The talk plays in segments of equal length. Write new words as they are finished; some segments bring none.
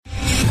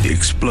The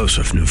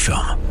explosive new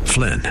film,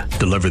 Flynn,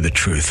 deliver the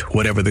truth,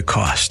 whatever the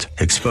cost,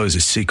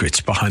 exposes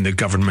secrets behind the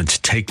government's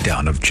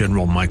takedown of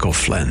General Michael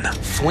Flynn.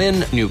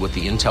 Flynn knew what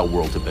the intel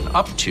world had been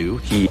up to.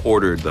 He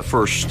ordered the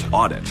first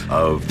audit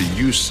of the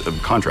use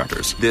of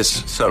contractors.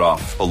 This set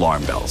off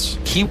alarm bells.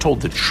 He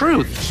told the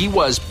truth. He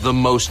was the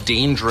most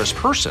dangerous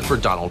person for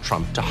Donald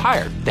Trump to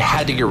hire. They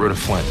had to get rid of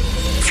Flynn.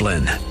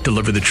 Flynn,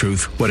 deliver the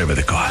truth, whatever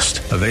the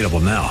cost. Available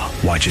now.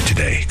 Watch it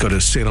today. Go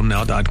to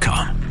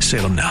salemnow.com.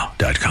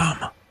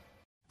 salemnow.com.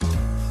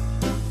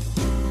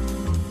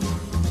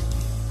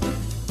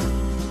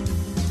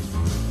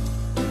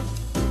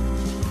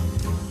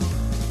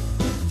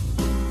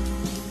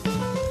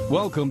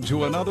 Welcome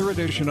to another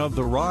edition of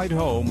The Ride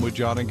Home with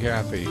John and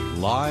Kathy,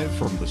 live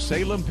from the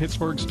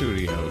Salem-Pittsburgh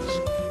studios.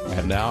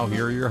 And now,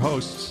 here are your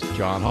hosts,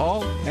 John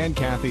Hall and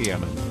Kathy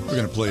Emmons. We're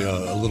going to play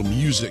a little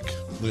music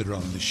later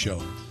on in the show.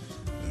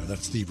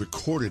 That's the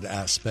recorded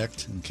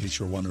aspect, in case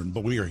you're wondering.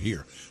 But we are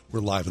here. We're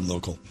live and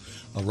local.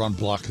 Ron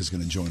Block is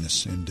going to join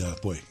us. And,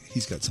 boy,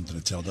 he's got something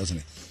to tell, doesn't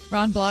he?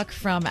 Ron Block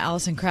from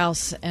Allison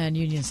Krauss and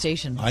Union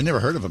Station. I never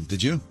heard of him.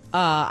 Did you?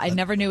 I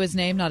never knew his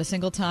name, not a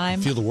single time.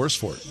 I feel the worse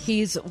for it.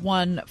 He's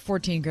won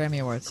 14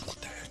 Grammy Awards.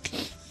 What the heck?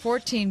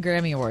 14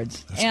 Grammy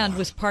Awards. That's and wild.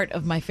 was part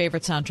of my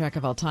favorite soundtrack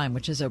of all time,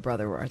 which is Oh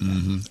Brother, Where Art Thou?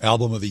 Mm-hmm.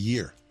 Album of the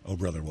year, Oh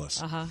Brother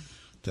was. Uh-huh.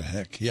 The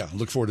heck? Yeah.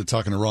 Look forward to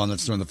talking to Ron.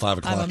 That's during the 5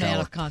 o'clock hour. I'm a man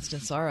of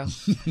constant sorrow.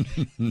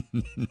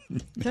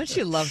 Don't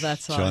you love that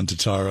song? John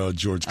Turturro,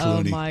 George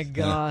Clooney. Oh, my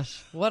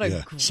gosh. What a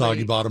great...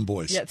 Soggy Bottom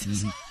Boys. Yes.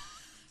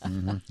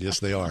 Mm-hmm.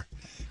 Yes, they are.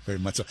 Very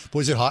much so.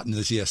 Boy, is it hot in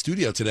this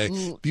studio today.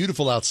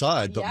 Beautiful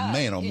outside, but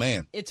man, oh,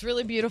 man. It's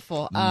really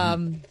beautiful.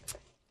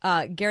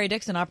 Gary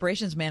Dixon,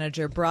 operations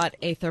manager, brought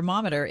a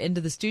thermometer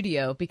into the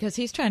studio because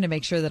he's trying to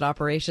make sure that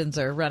operations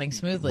are running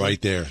smoothly.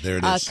 Right there. There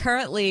it is.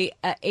 Currently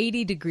at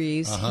 80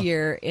 degrees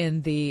here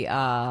in the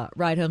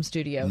Ride Home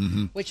studio,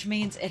 which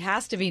means it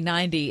has to be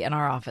 90 in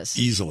our office.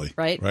 Easily.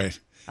 Right? Right.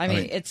 I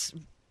mean,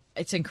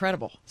 it's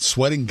incredible.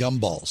 Sweating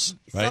gumballs,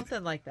 right?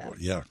 Something like that.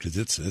 Yeah, because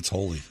it's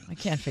holy. I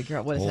can't figure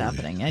out what is Holy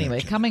happening. Anyway,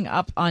 heck. coming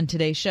up on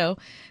today's show,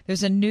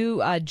 there's a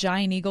new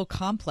Giant Eagle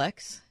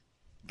complex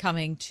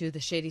coming to the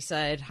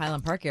Shadyside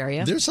Highland Park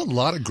area. There's a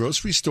lot of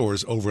grocery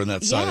stores over in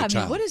that side of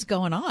town. What is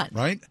going on?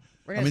 Right?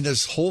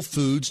 There's Whole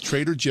Foods,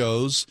 Trader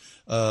Joe's.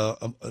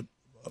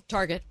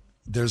 Target.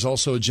 There's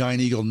also a Giant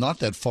Eagle not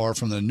that far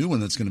from the new one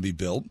that's going to be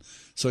built.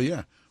 So,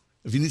 yeah,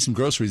 if you need some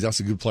groceries, that's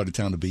a good part of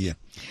town to be in.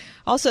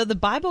 Also, the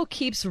Bible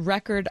keeps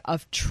record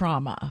of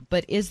trauma,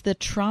 but is the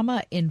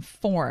trauma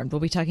informed?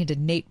 We'll be talking to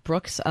Nate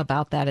Brooks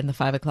about that in the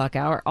 5 o'clock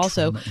hour.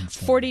 Also,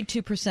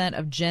 42%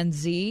 of Gen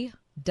Z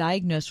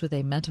diagnosed with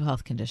a mental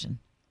health condition.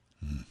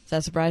 Does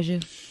that surprise you?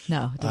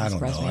 No, it doesn't I don't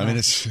surprise know. me. I mean,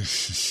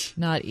 it's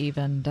not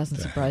even, doesn't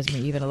surprise me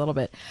even a little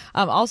bit.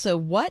 Also,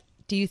 what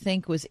do you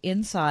think was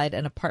inside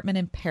an apartment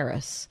in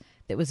Paris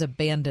that was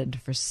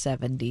abandoned for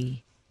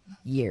 70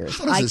 years?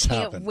 How does this I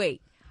can't happen?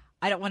 wait.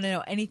 I don't want to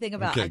know anything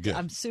about it. good.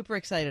 I'm super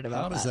excited about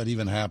that. How does that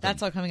even happen?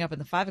 That's all coming up in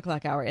the 5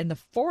 o'clock hour. In the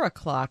 4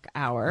 o'clock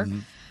hour,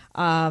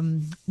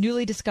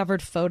 newly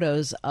discovered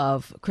photos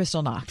of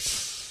Crystal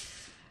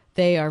Knox.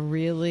 They are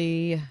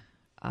really...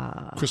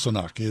 Crystal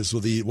Knock is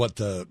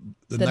the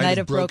Night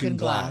of Broken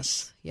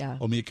Glass. Yeah.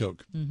 Oh, Mia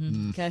Coke.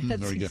 Okay,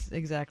 Very good. that's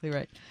exactly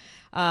right.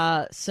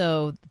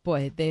 So,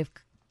 boy,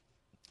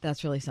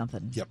 that's really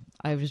something. Yep.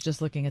 I was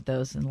just looking at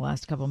those in the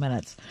last couple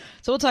minutes.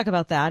 So we'll talk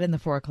about that in the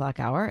 4 o'clock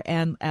hour.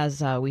 And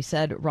as we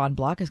said, Ron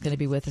Block is going to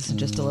be with us in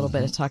just a little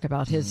bit to talk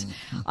about his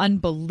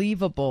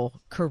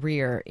unbelievable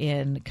career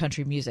in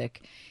country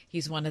music.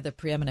 He's one of the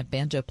preeminent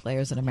banjo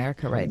players in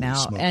America right now.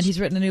 Smokes. And he's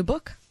written a new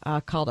book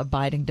called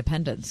Abiding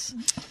Dependence.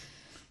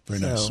 Very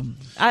nice.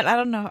 I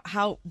don't know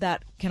how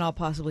that can all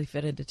possibly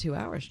fit into 2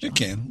 hours, John. It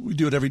can. We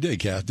do it every day,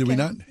 Kath. Do we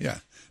not? Yeah.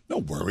 No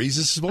worries.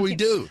 This is what we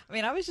do. I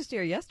mean, I was just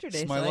here yesterday,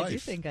 It's so my I life. do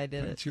think I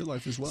did it. It's your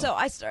life as well. So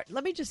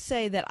let me just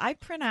say that I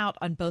print out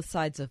on both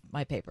sides of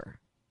my paper.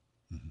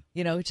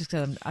 You know, just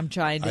because I'm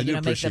trying to make the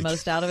appreciate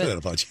most out of it. that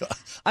about you.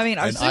 I mean,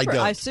 And I don't.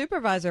 our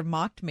supervisor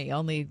mocked me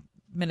only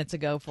minutes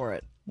ago for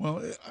it.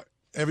 Well,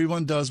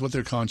 everyone does what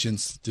their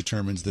conscience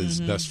determines that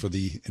is best for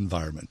the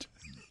environment.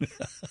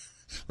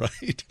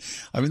 Right?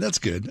 I mean, that's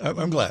good.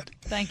 I'm glad.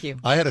 Thank you.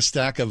 I had a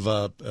stack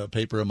of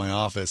paper in my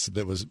office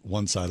that was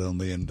one side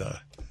only, and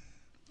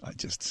I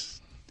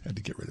just had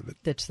to get rid of it.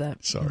 Ditch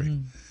that. Sorry.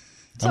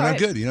 all I'm right.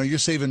 good. You know, you're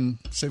saving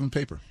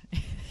paper.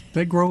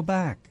 They grow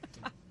back.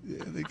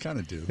 Yeah, they kind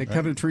of do. They right?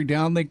 cut a tree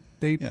down,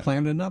 they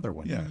plant another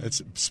one. Yeah,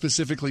 it's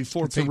specifically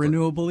for It's paper. a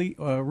renewable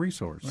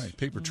resource. Right,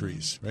 paper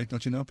trees, right?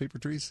 Don't you know paper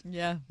trees?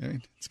 Yeah.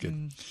 Right? It's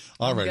good.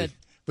 All righty. good.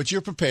 But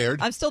you're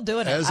prepared. I'm still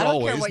doing it. As I don't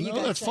always. care what you no,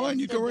 guys that's say. fine. I'm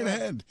You still go right doing it.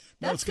 ahead.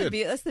 No, That's it's good.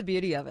 that's the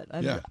beauty of it.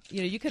 Yeah.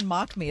 You can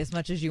mock me as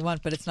much as you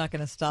want, but it's not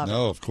going to stop it.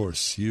 No, of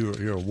course.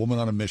 You're a woman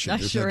on a mission. I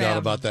There's sure no doubt am.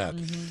 about that.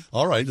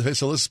 All right.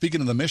 So let's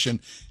speaking of the mission,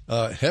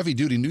 heavy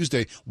duty news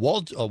day.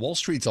 Wall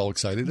Street's all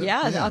excited.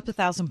 Yeah, up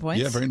 1,000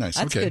 points. Yeah, very nice.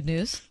 That's okay. good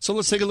news. So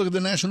let's take a look at the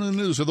national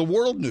news or the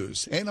world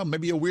news, and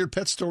maybe a weird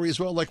pet story as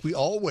well, like we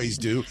always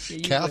do.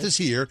 Kath is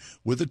here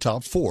with the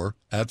top 4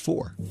 at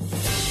 4.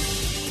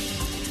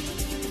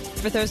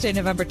 for Thursday,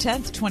 November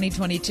 10th,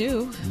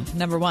 2022.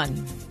 Number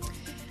 1.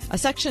 A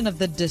section of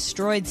the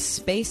destroyed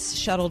Space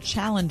Shuttle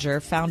Challenger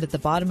found at the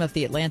bottom of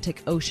the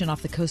Atlantic Ocean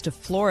off the coast of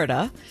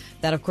Florida.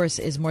 That, of course,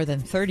 is more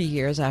than 30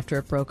 years after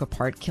it broke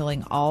apart,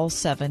 killing all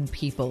 7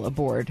 people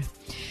aboard.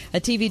 A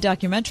TV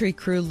documentary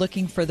crew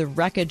looking for the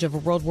wreckage of a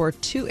World War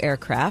II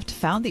aircraft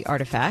found the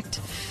artifact.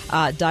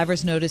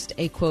 Divers noticed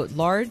a, quote,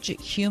 large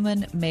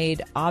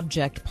human-made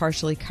object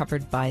partially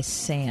covered by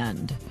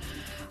sand.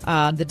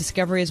 The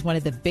discovery is one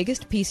of the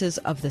biggest pieces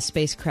of the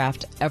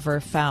spacecraft ever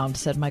found,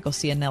 said Michael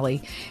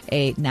Cianelli,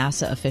 a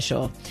NASA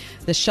official.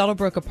 The shuttle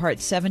broke apart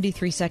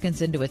 73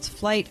 seconds into its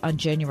flight on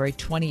January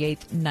 28,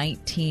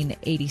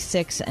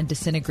 1986, and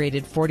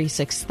disintegrated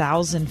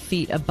 46,000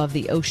 feet above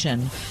the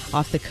ocean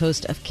off the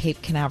coast of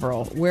Cape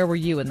Canaveral. Where were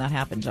you when that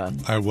happened, John?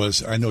 I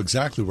know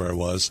exactly where I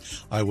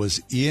was. I was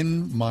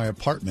in my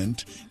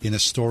apartment in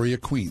Astoria,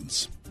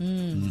 Queens.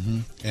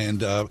 Mm-hmm.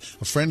 And a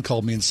friend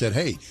called me and said,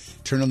 hey,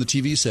 turn on the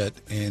TV set,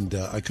 and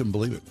I couldn't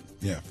believe it.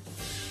 Yeah.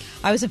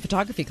 I was in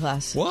photography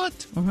class.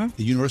 What?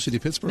 The University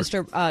of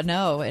Pittsburgh?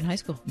 No, in high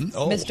school.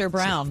 Mr.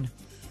 Brown.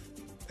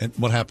 And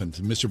what happened?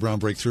 Did Mr. Brown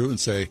break through and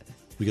say,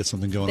 we got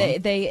something going on?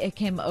 It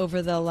came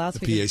over the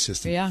loudspeaker. The PA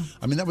system. Yeah.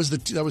 I mean, that was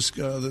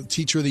the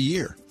teacher of the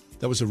year.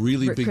 That was a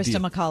really big Krista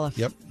deal. McAuliffe.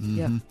 Yep. Mm-hmm.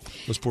 Yep.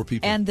 Those poor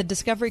people. And the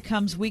discovery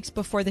comes weeks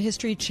before the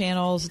History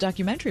Channel's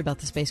documentary about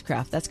the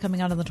spacecraft. That's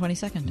coming out on the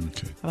 22nd.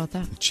 Okay. How about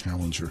that? The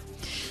Challenger.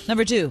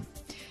 Number 2.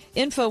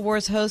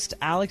 InfoWars host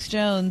Alex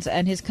Jones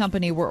and his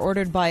company were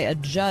ordered by a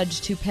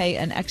judge to pay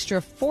an extra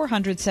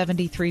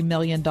 $473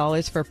 million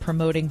for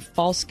promoting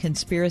false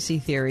conspiracy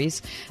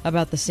theories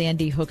about the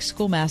Sandy Hook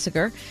school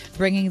massacre,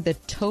 bringing the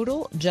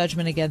total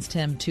judgment against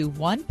him to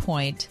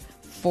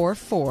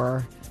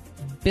 $1.44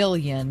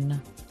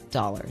 billion.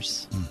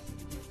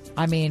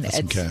 I mean, that's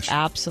it's cash.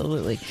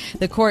 Absolutely.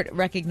 The court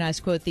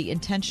recognized, quote, the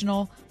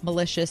intentional,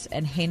 malicious,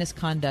 and heinous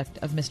conduct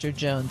of Mr.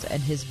 Jones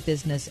and his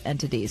business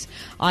entities.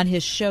 On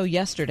his show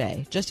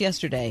just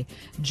yesterday,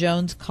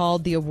 Jones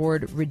called the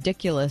award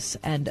ridiculous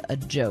and a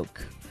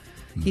joke.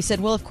 He said,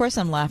 well, of course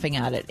I'm laughing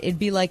at it. It'd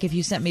be like if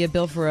you sent me a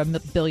bill for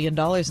 $1 billion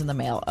in the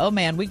mail. Oh,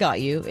 man, we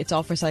got you. It's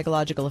all for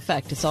psychological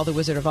effect. It's all the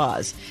Wizard of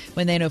Oz.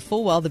 When they know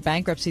full well the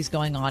bankruptcy's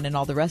going on and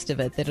all the rest of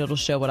it, that it'll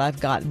show what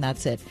I've got and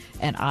that's it.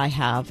 And I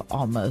have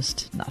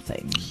almost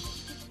nothing.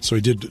 So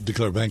he did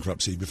declare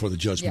bankruptcy before the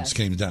judgments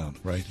came down,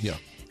 right? Yeah.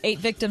 8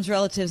 victims'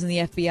 relatives and the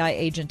FBI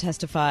agent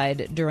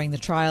testified during the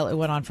trial. It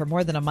went on for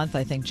more than a month,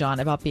 I think, John,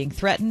 about being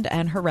threatened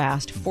and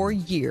harassed for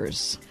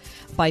years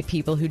by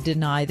people who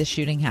deny the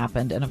shooting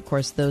happened. And, of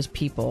course, those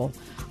people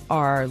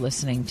are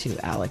listening to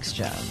Alex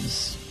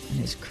Jones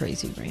and his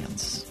crazy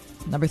rants.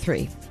 Number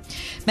 3.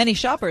 Many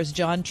shoppers,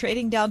 John,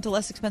 trading down to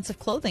less expensive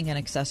clothing and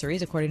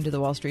accessories, according to the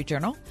Wall Street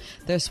Journal.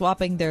 They're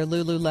swapping their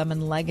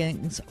Lululemon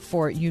leggings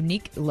for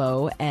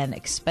Uniqlo and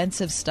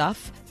expensive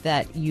stuff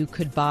that you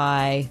could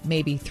buy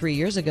maybe 3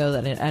 years ago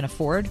and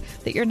afford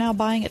that you're now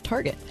buying at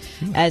Target.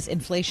 As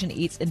inflation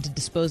eats into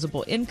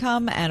disposable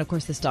income, and of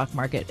course the stock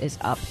market is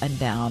up and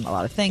down a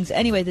lot of things.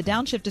 Anyway, the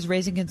downshift is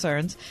raising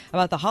concerns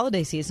about the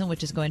holiday season,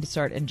 which is going to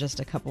start in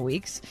just a couple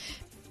weeks.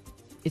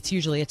 It's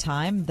usually a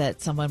time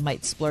that someone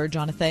might splurge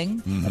on a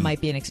thing. Mm-hmm. It might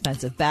be an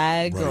expensive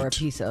bag or a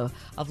piece of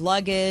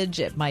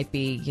luggage. It might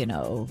be,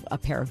 a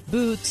pair of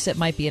boots. It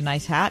might be a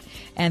nice hat.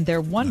 And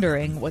they're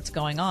wondering what's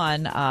going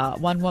on.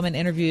 One woman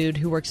interviewed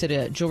who works at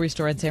a jewelry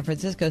store in San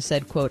Francisco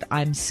said, quote,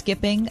 I'm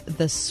skipping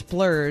the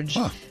splurge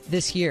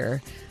this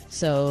year.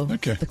 So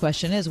the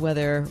question is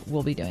whether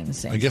we'll be doing the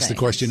same I guess thing. The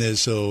question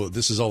is, so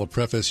this is all a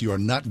preface. You are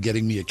not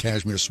getting me a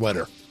cashmere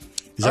sweater.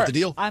 Is that the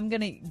deal? I'm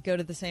going to go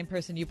to the same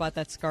person you bought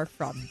that scarf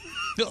from.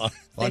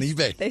 On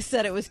eBay. They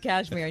said it was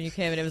cashmere, and you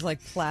came and it was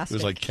like plastic. It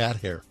was like cat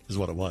hair is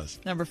what it was.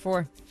 Number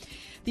 4.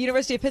 The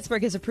University of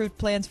Pittsburgh has approved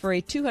plans for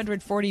a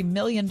 $240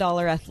 million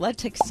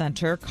athletic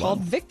center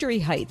called Victory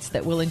Heights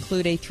that will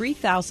include a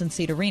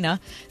 3,000-seat arena,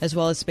 as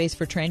well as space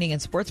for training in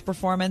sports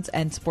performance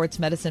and sports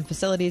medicine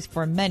facilities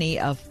for many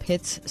of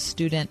Pitt's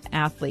student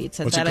athletes.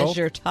 And What's that it called? is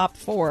your top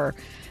 4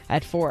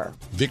 at 4.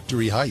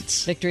 Victory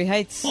Heights. Victory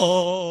Heights.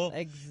 Oh.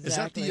 Exactly. Is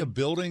that the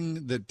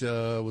building that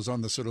was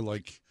on the sort of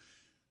like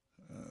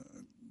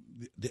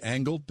the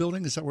angle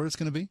building? Is that where it's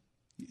going to be?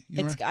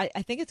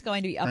 I think it's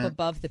going to be up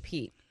above the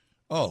Pete.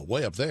 Oh,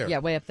 way up there. Yeah,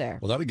 way up there.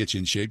 Well, that'll get you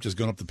in shape just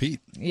going up the Pete.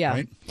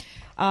 Yeah.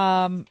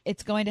 Right?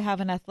 It's going to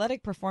have an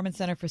athletic performance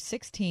center for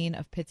 16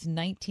 of Pitt's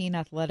 19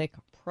 athletic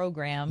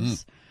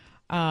programs.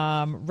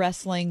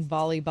 Wrestling,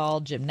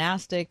 volleyball,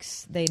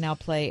 gymnastics. They now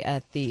play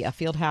at the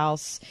field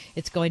house.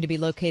 It's going to be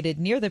located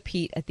near the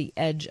Pete at the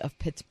edge of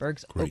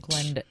Pittsburgh's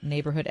Oakland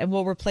neighborhood and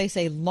will replace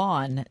a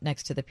lawn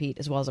next to the Pete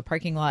as well as a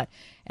parking lot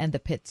and the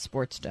Pitt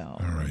Sports Dome.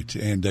 All right.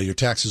 And your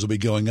taxes will be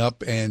going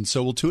up and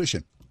so will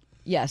tuition.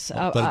 Yes.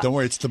 But don't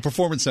worry, it's the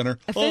Performance Center.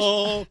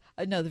 No,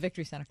 the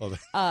Victory Center.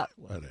 Oh,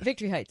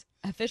 Victory Heights.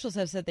 Officials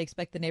have said they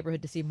expect the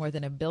neighborhood to see more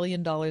than $1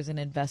 billion in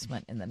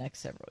investment in the next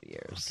several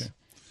years. Okay.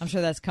 I'm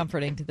sure that's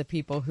comforting to the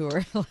people who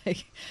are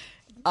like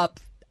up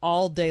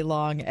all day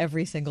long,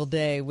 every single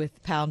day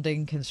with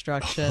pounding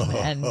construction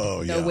and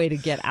no way to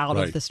get out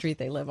of the street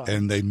they live on.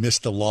 And they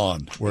missed the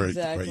lawn where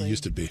it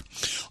used to be.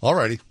 All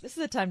righty. This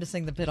is the time to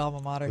sing the Pitt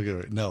Alma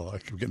Mater. No, I'm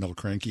getting a little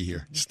cranky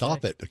here.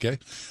 Stop it, okay?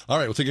 All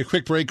right, we'll take a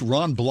quick break.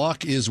 Ron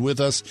Block is with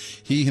us.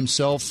 He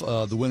himself,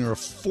 the winner of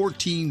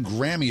 14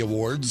 Grammy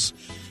Awards.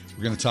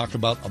 We're going to talk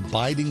about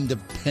abiding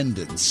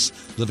dependence,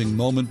 living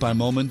moment by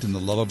moment in the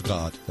love of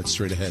God. That's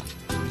straight ahead.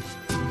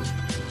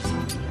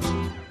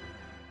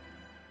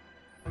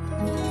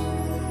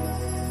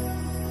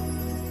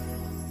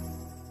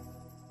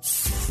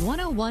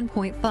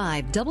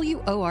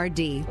 101.5 WORD.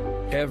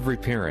 Every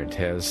parent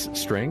has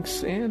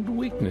strengths and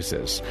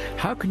weaknesses.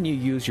 How can you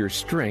use your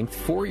strength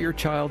for your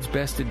child's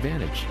best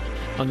advantage?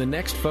 On the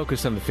next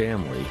Focus on the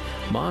Family,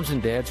 moms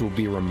and dads will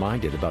be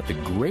reminded about the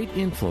great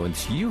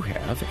influence you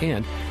have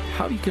and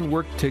how you can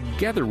work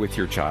together with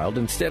your child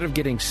instead of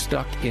getting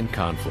stuck in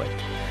conflict.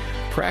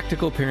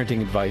 Practical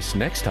parenting advice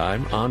next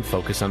time on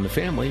Focus on the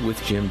Family with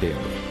Jim Daly.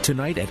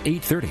 Tonight at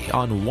 8:30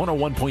 on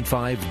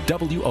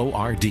 101.5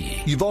 WORD.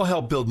 You've all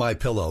helped build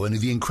MyPillow into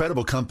the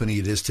incredible company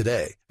it is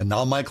today. And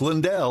now Mike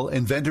Lindell,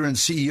 inventor and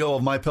CEO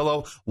of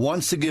MyPillow,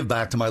 wants to give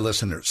back to my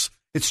listeners.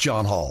 It's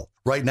John Hall.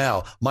 Right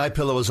now,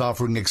 MyPillow is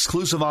offering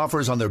exclusive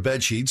offers on their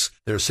bed sheets,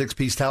 their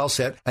 6-piece towel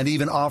set, and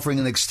even offering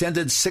an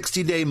extended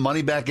 60-day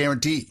money-back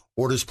guarantee.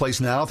 Orders placed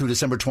now through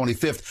December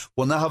 25th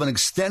will now have an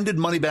extended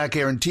money-back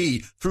guarantee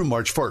through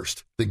March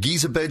 1st. The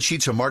Giza bed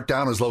sheets are marked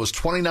down as low as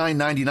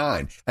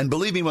 $29.99. And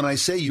believe me when I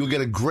say you'll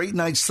get a great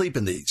night's sleep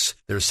in these.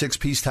 Their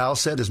 6-piece towel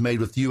set is made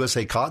with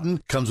USA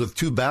cotton, comes with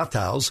 2 bath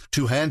towels,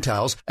 2 hand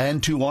towels,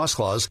 and 2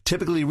 washcloths.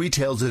 Typically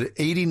retails at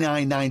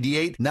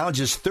 $89.98, now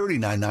just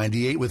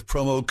 $39.98 with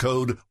promo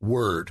code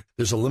WORD.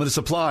 There's a limited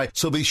supply,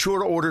 so be sure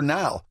to order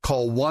now.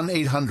 Call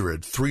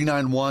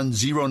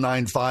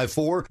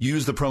 1-800-391-0954.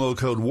 Use the promo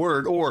code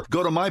WORD or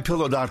go to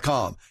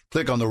MyPillow.com.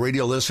 Click on the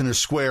radio listener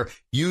square.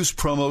 Use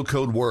promo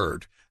code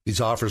WORD. These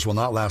offers will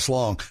not last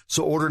long,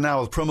 so order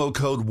now with promo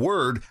code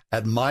WORD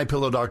at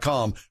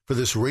MyPillow.com for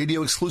this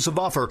radio-exclusive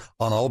offer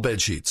on all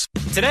bed sheets.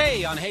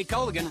 Today on Hey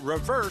Culligan,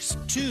 reverse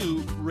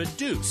to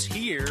reduce.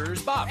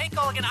 Here's Bob. Hey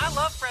Culligan, I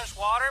love fresh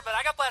water, but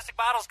I got plastic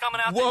bottles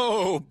coming out.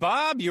 Whoa,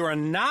 Bob, you are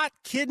not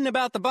kidding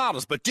about the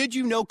bottles. But did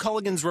you know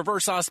Culligan's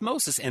reverse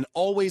osmosis and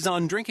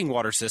always-on drinking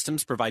water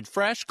systems provide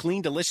fresh,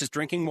 clean, delicious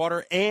drinking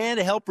water and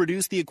help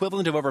reduce the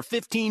equivalent of over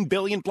 15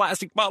 billion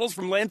plastic bottles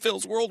from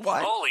landfills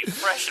worldwide? Holy,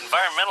 fresh,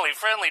 environmentally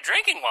friendly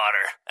drinking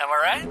water. Am I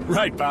right?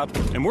 Right, Bob.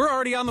 And we're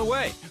already on the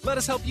way. Let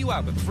us help you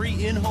out with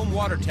free in-home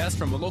water test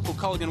from a local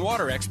Culligan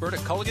water expert at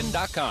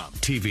Culligan.com.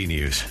 TV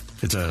news.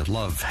 It's a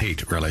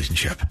love-hate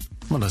relationship.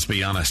 Well, let's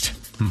be honest.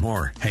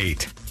 More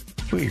hate.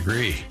 We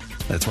agree.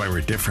 That's why we're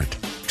different.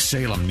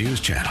 Salem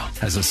News Channel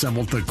has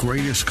assembled the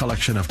greatest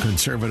collection of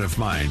conservative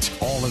minds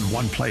all in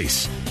one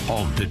place.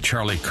 Home to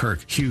Charlie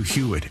Kirk, Hugh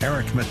Hewitt,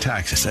 Eric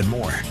Metaxas, and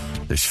more.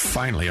 There's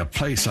finally a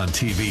place on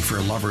TV for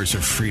lovers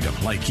of freedom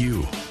like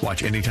you.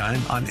 Watch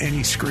anytime, on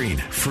any screen,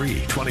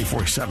 free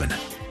 24/7.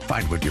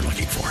 Find what you're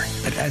looking for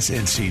at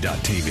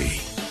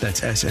snc.tv.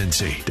 That's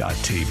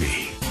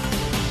snc.tv.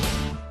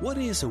 What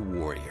is a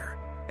warrior?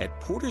 At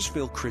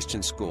Portersville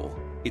Christian School,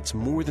 it's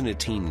more than a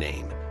team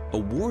name. A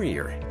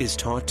warrior is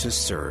taught to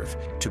serve,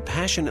 to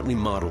passionately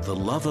model the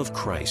love of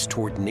Christ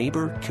toward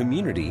neighbor,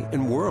 community,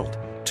 and world.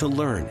 To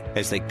learn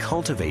as they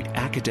cultivate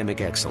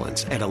academic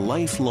excellence and a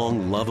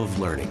lifelong love of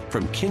learning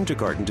from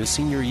kindergarten to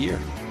senior year.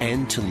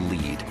 And to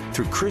lead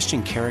through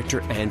Christian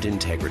character and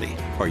integrity.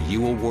 Are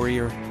you a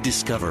warrior?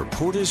 Discover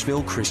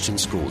Portersville Christian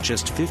School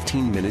just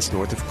 15 minutes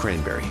north of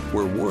Cranberry,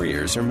 where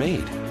warriors are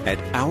made at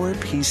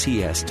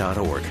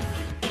ourpcs.org.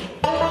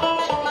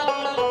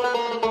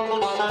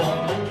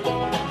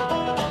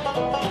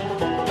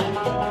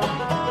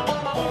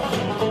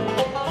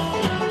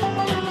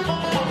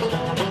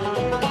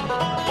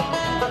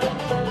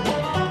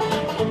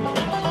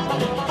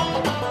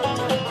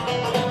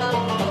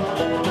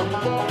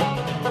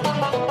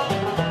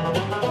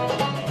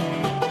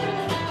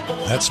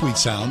 That sweet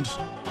sound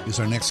is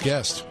our next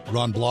guest,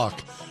 Ron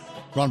Block.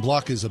 Ron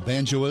Block is a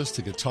banjoist,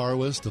 a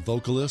guitarist, a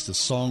vocalist, a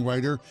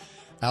songwriter.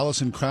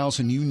 Alison Krauss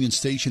and Union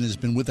Station has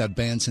been with that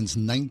band since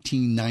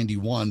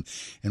 1991,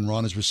 and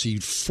Ron has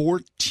received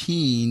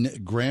 14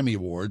 Grammy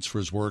Awards for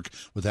his work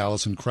with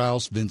Alison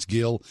Krauss, Vince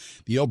Gill,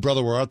 the Oh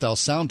Brother Where Art Thou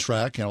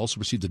soundtrack, and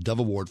also received a Dove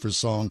Award for his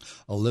song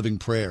A Living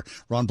Prayer.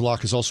 Ron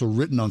Block has also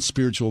written on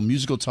spiritual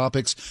musical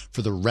topics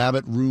for the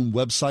Rabbit Room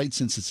website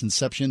since its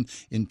inception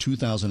in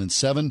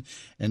 2007.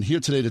 And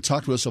here today to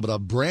talk to us about a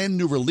brand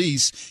new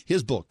release,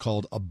 his book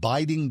called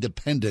Abiding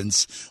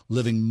Dependence,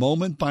 Living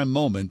Moment by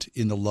Moment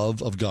in the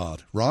Love of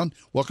God. Ron,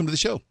 welcome to the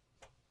show.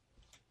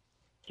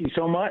 Thank you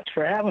so much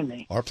for having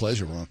me. Our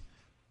pleasure, Ron.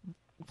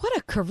 What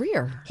a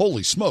career.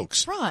 Holy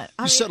smokes. Ron.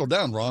 Settle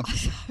down, Ron.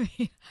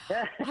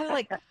 I'm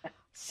like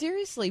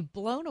seriously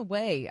blown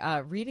away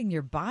reading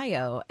your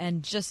bio,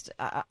 and just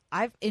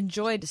I've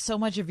enjoyed so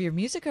much of your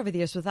music over the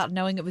years without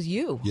knowing it was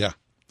you. Yeah.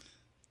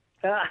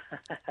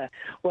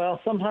 Well,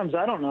 sometimes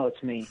I don't know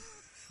it's me.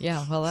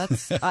 Yeah, well,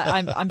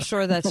 I'm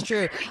sure that's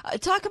true.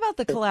 Talk about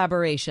the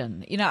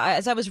collaboration.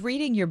 As I was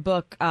reading your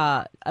book,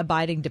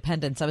 Abiding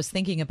Dependence, I was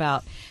thinking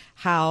about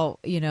how,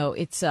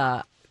 it's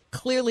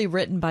clearly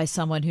written by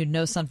someone who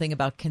knows something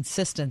about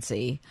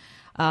consistency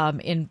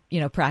in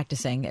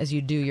practicing as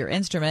you do your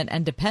instrument,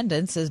 and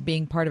dependence as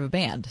being part of a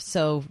band.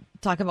 So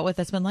talk about what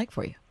that's been like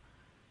for you.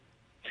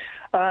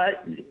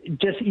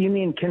 Just, you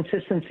mean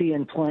consistency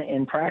in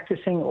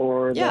practicing,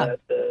 or yeah.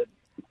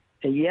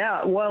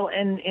 Yeah, well,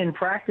 and in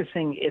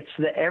practicing, it's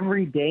the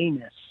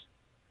everydayness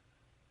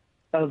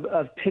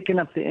of picking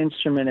up the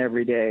instrument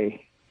every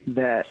day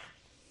that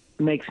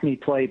makes me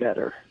play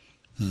better.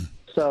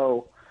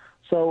 So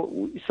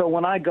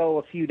when I go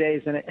a few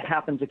days, and it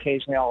happens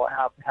occasionally, I'll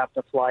have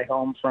to fly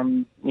home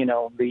from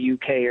the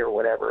UK or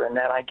whatever, and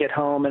then I get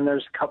home and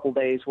there's a couple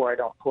days where I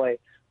don't play.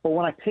 But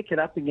when I pick it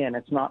up again,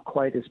 it's not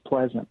quite as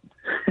pleasant.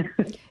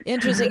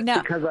 Interesting.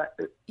 Now, because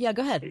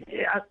go ahead.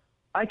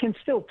 I can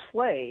still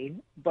play,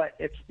 but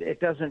it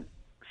doesn't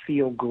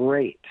feel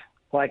great.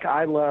 Like,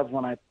 I love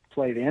when I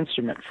play the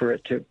instrument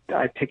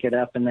I pick it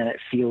up and then it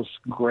feels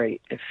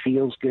great. It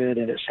feels good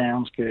and it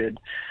sounds good.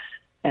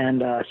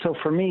 And so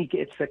for me,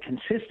 it's the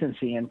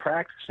consistency in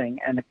practicing,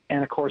 and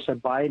of course,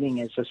 abiding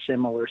is a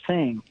similar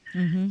thing.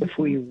 Mm-hmm.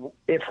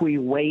 If we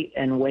wait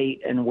and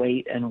wait and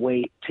wait and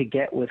wait to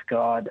get with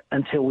God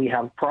until we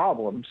have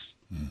problems,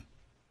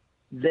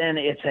 then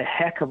it's a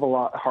heck of a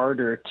lot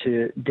harder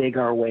to dig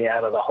our way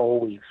out of the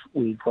hole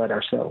we've let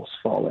ourselves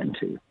fall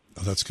into.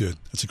 Oh, that's good.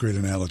 That's a great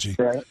analogy.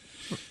 Right.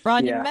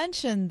 Ron, you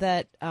mentioned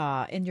that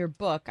in your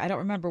book, I don't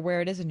remember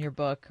where it is in your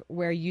book,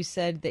 where you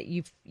said that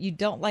you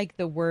don't like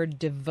the word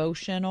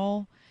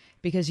devotional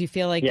because you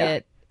feel like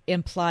it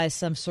implies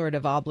some sort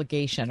of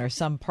obligation or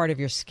some part of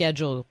your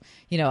schedule,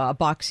 a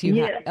box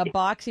you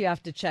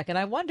have to check. And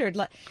I wondered,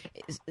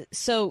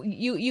 so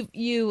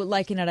you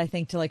liken it, I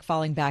think, to like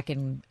falling back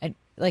in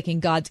like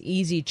in God's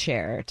easy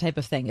chair type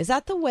of thing. Is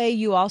that the way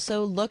you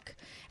also look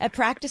at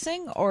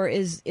practicing, or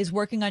is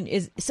working on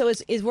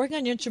working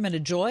on your instrument a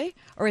joy,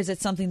 or is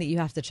it something that you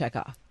have to check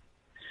off?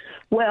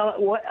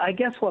 Well, I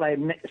guess what I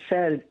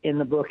said in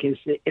the book is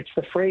it's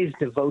the phrase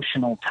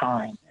devotional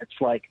time.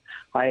 It's like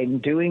I'm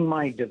doing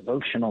my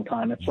devotional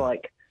time. It's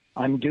like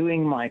I'm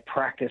doing my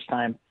practice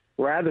time,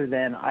 rather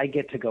than I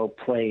get to go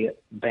play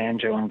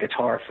banjo and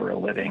guitar for a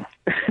living.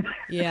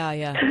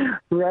 Yeah.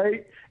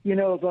 Right?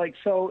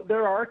 So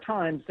there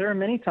are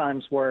many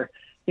times where,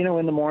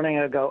 in the morning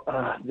I go,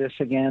 this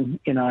again,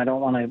 I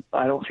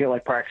don't feel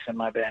like practicing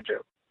my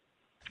banjo.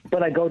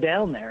 But I go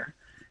down there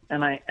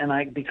and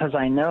I because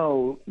I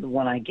know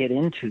when I get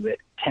into it,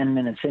 10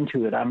 minutes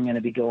into it, I'm going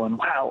to be going,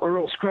 wow,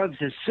 Earl Scruggs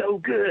is so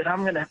good.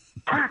 I'm going to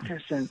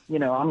practice and,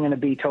 I'm going to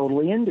be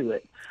totally into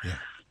it. Yeah.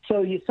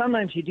 So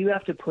sometimes you do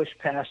have to push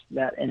past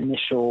that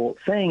initial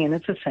thing. And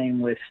it's the same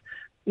with,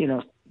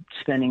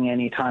 spending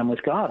any time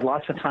with God.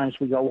 Lots of times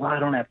we go, well, I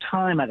don't have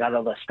time. I got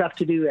all this stuff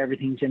to do.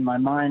 Everything's in my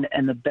mind.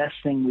 And the best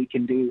thing we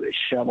can do is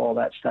shove all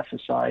that stuff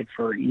aside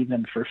for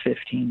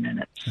 15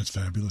 minutes. That's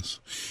fabulous.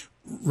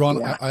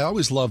 Ron, I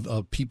always love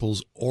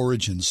people's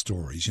origin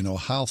stories,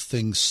 how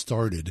things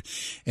started.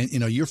 And,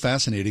 you're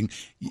fascinating.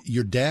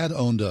 Your dad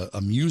owned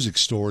a music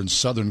store in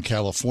Southern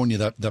California.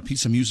 That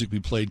piece of music we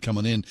played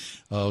coming in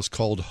was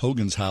called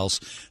Hogan's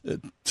House.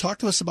 Talk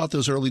to us about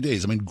those early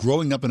days. I mean,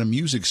 growing up in a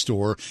music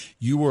store,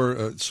 you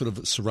were sort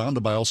of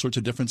surrounded by all sorts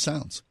of different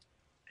sounds.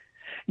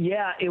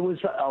 Yeah, it was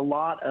a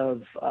lot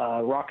of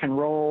rock and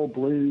roll,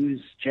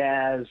 blues,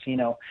 jazz,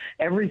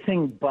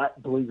 everything but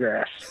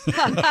bluegrass.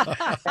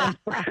 And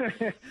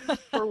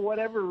for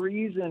whatever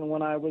reason,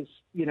 when I was,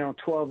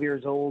 12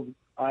 years old,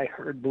 I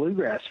heard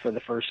bluegrass for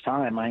the first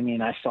time. I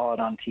mean, I saw it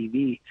on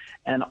TV,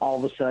 and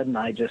all of a sudden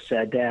I just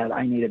said, Dad,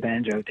 I need a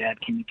banjo.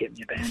 Dad, can you get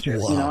me a banjo?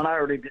 Wow.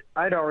 And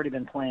I'd already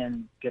been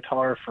playing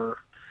guitar for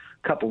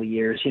couple of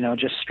years,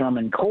 just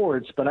strumming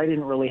chords, but I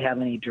didn't really have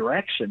any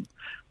direction.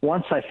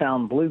 Once I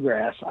found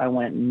bluegrass, I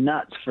went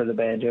nuts for the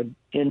banjo.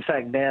 In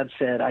fact, Dad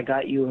said, I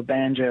got you a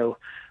banjo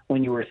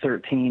when you were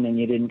 13 and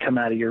you didn't come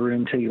out of your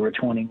room till you were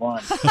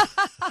 21.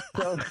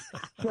 But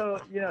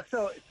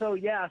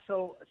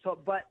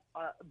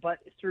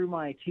through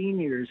my teen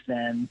years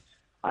then,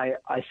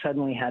 I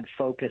suddenly had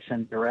focus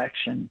and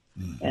direction,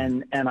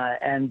 and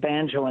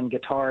banjo and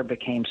guitar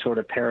became sort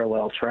of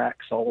parallel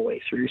tracks all the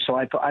way through. So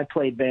I've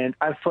played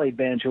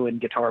banjo and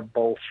guitar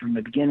both from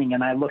the beginning,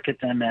 and I look at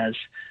them as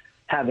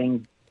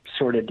having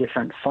sort of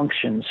different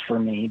functions for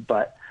me,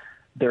 but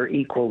they're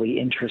equally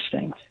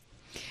interesting.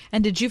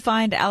 And did you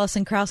find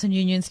Alison Krauss in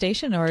Union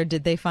Station, or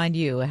did they find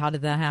you? How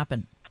did that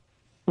happen?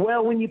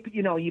 Well, when you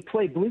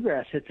play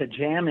bluegrass, it's a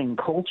jamming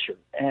culture,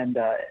 and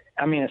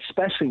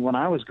especially when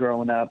I was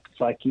growing up, it's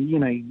like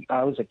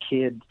I was a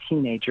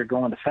teenager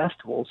going to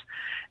festivals,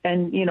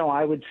 and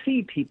I would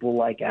see people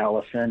like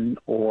Alison,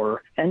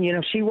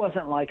 and she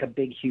wasn't like a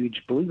big,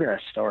 huge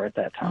bluegrass star at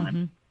that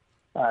time.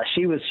 Mm-hmm.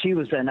 She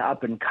was an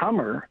up and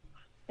comer,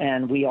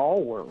 And we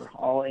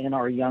all in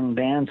our young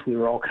bands, we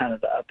were all kind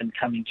of the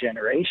up-and-coming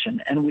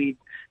generation. And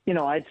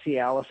I'd see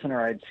Allison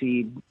or I'd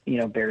see,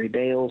 Barry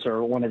Bales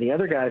or one of the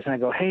other guys, and I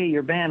go, hey,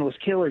 your band was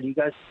killer. Do you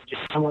guys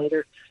just come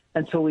later?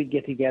 And so we'd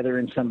get together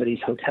in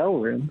somebody's hotel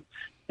room,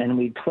 and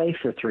we'd play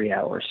for 3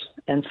 hours.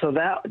 And so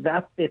that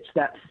it's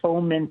that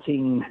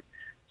fomenting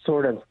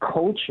sort of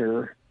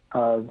culture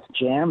of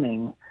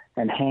jamming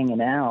and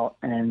hanging out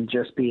and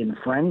just being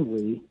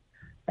friendly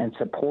and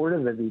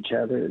supportive of each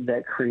other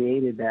that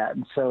created that.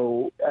 And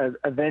so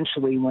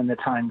eventually when the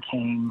time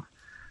came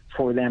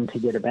for them to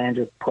get a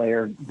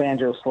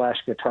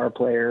banjo/guitar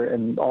player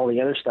and all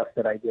the other stuff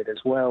that I did as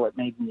well, it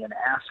made me an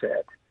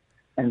asset.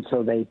 And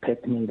so they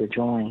picked me to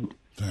join.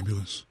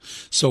 Fabulous.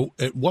 So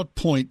at what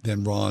point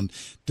then, Ron,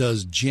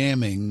 does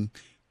jamming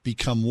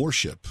become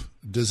worship?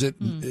 Does it?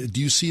 Do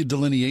you see a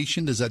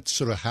delineation? Does that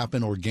sort of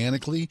happen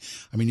organically?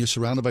 I mean, you're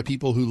surrounded by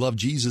people who love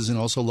Jesus and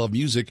also love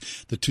music.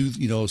 The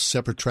two,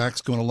 separate tracks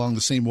going along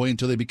the same way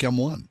until they become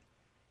one.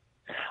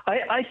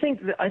 I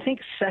think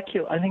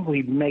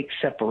we make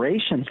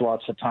separations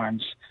lots of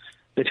times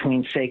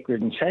between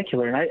sacred and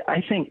secular, and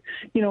I think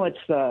it's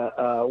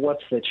the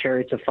what's the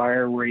Chariots of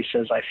Fire where he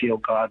says, "I feel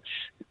God's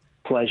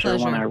pleasure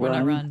when I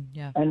run."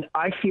 Yeah. And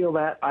I feel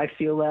that. I've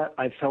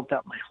felt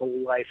that my whole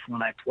life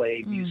when I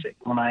play music.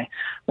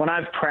 When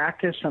I've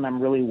practiced and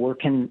I'm really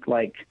working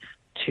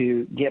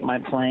to get my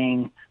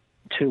playing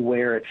to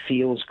where it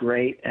feels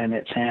great and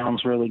it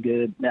sounds really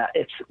good.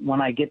 It's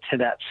when I get to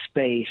that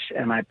space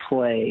and I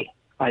play,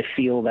 I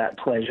feel that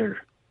pleasure.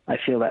 I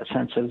feel that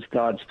sense of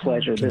God's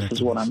pleasure. This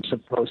is what I'm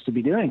supposed to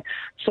be doing.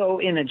 So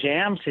in a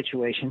jam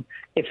situation,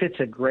 if it's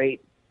a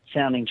great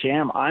sounding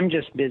jam, I'm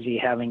just busy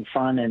having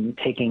fun and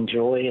taking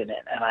joy in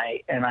it,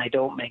 and I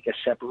don't make a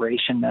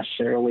separation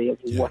necessarily of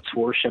what's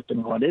worship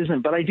and what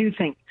isn't. But I do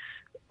think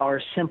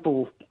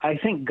I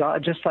think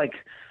God, just like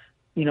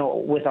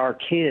with our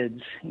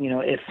kids,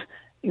 if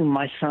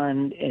my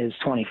son is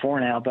 24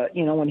 now, but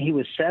when he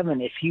was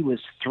 7, if he was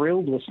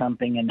thrilled with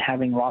something and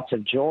having lots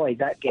of joy,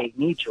 that gave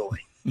me joy.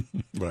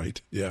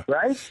 Right. Yeah.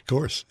 Right. Of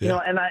course. Yeah.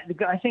 And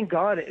I think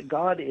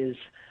God is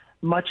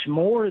much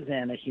more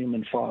than a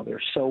human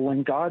father. So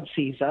when God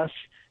sees us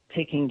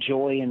taking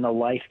joy in the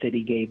life that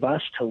he gave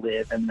us to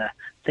live and the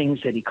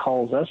things that he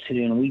calls us to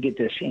do, and we get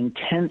this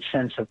intense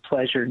sense of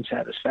pleasure and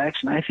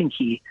satisfaction, I think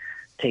he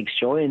takes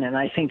joy in it. And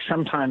I think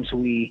sometimes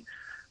we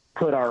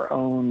put our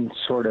own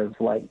sort of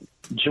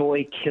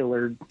joy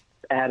killer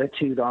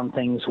attitude on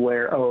things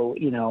where,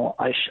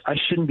 I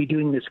shouldn't be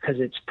doing this because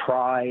it's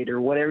pride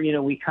or whatever.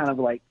 We kind of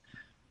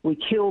we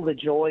kill the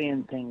joy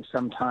in things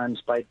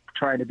sometimes by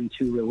trying to be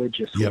too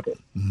religious with it.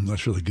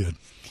 That's really good.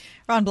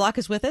 Ron Block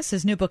is with us.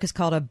 His new book is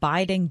called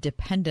Abiding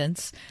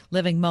Dependence,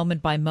 Living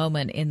Moment by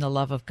Moment in the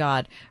Love of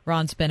God.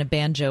 Ron's been a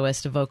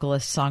banjoist, a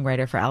vocalist,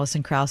 songwriter for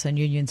Alison Krauss and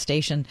Union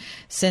Station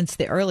since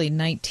the early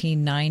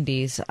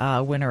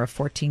 1990s, winner of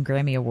 14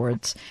 Grammy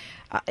Awards.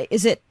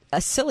 Is it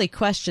a silly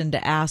question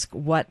to ask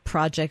what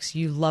projects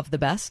you love the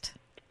best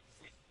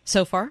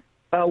so far?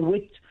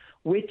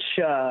 Which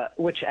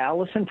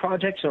Allison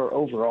projects or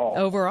overall?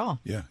 Overall.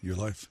 Yeah, your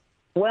life.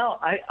 Well,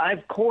 I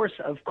of course,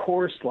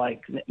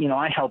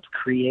 I helped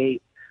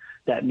create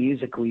that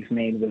music we've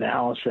made with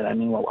Allison. I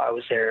mean, I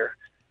was there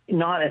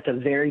not at the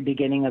very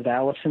beginning of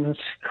Allison's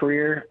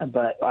career,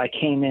 but I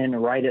came in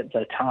right at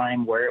the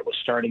time where it was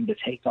starting to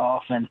take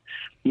off. And,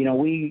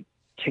 we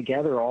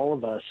together, all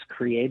of us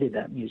created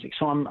that music.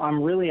 So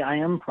I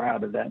am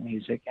proud of that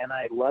music and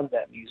I love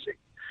that music.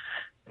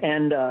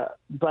 And,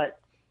 but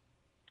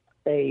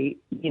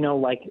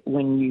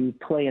when you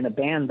play in a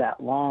band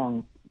that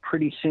long,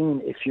 pretty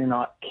soon, if you're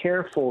not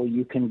careful,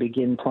 you can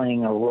begin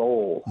playing a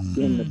role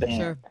in the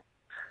band. Sure.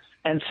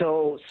 And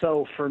so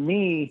for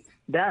me,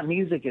 that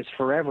music is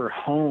forever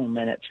home,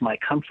 and it's my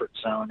comfort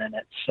zone, and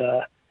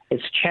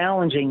it's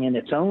challenging in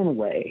its own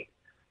way.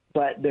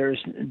 But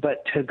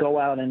to go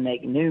out and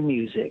make new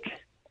music,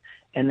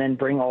 and then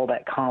bring all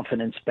that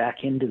confidence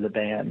back into the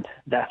band,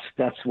 that's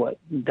what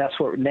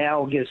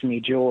now gives me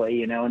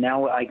joy.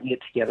 Now I can get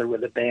together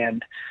with a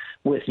band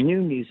with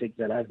new music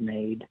that I've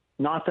made.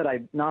 Not that I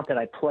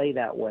play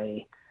that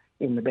way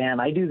in the band.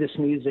 I do this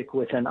music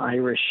with an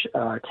Irish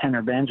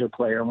tenor banjo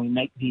player, and we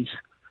make these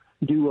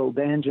duo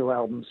banjo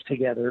albums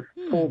together,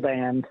 full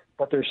band,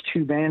 but there's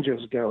 2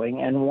 banjos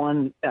going, and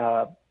one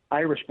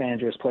Irish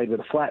banjo is played with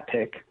a flat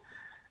pick,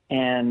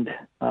 and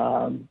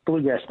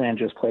bluegrass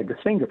banjo is played with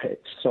finger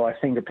picks, so I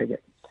finger pick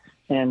it.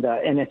 And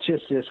it's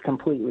just this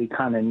completely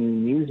kind of new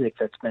music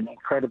that's been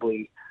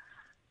incredibly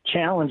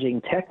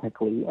challenging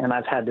technically, and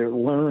I've had to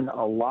learn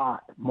a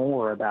lot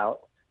more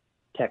about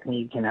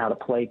technique and how to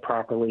play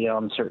properly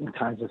on certain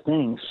kinds of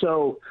things.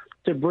 So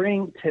to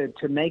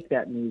make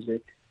that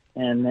music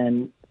and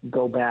then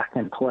go back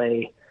and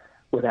play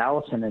with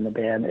Allison in the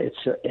band, it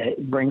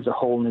brings a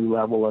whole new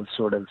level of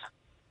sort of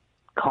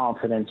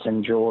confidence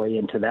and joy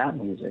into that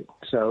music.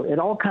 So it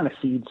all kind of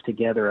feeds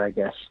together, I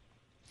guess.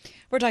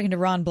 We're talking to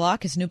Ron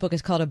Block. His new book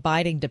is called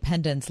Abiding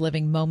Dependence,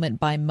 Living Moment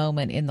by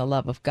Moment in the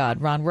Love of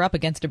God. Ron, we're up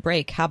against a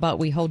break. How about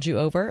we hold you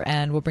over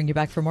and we'll bring you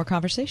back for more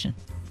conversation?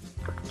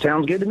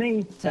 Sounds good to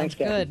me. Sounds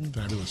good.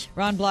 Fabulous.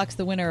 Ron Block's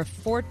the winner of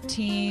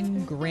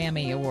 14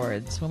 Grammy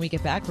Awards. When we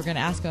get back, we're going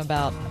to ask him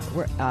about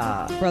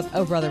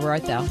Oh Brother, Where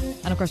Art Thou?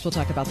 And, of course, we'll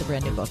talk about the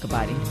brand new book,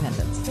 Abiding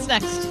Dependence. It's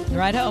next. The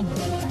Ride Home.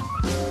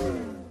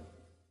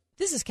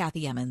 This is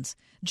Kathy Emmons.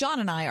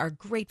 John and I are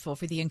grateful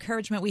for the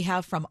encouragement we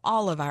have from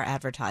all of our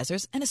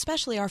advertisers, and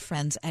especially our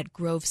friends at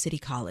Grove City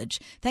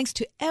College. Thanks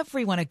to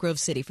everyone at Grove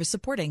City for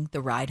supporting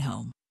The Ride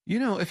Home. You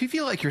know, if you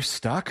feel like you're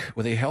stuck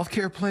with a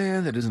healthcare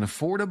plan that isn't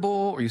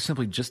affordable, or you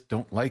simply just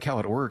don't like how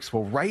it works,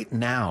 well, right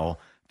now,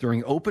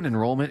 during open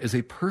enrollment, is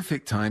a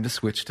perfect time to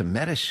switch to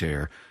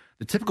Medi-Share.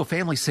 The typical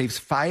family saves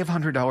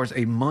 $500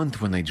 a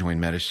month when they join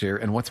Medi-Share,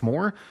 and what's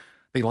more,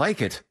 they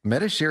like it.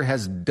 Medi-Share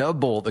has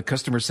double the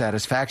customer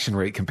satisfaction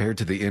rate compared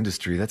to the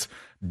industry. That's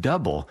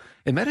double.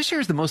 And Medi-Share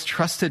is the most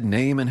trusted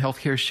name in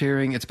healthcare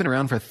sharing. It's been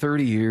around for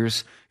 30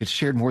 years. It's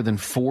shared more than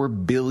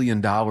 $4 billion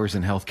in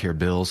healthcare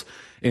bills.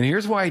 And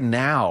here's why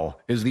now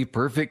is the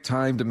perfect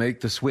time to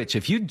make the switch.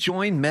 If you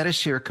join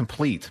Medi-Share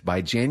Complete by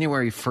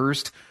January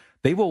 1st,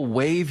 they will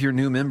waive your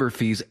new member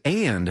fees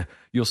and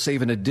you'll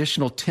save an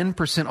additional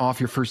 10% off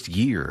your first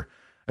year.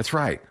 That's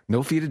right.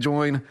 No fee to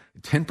join,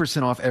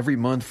 10% off every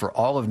month for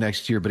all of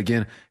next year. But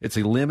again, it's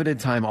a limited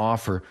time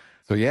offer.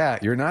 So yeah,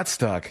 you're not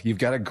stuck. You've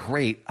got a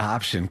great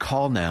option.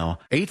 Call now.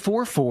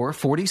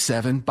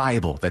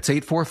 844-47-BIBLE. That's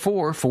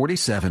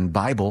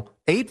 844-47-BIBLE.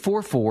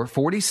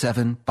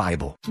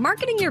 844-47-BIBLE.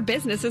 Marketing your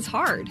business is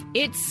hard.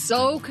 It's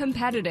so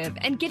competitive,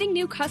 and getting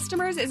new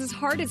customers is as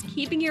hard as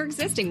keeping your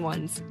existing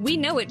ones. We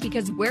know it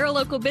because we're a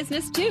local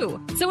business too.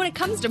 So when it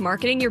comes to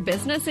marketing your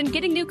business and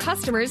getting new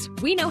customers,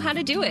 we know how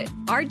to do it.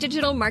 Our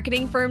digital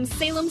marketing firm,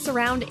 Salem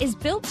Surround, is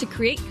built to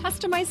create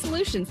customized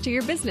solutions to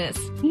your business,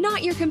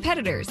 not your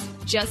competitors,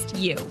 just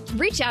you.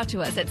 Reach out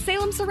to us at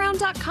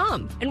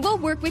salemsurround.com, and we'll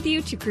work with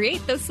you to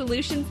create those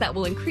solutions that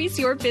will increase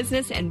your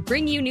business and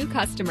bring you new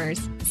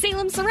customers.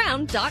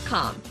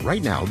 salemsurround.com.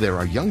 Right now, there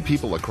are young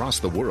people across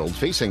the world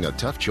facing a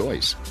tough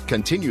choice.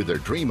 Continue their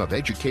dream of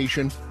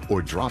education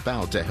or drop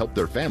out to help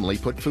their family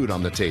put food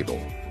on the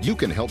table. You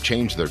can help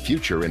change their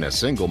future in a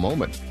single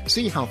moment.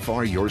 See how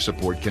far your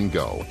support can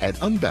go at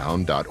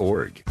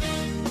unbound.org.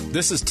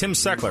 This is Tim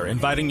Seckler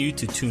inviting you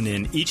to tune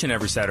in each and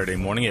every Saturday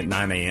morning at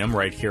 9 a.m.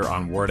 right here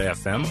on Word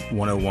FM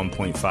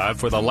 101.5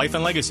 for the Life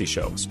and Legacy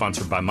Show,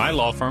 sponsored by my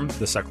law firm,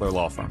 the Seckler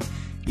Law Firm.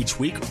 Each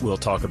week, we'll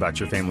talk about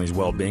your family's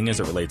well-being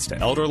as it relates to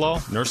elder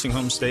law, nursing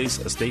home stays,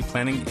 estate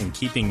planning, and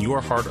keeping your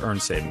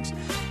hard-earned savings.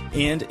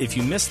 And if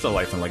you missed the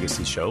Life and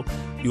Legacy Show,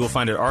 you will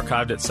find it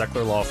archived at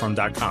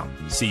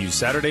SecklerLawFirm.com. See you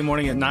Saturday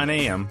morning at 9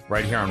 a.m.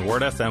 right here on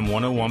Word FM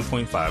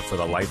 101.5 for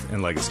the Life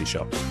and Legacy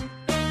Show.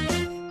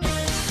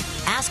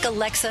 Ask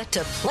Alexa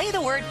to play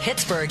the word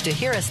Pittsburgh to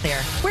hear us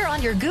there. We're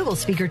on your Google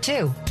speaker,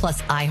 too.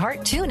 Plus iHeart,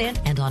 TuneIn,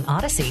 and on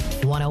Odyssey.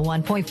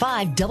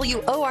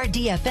 101.5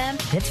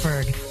 WORD-FM,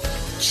 Pittsburgh.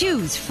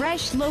 Choose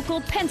fresh, local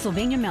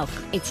Pennsylvania milk.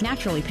 It's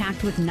naturally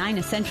packed with 9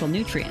 essential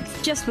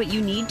nutrients, just what you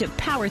need to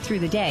power through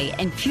the day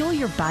and fuel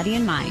your body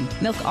and mind.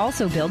 Milk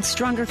also builds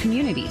stronger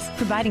communities,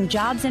 providing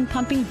jobs and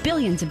pumping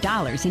billions of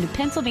dollars into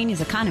Pennsylvania's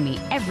economy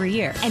every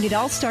year. And it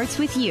all starts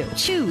with you.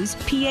 Choose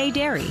PA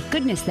Dairy,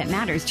 goodness that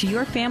matters to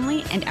your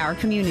family and our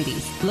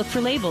communities. Look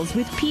for labels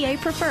with PA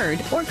Preferred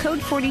or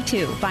Code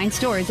 42. Find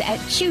stores at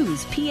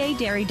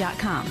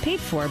ChoosePADairy.com. Paid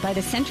for by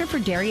the Center for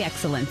Dairy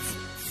Excellence.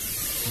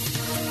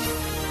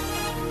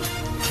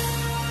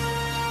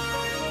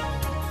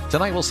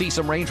 Tonight we'll see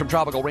some rain from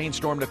Tropical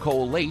Rainstorm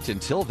Nicole late.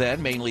 Until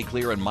then, mainly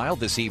clear and mild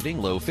this evening,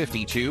 low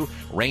 52.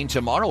 Rain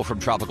tomorrow from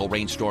Tropical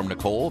Rainstorm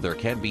Nicole. There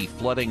can be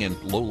flooding in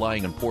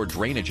low-lying and poor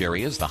drainage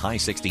areas, the high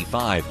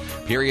 65.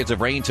 Periods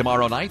of rain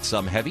tomorrow night,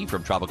 some heavy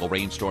from Tropical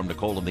Rainstorm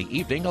Nicole in the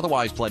evening.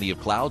 Otherwise, plenty of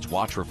clouds.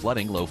 Watch for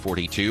flooding, low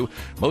 42.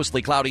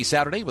 Mostly cloudy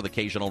Saturday with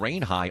occasional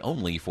rain, high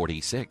only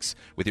 46.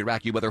 With your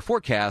AccuWeather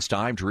forecast,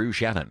 I'm Drew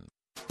Shannon.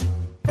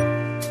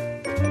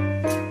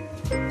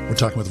 We're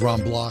talking with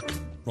Ron Block.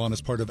 Ron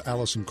is part of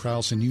Alison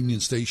Krauss and Union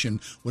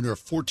Station, winner of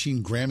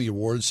 14 Grammy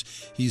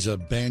Awards. He's a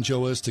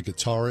banjoist, a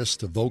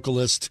guitarist, a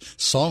vocalist,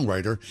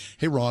 songwriter.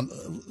 Hey, Ron,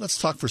 let's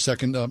talk for a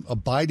second.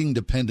 Abiding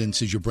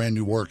Dependence is your brand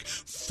new work.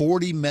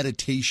 40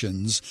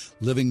 meditations,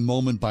 living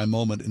moment by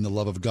moment in the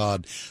love of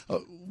God.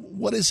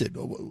 What is it?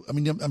 I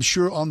mean, I'm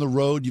sure on the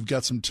road you've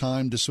got some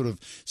time to sort of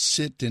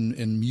sit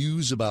and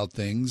muse about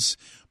things.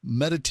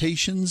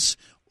 Meditations,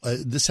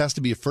 this has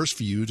to be a first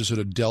for you to sort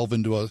of delve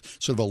into a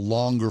sort of a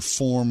longer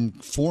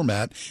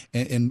format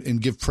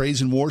and give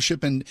praise and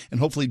worship and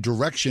hopefully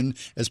direction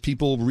as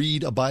people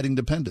read Abiding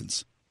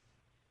Dependence.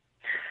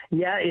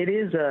 Yeah, it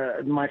is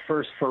my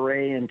first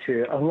foray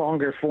into a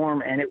longer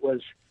form, and it was,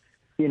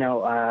 it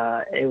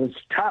was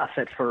tough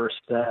at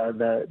first,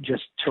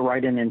 just to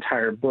write an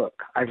entire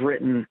book. I've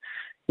written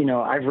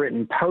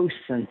posts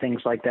and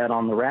things like that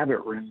on the Rabbit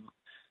Room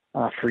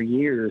for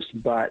years,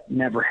 but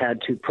never had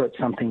to put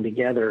something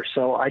together.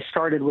 So I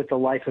started with the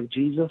life of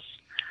Jesus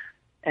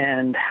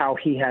and how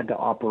he had to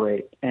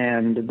operate.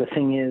 And the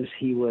thing is,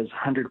 he was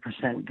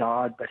 100%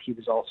 God, but he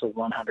was also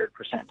 100%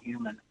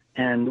 human.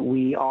 And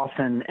we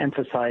often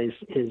emphasize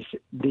his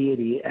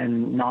deity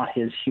and not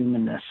his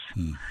humanness.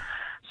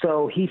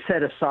 So he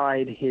set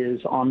aside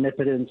his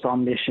omnipotence,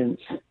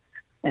 omniscience,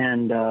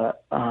 and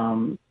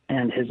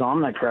his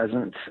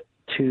omnipresence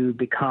to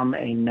become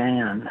a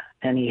man,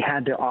 and he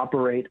had to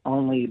operate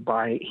only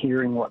by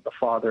hearing what the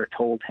Father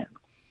told him.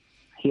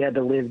 He had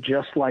to live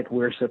just like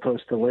we're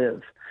supposed to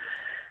live.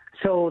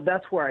 So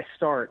that's where I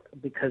start,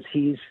 because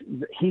he's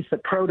the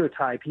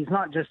prototype. He's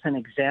not just an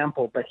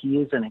example, but he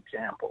is an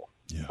example.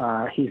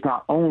 Yeah. He's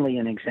not only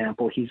an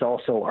example, he's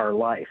also our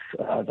life,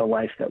 the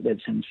life that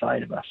lives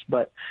inside of us.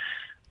 But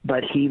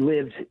he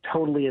lived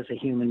totally as a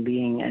human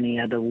being, and he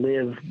had to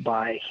live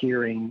by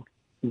hearing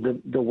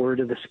the word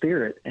of the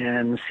Spirit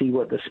and see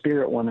what the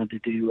Spirit wanted to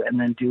do, and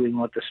then doing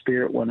what the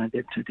Spirit wanted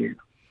it to do.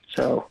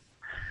 So,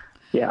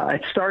 yeah,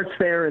 it starts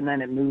there, and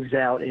then it moves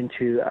out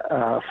into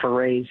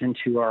forays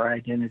into our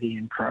identity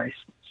in Christ.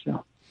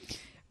 So,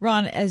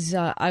 Ron, as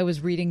I was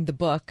reading the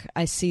book,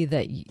 I see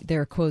that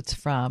there are quotes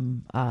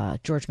from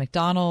George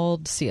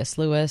MacDonald, C.S.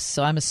 Lewis.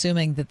 So I'm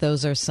assuming that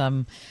those are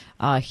some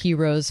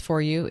heroes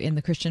for you in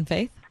the Christian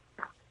faith.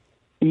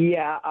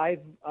 Yeah,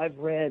 I've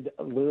read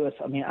Lewis.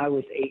 I mean, I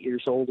was 8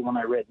 years old when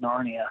I read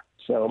Narnia,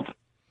 so,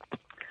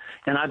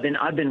 and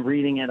I've been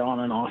reading it on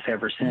and off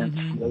ever since,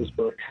 those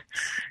books.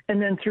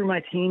 And then through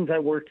my teens, I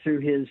worked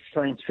through his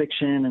science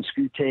fiction and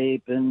Screw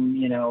Tape and,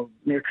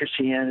 Mere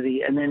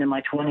Christianity. And then in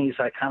my 20s,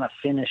 I kind of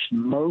finished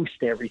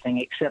most everything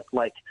except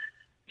like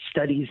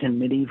studies in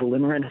medieval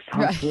and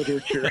Renaissance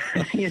literature.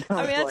 I mean,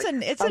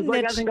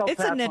 it's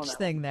a niche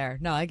thing there.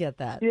 No, I get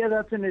that. Yeah,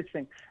 that's a niche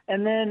thing.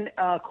 And then,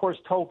 of course,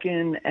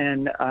 Tolkien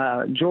and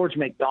George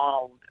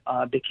MacDonald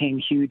became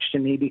huge to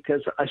me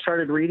because I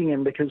started reading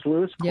him because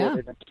Lewis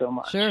quoted him so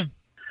much. Sure.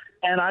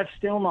 And I've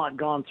still not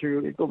gone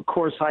through. Of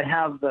course, I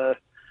have the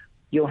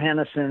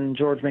Johanneson,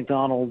 George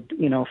MacDonald,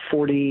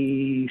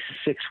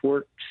 46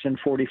 works and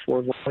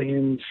 44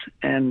 volumes,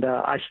 and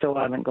I still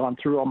haven't gone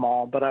through them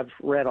all, but I've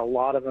read a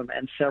lot of them,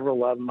 and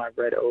several of them I've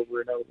read over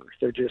and over.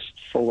 They're just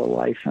full of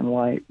life and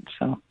light.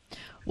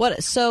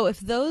 So if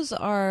those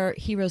are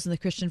heroes in the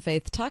Christian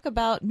faith, talk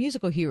about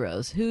musical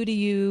heroes. Who do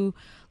you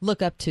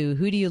look up to?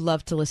 Who do you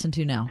love to listen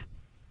to now?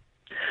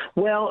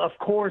 Well, of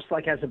course,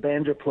 like as a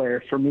banjo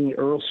player, for me,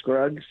 Earl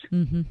Scruggs.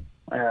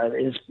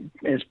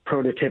 Is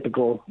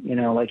prototypical,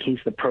 like he's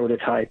the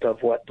prototype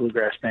of what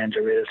bluegrass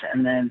banjo is.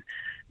 And then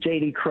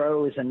J.D.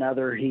 Crowe is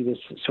another. He was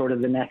sort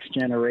of the next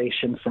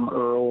generation from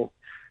Earl.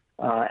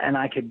 And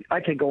I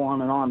could go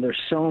on and on. There's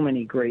so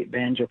many great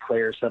banjo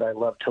players that I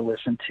love to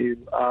listen to.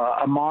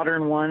 A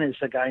modern one is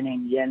a guy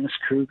named Jens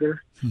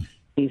Kruger.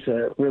 He's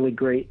a really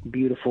great,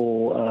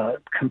 beautiful,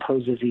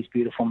 composes these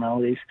beautiful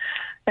melodies.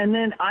 And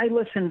then I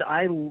listen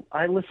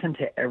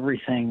to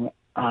everything.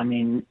 I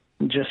mean,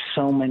 just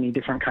so many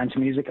different kinds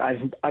of music.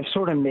 I've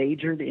sort of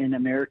majored in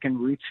American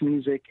roots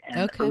music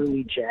and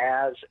early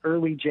jazz.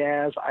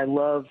 I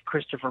love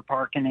Christopher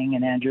Parkening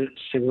and Andrew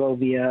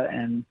Segovia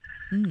and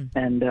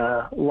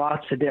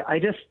lots of. I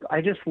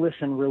just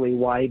listen really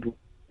wide.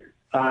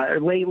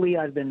 Lately,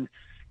 I've been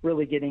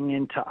really getting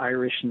into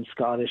Irish and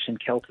Scottish and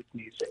Celtic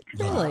music.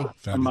 Really,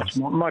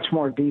 much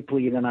more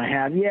deeply than I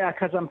have. Yeah,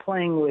 because I'm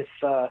playing with.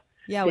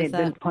 I've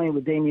been playing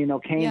with Damien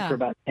O'Kane for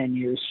about 10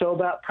 years. So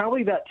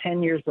probably about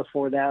 10 years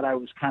before that, I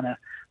was kind of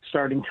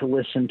starting to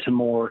listen to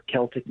more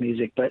Celtic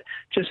music. But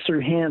just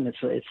through him, it's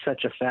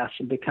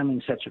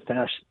becoming such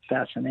a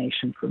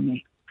fascination for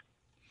me.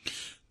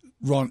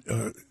 Ron,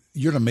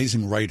 you're an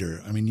amazing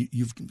writer. I mean,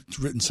 you've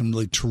written some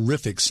really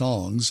terrific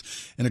songs,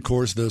 and of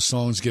course, those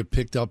songs get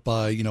picked up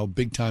by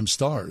big time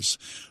stars.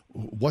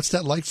 What's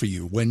that like for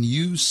you when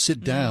you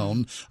sit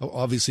down?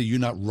 Obviously, you're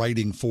not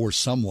writing for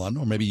someone,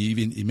 or maybe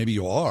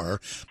you are,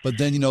 but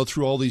then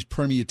through all these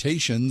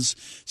permutations,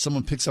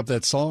 someone picks up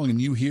that song, and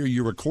you hear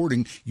your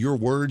recording, your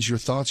words, your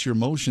thoughts, your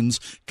emotions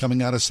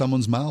coming out of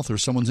someone's mouth or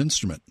someone's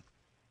instrument.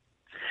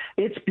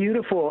 It's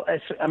beautiful.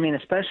 I mean,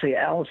 especially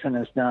Allison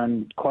has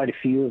done quite a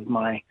few of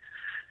my,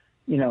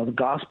 the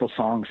gospel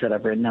songs that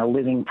I've written. Now,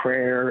 Living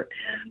Prayer,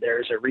 and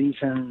There's a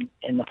Reason,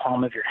 In the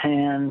Palm of Your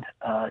Hand,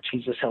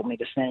 Jesus Help Me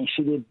to Stand.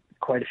 She did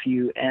quite a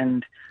few,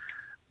 and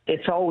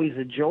it's always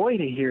a joy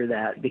to hear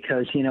that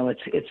because,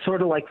 it's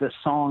sort of like the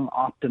song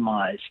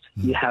optimized.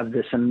 You have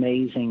this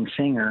amazing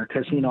singer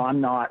because,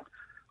 I'm not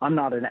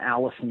an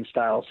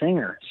Allison-style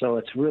singer, so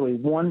it's really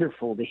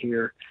wonderful to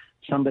hear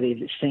somebody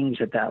that sings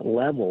at that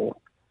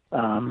level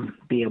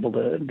be able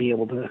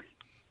to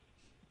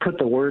put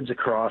the words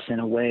across in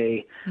a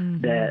way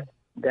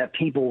that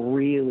people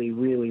really,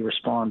 really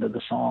respond to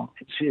the song.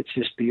 It's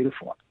just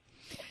beautiful.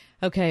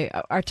 Okay,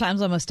 our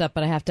time's almost up,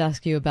 but I have to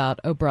ask you about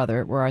 "Oh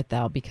Brother, Where Art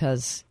Thou?"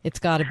 because it's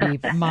got to be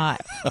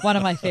one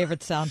of my favorite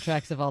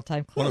soundtracks of all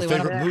time. Clearly,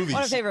 one of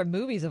my favorite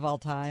movies of all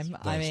time.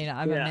 I mean,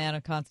 I'm a man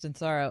of constant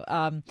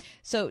sorrow.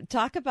 So,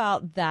 talk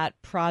about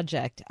that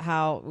project.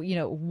 How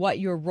what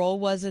your role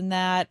was in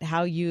that?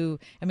 How you?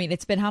 I mean,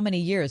 it's been how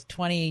many years?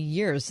 20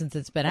 years since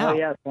it's been out. Oh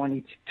yeah,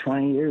 20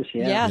 years.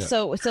 Yeah. Yeah.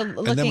 So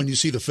looking, and then when you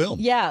see the film,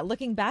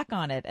 looking back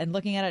on it and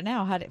looking at it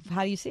now, how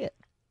do you see it?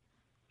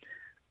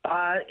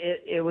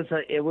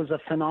 It was a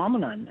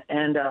phenomenon,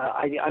 and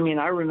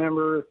I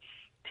remember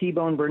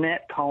T-Bone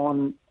Burnett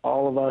calling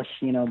all of us,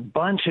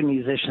 bunch of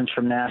musicians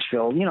from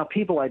Nashville,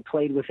 people I'd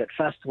played with at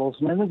festivals.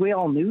 And I think we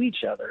all knew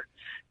each other,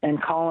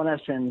 and calling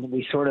us, and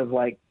we sort of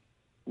like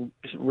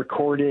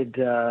recorded,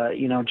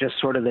 just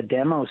sort of the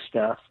demo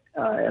stuff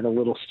at a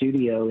little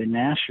studio in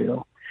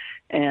Nashville,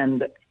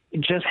 and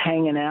just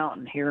hanging out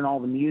and hearing all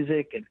the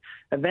music. And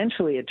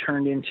eventually it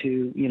turned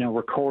into,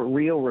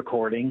 real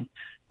recording,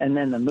 and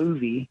then the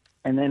movie.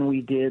 And then we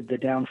did the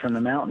Down from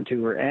the Mountain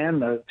tour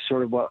and the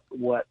sort of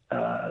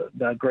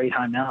the Great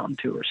High Mountain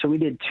tour. So we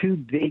did 2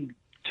 big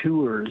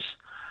tours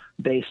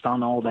based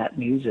on all that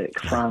music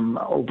from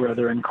Oh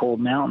Brother and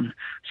Cold Mountain.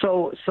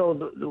 So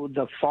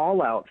the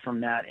fallout from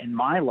that in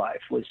my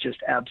life was just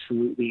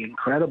absolutely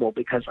incredible,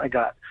 because I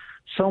got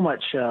so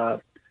much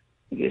to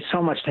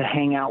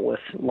hang out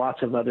with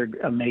lots of other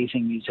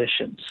amazing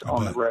musicians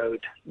on the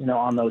road,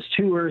 on those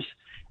tours.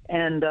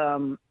 And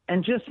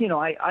just,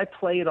 I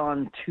played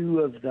on 2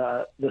 of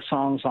the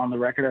songs on the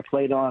record. I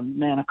played on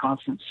Man of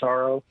Constant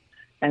Sorrow,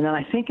 and then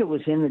I think it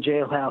was In the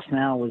Jailhouse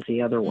Now was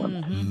the other one.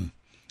 Mm-hmm.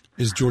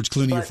 Is George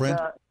Clooney your friend?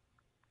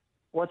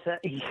 What's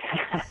that?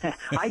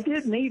 I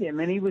did meet him,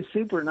 and he was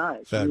super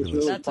nice. Fabulous.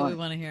 Really That's fun. what we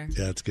want to hear.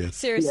 Yeah, it's good.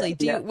 Seriously,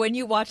 when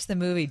you watch the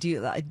movie, do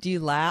you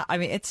laugh? I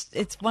mean, it's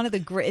one of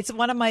it's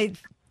one of my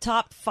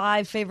top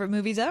 5 favorite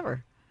movies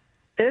ever.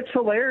 It's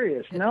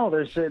hilarious. No,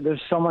 there's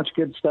so much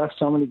good stuff,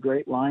 so many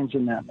great lines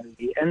in that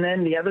movie. And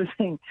then the other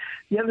thing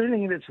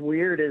that's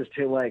weird is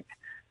to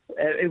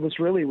it was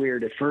really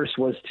weird at first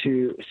was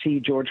to see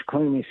George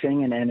Clooney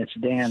singing and it's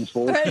Dan's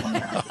voice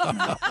coming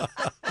out,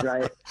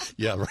 right?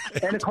 Yeah,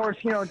 right. And of course,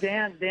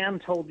 Dan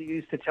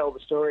used to tell the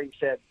story.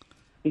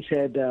 He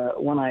said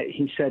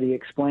he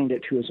explained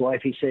it to his wife.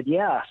 He said,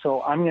 "Yeah,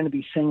 so I'm going to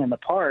be singing the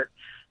part,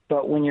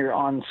 but when you're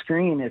on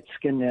screen,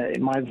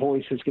 my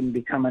voice is going to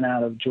be coming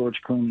out of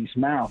George Clooney's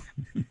mouth."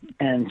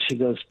 And she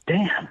goes,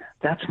 "Dan,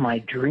 that's my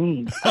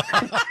dream."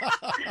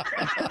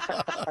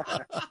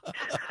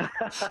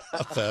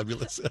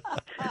 Fabulous.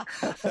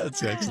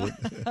 That's excellent.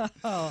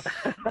 Oh,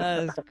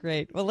 that is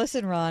great. Well,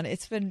 listen, Ron,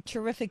 it's been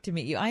terrific to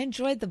meet you. I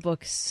enjoyed the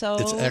book It's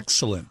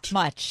excellent.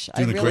 much.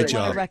 Doing I a really great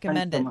job. want to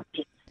recommend it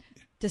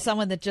to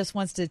someone that just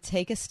wants to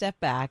take a step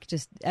back,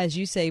 just as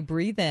you say,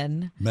 breathe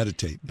in,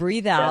 meditate,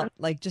 breathe out,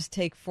 just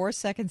take 4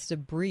 seconds to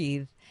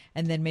breathe,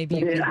 and then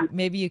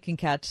maybe you can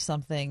catch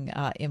something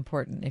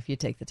important if you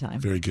take the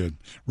time. Very good.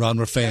 Ron,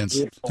 we're fans.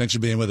 Thanks for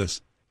being with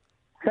us.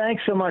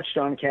 Thanks so much,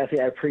 John, Kathy.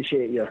 I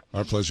appreciate you.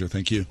 Our pleasure.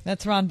 Thank you.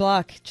 That's Ron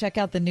Block. Check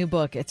out the new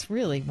book. It's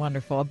really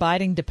wonderful.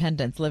 Abiding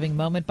Dependence, Living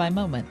Moment by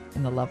Moment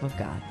in the Love of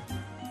God.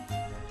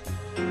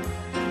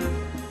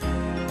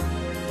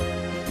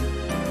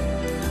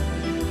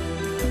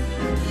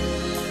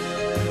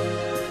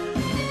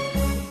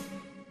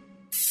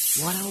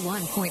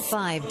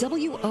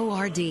 .5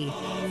 WORD.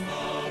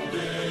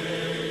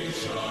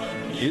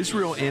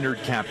 Israel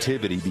entered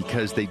captivity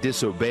because they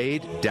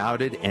disobeyed,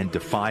 doubted, and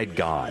defied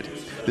God.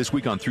 This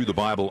week on Through the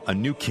Bible, a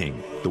new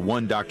king, the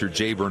one Dr.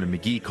 J. Vernon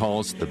McGee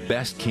calls the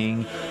best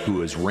king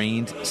who has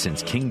reigned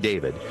since King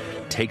David,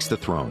 takes the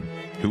throne.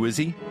 Who is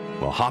he?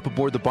 Well, hop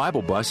aboard the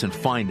Bible bus and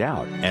find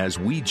out as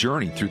we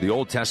journey through the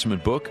Old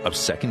Testament book of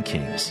 2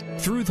 Kings.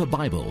 Through the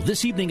Bible,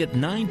 this evening at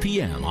 9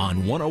 p.m.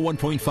 on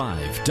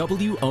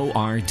 101.5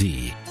 WORD.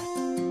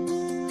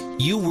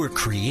 You were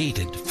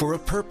created for a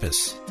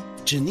purpose.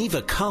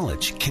 Geneva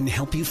College can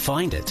help you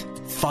find it,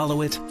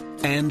 follow it,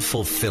 and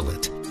fulfill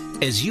it.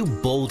 As you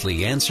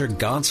boldly answer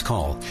God's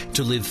call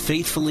to live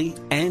faithfully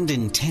and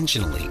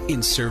intentionally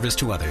in service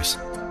to others.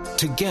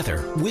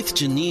 Together with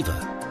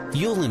Geneva,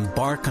 you'll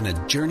embark on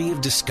a journey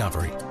of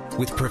discovery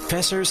with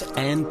professors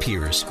and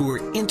peers who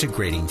are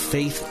integrating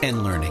faith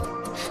and learning,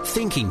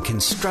 thinking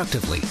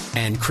constructively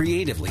and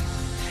creatively.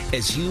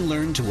 As you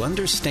learn to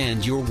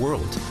understand your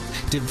world,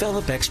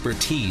 develop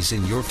expertise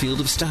in your field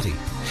of study,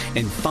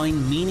 and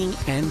find meaning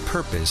and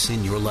purpose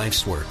in your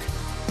life's work.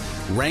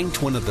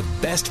 Ranked one of the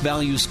best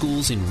value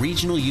schools in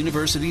regional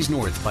universities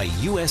north by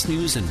U.S.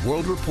 News and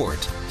World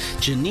Report,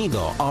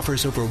 Geneva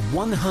offers over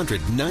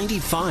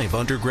 195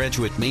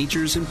 undergraduate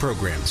majors and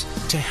programs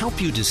to help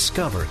you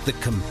discover the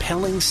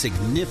compelling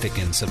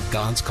significance of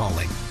God's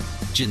calling.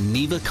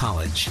 Geneva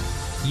College.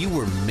 You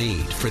were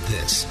made for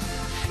this.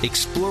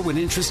 Explore what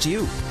interests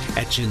you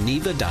at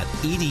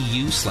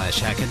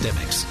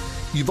geneva.edu/academics.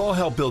 You've all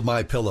helped build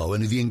MyPillow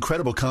into the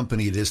incredible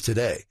company it is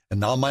today. And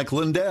now Mike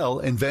Lindell,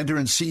 inventor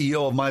and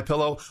CEO of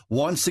MyPillow,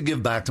 wants to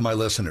give back to my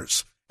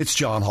listeners. It's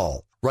John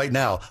Hall. Right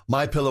now,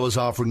 MyPillow is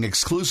offering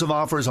exclusive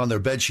offers on their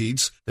bed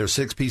sheets, their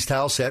 6-piece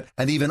towel set,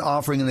 and even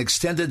offering an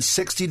extended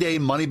 60-day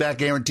money-back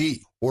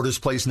guarantee. Orders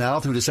placed now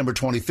through December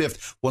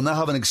 25th will now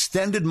have an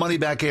extended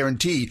money-back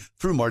guarantee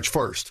through March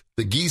 1st.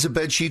 The Giza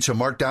bed sheets are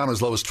marked down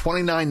as low as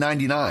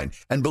 $29.99.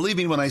 And believe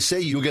me when I say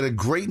you'll get a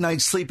great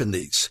night's sleep in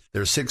these.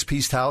 Their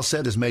 6-piece towel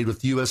set is made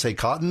with USA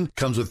cotton,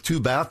 comes with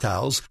 2 bath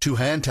towels, 2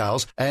 hand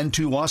towels, and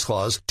 2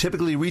 washcloths.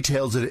 Typically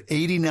retails at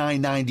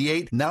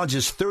 $89.98, now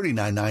just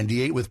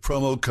 $39.98 with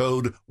promo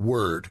code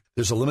WORD.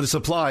 There's a limited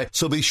supply,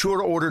 so be sure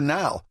to order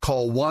now.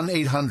 Call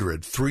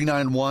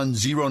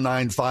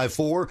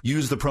 1-800-391-0954.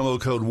 Use the promo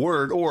code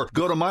WORD or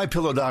go to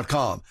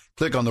MyPillow.com.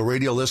 Click on the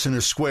radio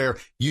listener square.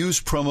 Use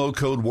promo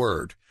code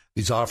WORD.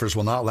 These offers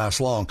will not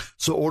last long,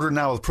 so order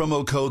now with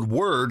promo code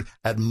WORD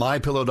at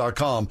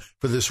MyPillow.com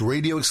for this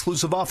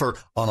radio-exclusive offer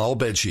on all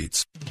bed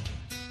sheets.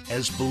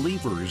 As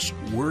believers,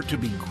 we're to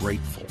be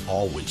grateful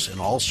always in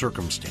all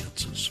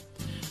circumstances.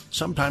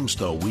 Sometimes,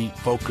 though, we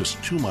focus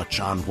too much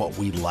on what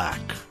we lack.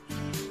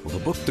 Well,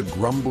 the book, The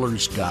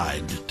Grumbler's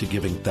Guide to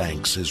Giving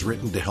Thanks, is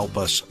written to help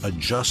us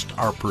adjust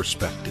our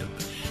perspective.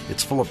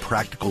 It's full of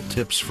practical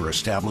tips for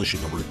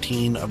establishing a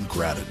routine of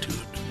gratitude.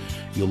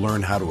 You'll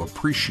learn how to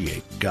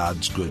appreciate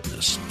God's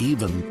goodness,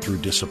 even through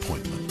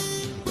disappointment.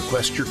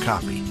 Request your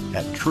copy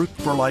at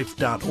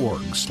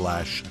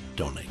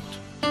truthforlife.org/donate.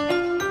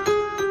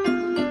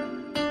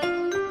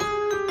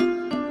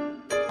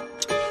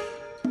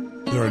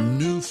 There are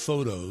new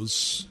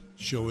photos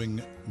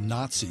showing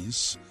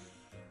Nazis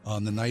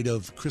on the night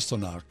of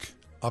Kristallnacht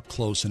up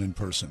close and in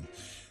person.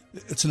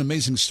 It's an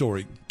amazing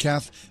story.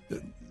 Kath,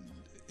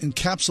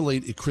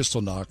 encapsulate a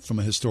Kristallnacht from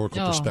a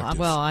historical perspective.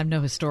 Well, I'm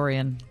no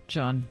historian,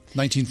 John.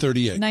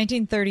 1938.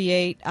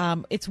 1938.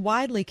 It's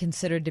widely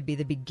considered to be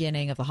the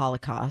beginning of the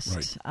Holocaust.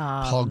 Right.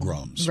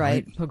 Pogroms.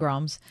 Right.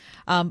 Pogroms.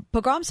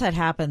 Pogroms had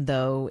happened,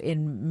 though,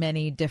 in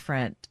many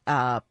different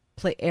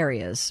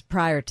areas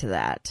prior to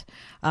that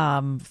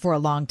for a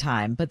long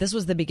time. But this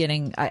was the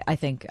beginning, I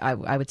think,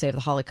 I would say, of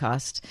the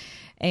Holocaust.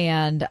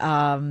 And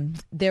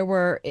there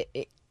were...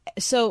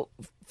 So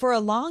for a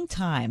long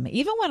time,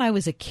 even when I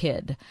was a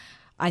kid,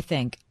 I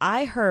think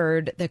I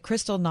heard that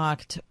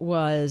Kristallnacht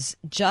was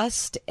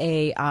just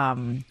a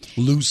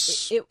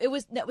loose. It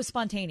was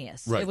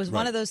spontaneous. Right, it was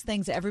one of those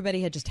things that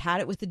everybody had just had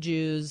it with the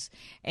Jews,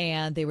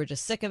 and they were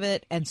just sick of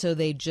it, and so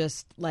they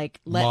just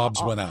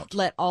mobs went out,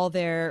 let all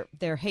their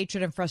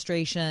hatred and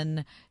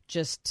frustration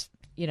just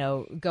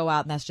go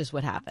out, and that's just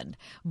what happened.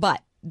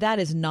 But that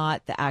is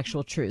not the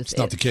actual truth. It's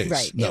not the case.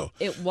 Right. No.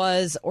 It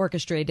was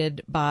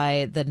orchestrated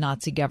by the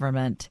Nazi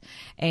government.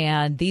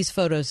 And these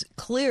photos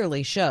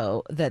clearly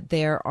show that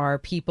there are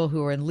people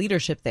who are in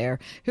leadership there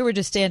who are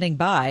just standing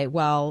by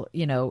while,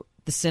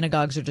 the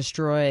synagogues are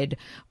destroyed.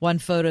 One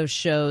photo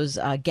shows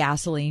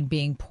gasoline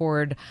being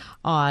poured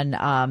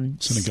on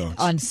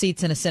synagogues, on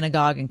seats in a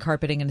synagogue and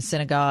carpeting in a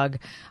synagogue.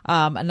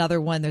 Another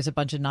one, there's a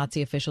bunch of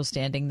Nazi officials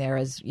standing there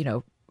as,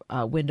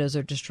 windows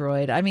are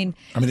destroyed. I mean,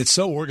 it's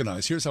so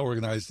organized. Here's how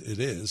organized it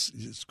is.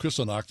 It's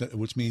Kristallnacht,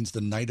 which means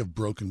the night of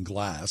broken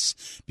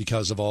glass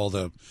because of all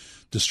the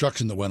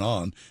destruction that went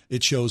on.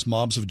 It shows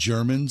mobs of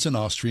Germans and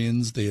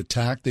Austrians. They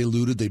attacked, they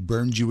looted, they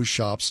burned Jewish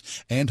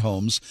shops and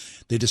homes.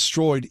 They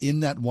destroyed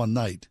in that one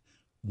night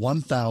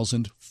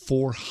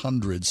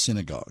 1,400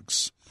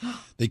 synagogues.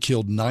 They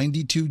killed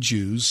 92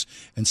 Jews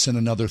and sent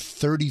another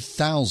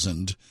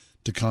 30,000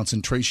 to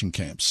concentration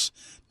camps.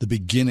 The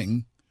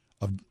beginning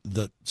of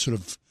the sort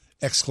of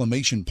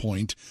exclamation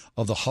point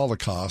of the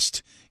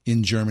Holocaust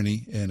in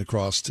Germany and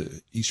across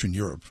to Eastern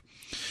Europe.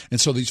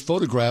 And so these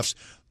photographs,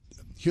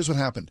 here's what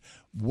happened.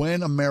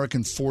 When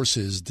American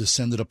forces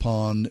descended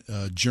upon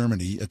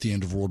Germany at the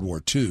end of World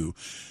War II,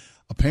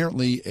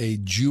 apparently a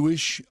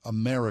Jewish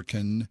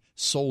American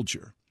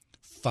soldier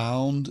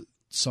found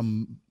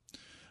some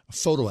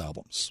photo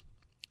albums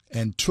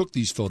and took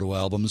these photo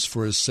albums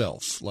for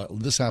himself.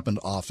 This happened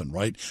often,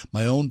 right?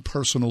 My own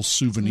personal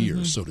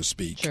souvenir, so to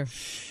speak. Sure.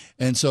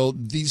 And so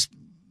it's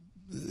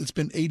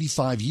been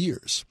 85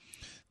 years.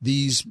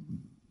 These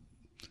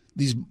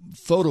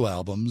photo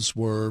albums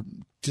were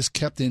just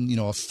kept in,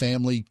 a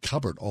family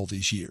cupboard all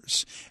these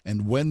years.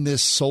 And when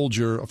this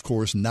soldier, of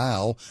course,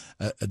 now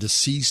a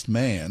deceased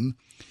man,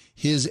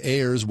 his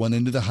heirs went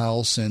into the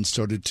house and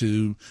started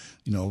to,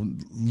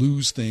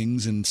 lose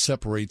things and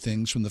separate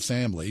things from the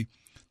family,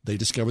 they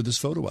discovered this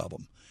photo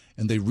album.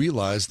 And they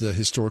realized the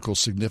historical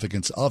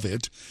significance of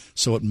it,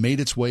 so it made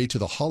its way to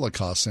the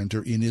Holocaust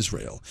Center in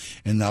Israel.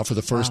 And now for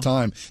the first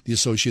time, the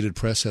Associated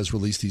Press has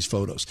released these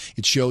photos.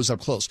 It shows up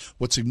close.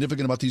 What's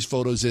significant about these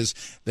photos is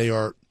they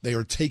are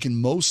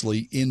taken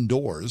mostly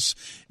indoors.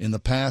 In the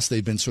past,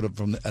 they've been sort of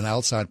from an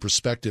outside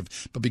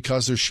perspective, but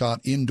because they're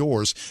shot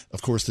indoors,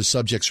 of course, the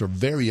subjects are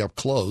very up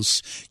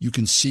close. You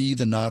can see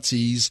the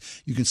Nazis.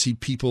 You can see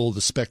people,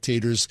 the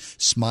spectators,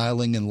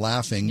 smiling and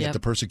laughing at the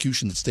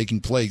persecution that's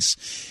taking place.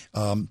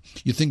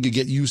 You think you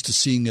get used to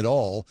seeing it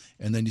all,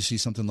 and then you see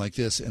something like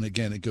this, and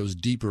again, it goes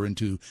deeper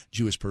into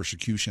Jewish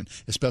persecution,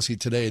 especially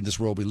today in this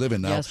world we live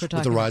in now with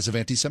the rise of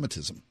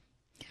anti-Semitism.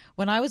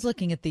 When I was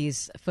looking at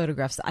these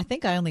photographs, I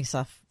think I only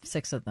saw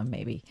 6 of them,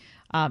 maybe.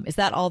 Is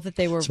that all that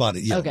they were?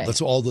 Yeah, okay. That's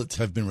all that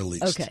have been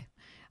released. Okay.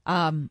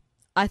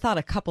 I thought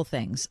a couple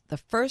things. The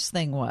first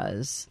thing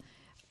was,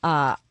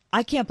 I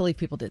can't believe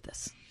people did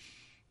this.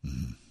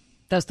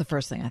 That's the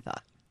first thing I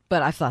thought.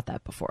 But I've thought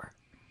that before.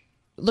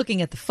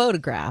 Looking at the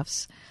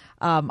photographs,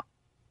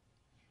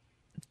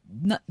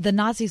 the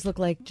Nazis look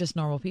like just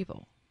normal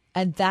people.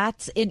 And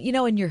that's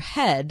in your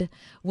head,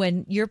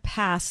 when you're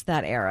past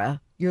that era,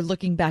 you're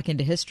looking back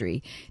into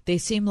history, they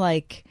seem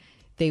like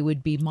they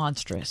would be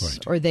monstrous,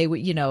 right. Or they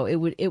would,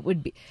 it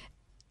would be,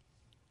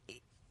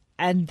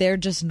 and they're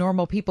just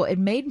normal people. It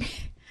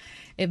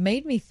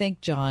made me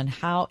think, John,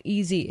 how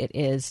easy it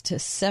is to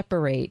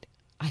separate.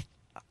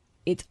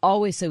 It's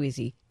always so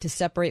easy to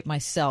separate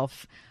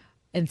myself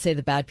and say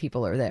the bad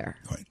people are there.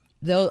 Right.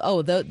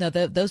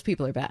 Those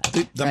people are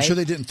bad. I'm sure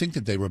they didn't think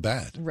that they were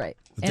bad. Right.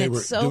 That they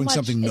were doing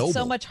something noble. It's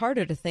so much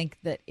harder to think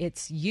that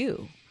it's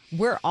you.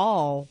 We're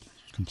all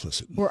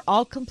complicit. We're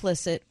all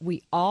complicit.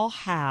 We all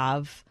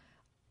have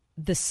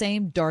the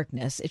same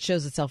darkness. It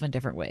shows itself in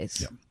different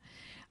ways. Yeah.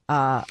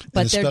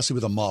 But especially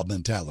with a mob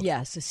mentality.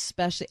 Yes,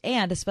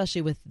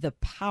 especially with the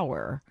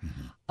power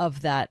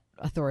of that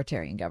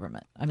authoritarian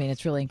government. I mean,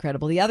 it's really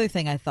incredible. The other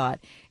thing I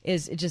thought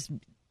is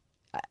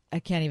I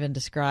can't even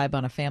describe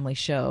on a family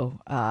show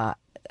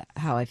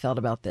how I felt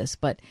about this,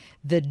 but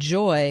the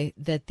joy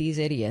that these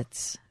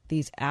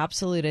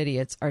absolute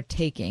idiots are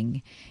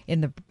taking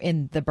in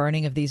the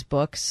burning of these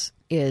books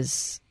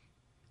is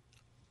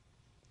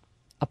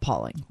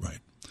appalling. Right.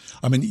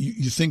 I mean,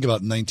 you think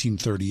about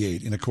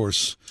 1938, and of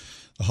course,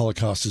 the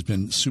Holocaust has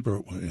been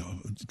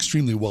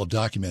extremely well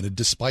documented,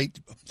 despite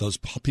those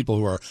people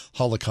who are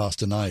Holocaust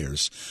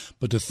deniers.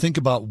 But to think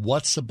about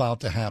what's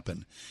about to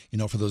happen,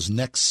 for those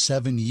next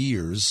 7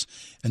 years,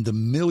 and the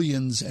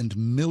millions and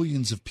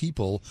millions of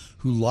people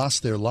who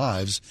lost their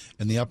lives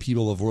in the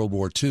upheaval of World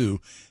War II,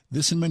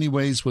 this in many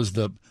ways was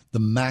the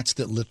match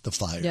that lit the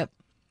fire. Yep.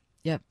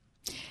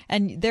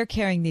 And they're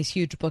carrying these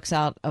huge books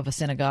out of a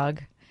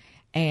synagogue,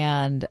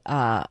 and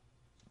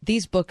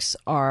these books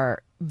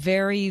are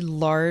very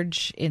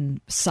large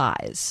in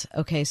size.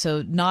 Okay,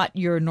 so not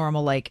your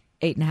normal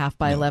 8.5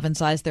 by 11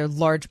 size. They're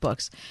large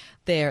books.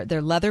 They're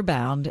leather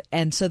bound,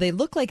 and so they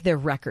look like they're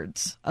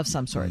records of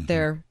some sort. Mm-hmm.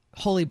 They're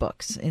holy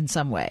books in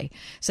some way.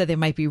 So they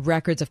might be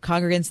records of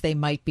congregants. They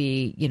might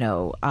be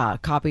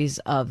copies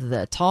of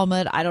the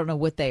Talmud. I don't know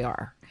what they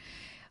are,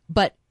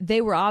 but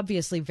they were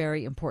obviously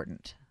very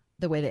important.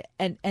 The way that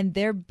and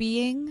they're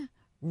being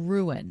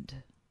ruined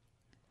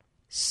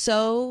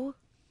so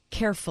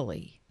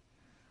carefully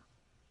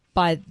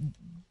by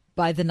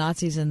the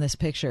Nazis in this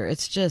picture.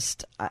 It's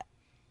just I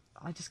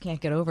just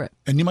can't get over it.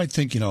 And you might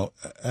think,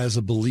 as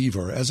a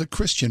believer, as a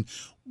Christian,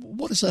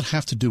 what does that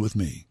have to do with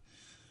me?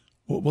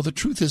 Well, the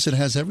truth is it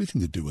has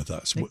everything to do with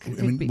us.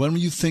 When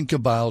you think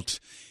about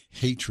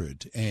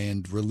hatred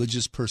and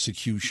religious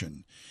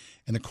persecution,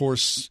 and of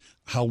course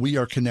how we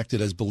are connected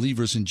as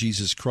believers in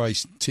Jesus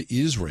Christ to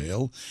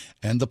Israel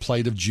and the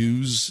plight of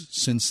Jews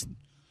since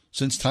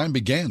time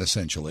began,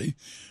 essentially,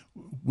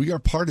 we are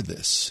part of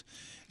this.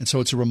 And so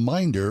it's a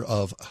reminder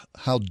of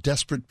how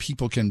desperate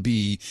people can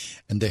be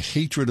and the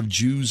hatred of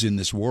Jews in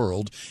this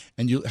world.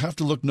 And you have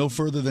to look no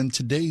further than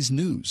today's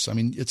news. I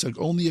mean, it's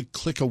only a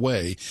click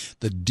away,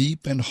 the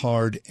deep and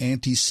hard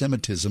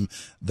anti-Semitism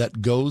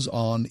that goes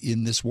on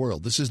in this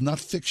world. This is not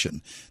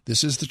fiction.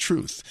 This is the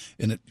truth.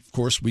 And of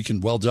course, we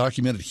can well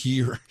document it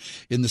here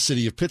in the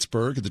city of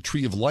Pittsburgh, the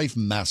Tree of Life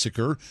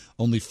massacre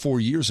only 4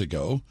 years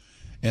ago.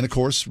 And, of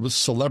course, with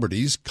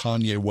celebrities,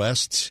 Kanye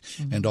West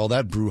and all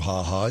that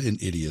brouhaha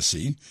and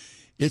idiocy,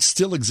 it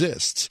still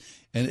exists,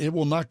 and it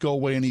will not go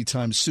away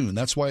anytime soon.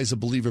 That's why, as a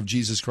believer of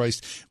Jesus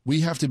Christ, we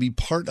have to be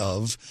part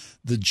of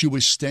the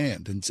Jewish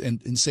stand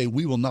and say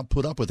we will not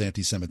put up with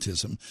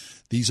anti-Semitism.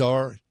 These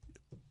are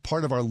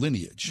part of our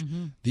lineage.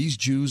 Mm-hmm. These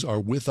Jews are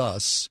with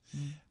us,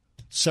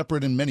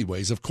 separate in many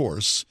ways, of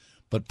course,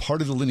 but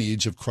part of the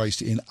lineage of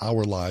Christ in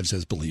our lives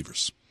as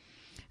believers.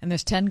 And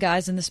there's 10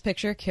 guys in this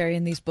picture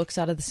carrying these books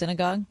out of the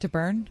synagogue to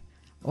burn.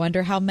 I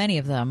wonder how many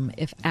of them,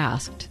 if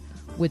asked,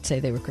 would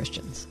say they were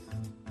Christians.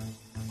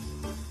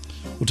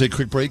 We'll take a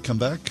quick break, come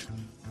back.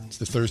 It's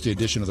the Thursday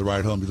edition of The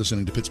Ride Home. You're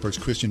listening to Pittsburgh's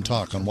Christian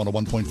Talk on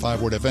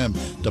 101.5 Word FM,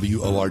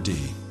 WORD.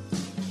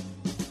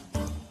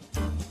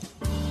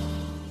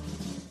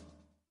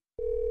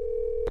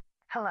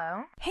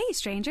 Hello? Hey,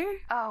 stranger.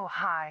 Oh,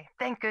 hi.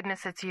 Thank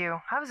goodness it's you.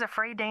 I was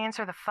afraid to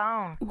answer the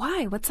phone.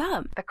 Why? What's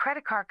up? The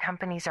credit card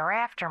companies are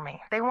after me.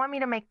 They want me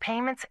to make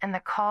payments, and the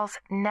calls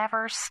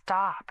never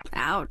stop.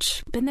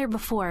 Ouch. Been there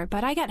before,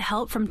 but I got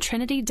help from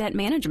Trinity Debt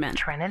Management.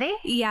 Trinity?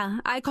 Yeah.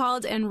 I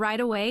called, and right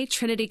away,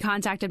 Trinity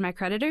contacted my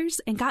creditors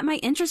and got my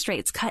interest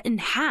rates cut in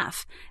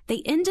half.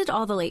 They ended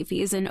all the late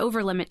fees and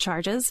over-limit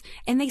charges,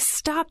 and they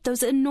stopped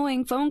those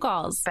annoying phone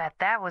calls. Bet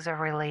that was a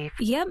relief.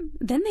 Yep.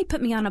 Then they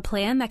put me on a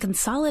plan that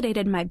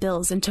consolidated my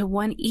bills into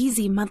one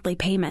easy monthly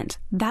payment.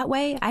 That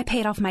way, I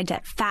paid off my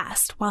debt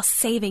fast while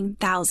saving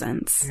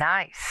thousands.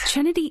 Nice.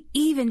 Trinity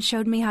even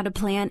showed me how to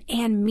plan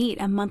and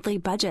meet a monthly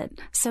budget.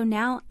 So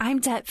now I'm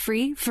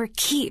debt-free for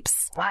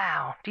keeps.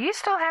 Wow. Do you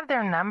still have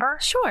their number?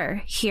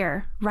 Sure.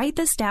 Here, write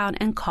this down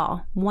and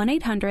call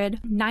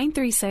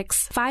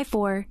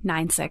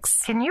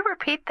 1-800-936-5496. Can you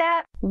repeat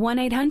that?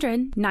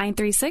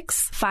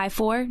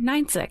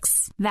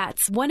 1-800-936-5496.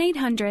 That's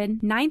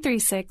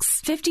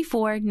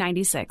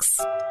 1-800-936-5496.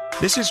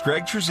 This is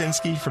Greg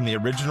Trzynski from the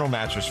Original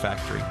Mattress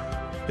Factory.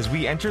 As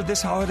we enter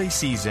this holiday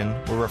season,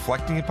 we're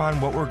reflecting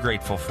upon what we're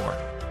grateful for.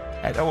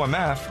 At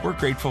OMF, we're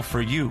grateful for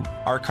you,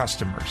 our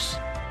customers.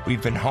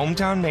 We've been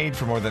hometown made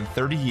for more than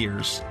 30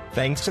 years,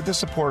 thanks to the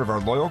support of our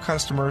loyal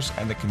customers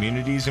and the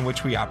communities in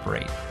which we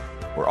operate.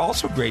 We're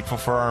also grateful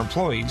for our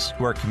employees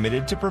who are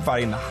committed to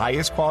providing the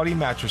highest quality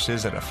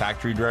mattresses at a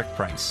factory direct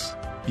price.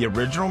 The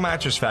Original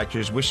Mattress Factory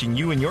is wishing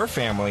you and your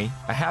family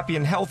a happy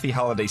and healthy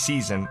holiday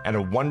season and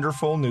a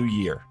wonderful new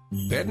year.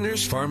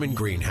 Bedner's Farm and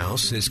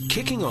Greenhouse is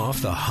kicking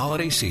off the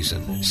holiday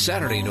season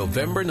Saturday,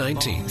 November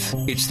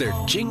 19th. It's their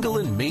Jingle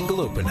and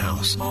Mingle Open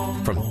House.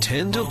 From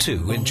 10 till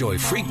 2, enjoy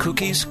free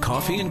cookies,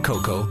 coffee, and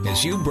cocoa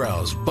as you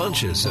browse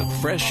bunches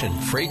of fresh and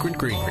fragrant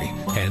greenery,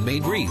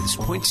 handmade wreaths,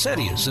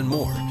 poinsettias, and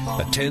more.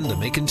 Attend the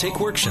Make and Take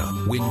workshop,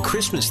 win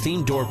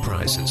Christmas-themed door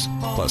prizes,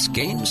 plus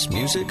games,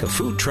 music, a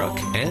food truck,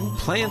 and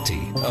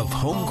plenty of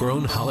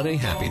homegrown holiday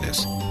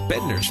happiness.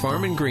 Bedner's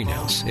Farm and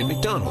Greenhouse in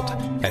McDonald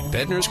at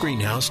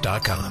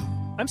bednarsgreenhouse.com.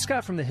 I'm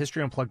Scott from the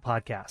History Unplugged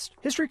podcast.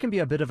 History can be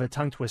a bit of a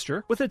tongue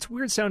twister with its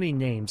weird-sounding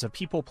names of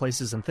people,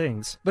 places, and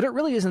things, but it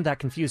really isn't that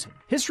confusing.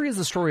 History is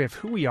the story of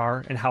who we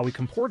are and how we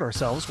comport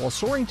ourselves while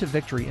soaring to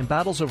victory in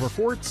battles over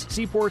forts,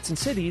 seaports, and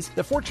cities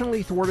that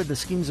fortunately thwarted the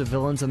schemes of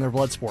villains and their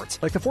blood sports,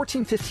 like the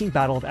 1415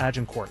 Battle of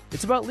Agincourt.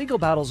 It's about legal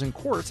battles in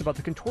courts, about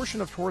the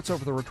contortion of torts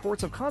over the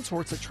retorts of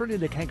consorts that turned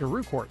into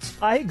kangaroo courts.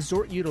 I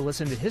exhort you to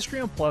listen to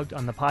History Unplugged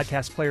on the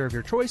podcast player of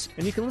your choice,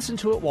 and you can listen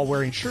to it while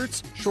wearing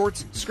shirts,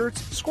 shorts,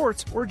 skirts,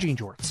 skirts, or jean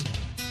jorts.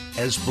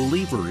 As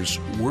believers,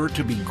 we're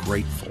to be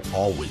grateful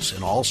always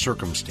in all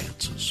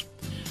circumstances.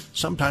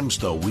 Sometimes,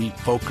 though, we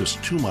focus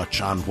too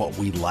much on what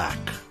we lack.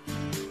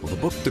 Well,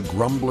 the book, The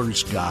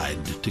Grumbler's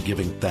Guide to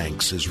Giving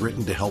Thanks, is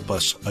written to help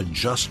us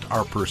adjust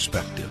our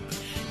perspective.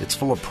 It's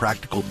full of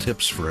practical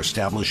tips for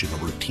establishing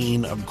a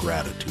routine of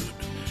gratitude.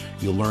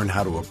 You'll learn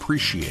how to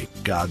appreciate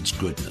God's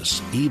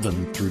goodness,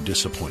 even through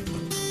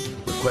disappointment.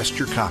 Request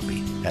your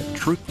copy at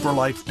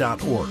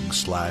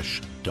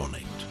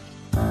truthforlife.org/donate.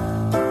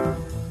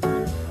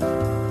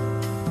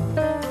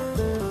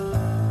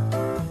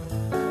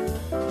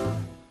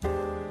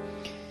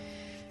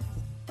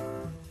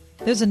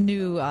 There's a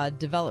new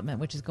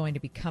development which is going to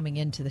be coming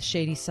into the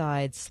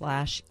Shadyside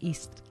 /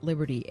 East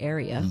Liberty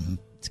area. Mm-hmm.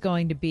 It's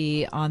going to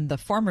be on the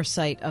former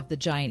site of the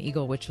Giant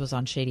Eagle, which was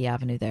on Shady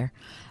Avenue there.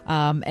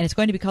 And it's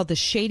going to be called the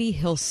Shady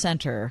Hill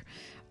Center.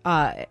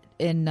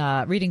 In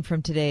reading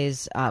from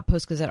today's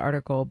Post-Gazette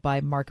article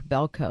by Mark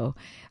Belko,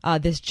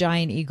 this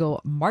Giant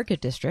Eagle Market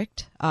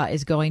District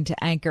is going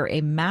to anchor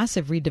a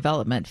massive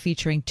redevelopment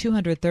featuring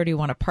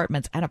 231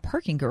 apartments and a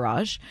parking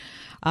garage,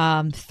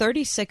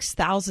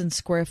 36,000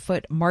 square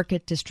foot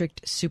Market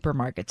District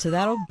supermarket. So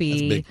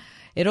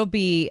it'll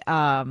be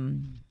a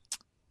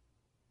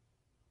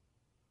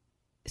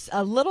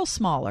little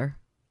smaller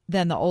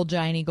than the old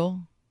Giant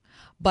Eagle,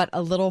 but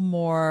a little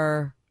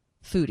more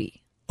foodie.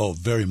 Oh,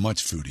 very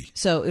much foodie.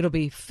 So it'll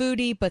be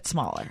foodie, but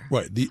smaller.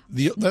 Right.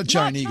 That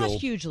Giant Eagle.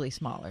 Not hugely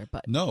smaller,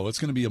 but. No, it's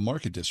going to be a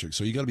market district.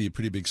 So you got to be a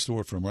pretty big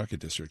store for a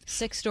market district.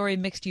 6-story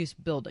mixed-use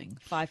building,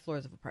 5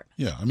 floors of apartments.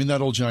 Yeah. I mean, that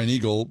old Giant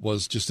Eagle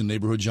was just a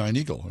neighborhood Giant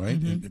Eagle, right?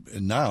 Mm-hmm.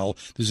 And now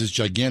there's this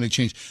gigantic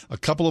change. A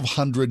couple of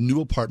hundred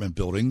new apartment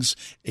buildings,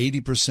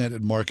 80%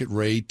 at market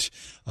rate,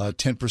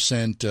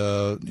 10%,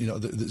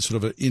 the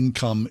sort of an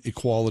income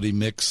equality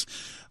mix.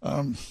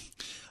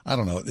 I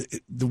don't know.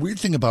 The weird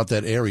thing about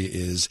that area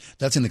is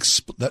that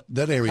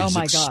area has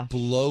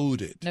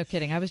exploded. No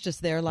kidding. I was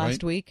just there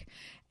last week,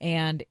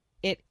 and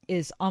it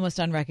is almost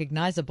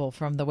unrecognizable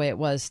from the way it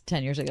was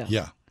 10 years ago.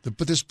 Yeah.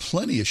 But there's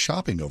plenty of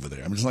shopping over there.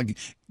 I mean, it's like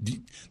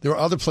there are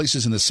other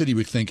places in the city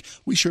we think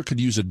we sure could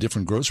use a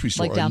different grocery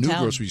store, like downtown. A new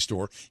grocery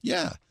store.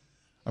 Yeah.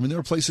 I mean, there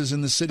are places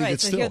in the city that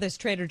still. Here there's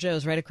Trader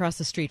Joe's right across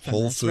the street from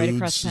Whole this, Foods right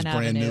across Penn is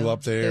brand Avenue. new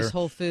up there. There's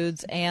Whole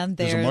Foods, and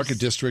there's a market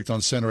district on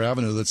Center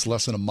Avenue that's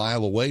less than a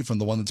mile away from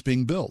the one that's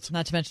being built.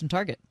 Not to mention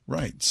Target.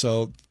 Right.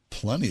 So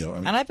plenty of.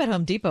 And I bet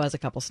Home Depot has a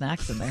couple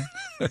snacks in there.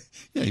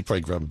 Yeah, you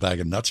probably grab a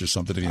bag of nuts or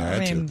something if you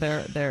had to.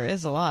 There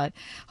is a lot.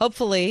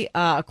 Hopefully,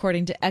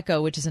 according to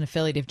Echo, which is an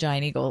affiliate of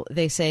Giant Eagle,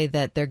 they say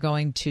that they're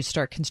going to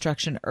start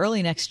construction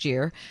early next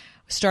year,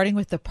 starting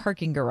with the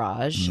parking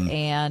garage,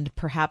 and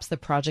perhaps the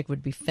project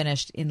would be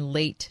finished in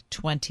late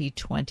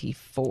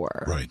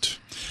 2024. Right.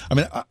 I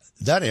mean,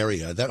 that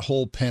area, that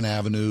whole Penn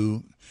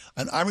Avenue,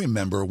 and I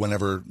remember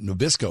whenever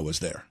Nabisco was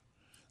there.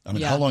 I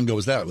mean, how long ago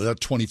was that? Was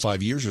that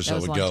 25 years or so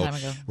ago? That was a long time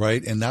ago.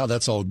 Right? And now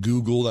that's all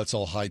Google. That's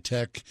all high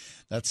tech.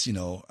 That's,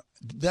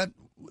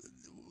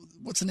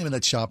 what's the name of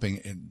that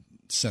shopping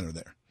center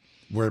there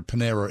where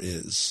Panera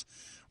is?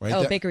 Right?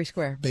 Oh, Bakery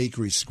Square.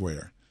 Bakery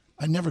Square.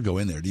 I never go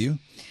in there. Do you?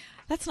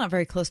 That's not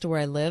very close to where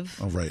I live.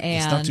 Oh, right.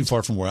 It's not too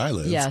far from where I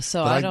live. Yeah,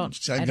 so I don't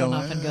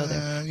often go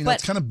there. But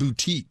it's kind of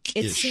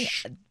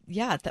boutique-ish.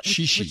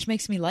 Which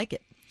makes me like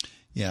it.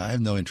 Yeah, I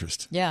have no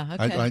interest. Yeah,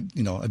 okay. I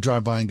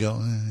drive by and go,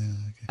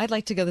 okay. I'd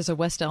like to go. There's a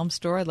West Elm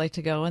store I'd like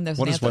to go in.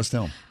 What is West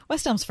Elm?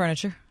 West Elm's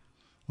furniture.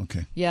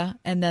 Okay. Yeah,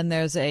 and then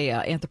there's a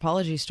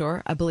anthropology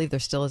store. I believe there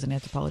still is an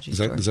anthropology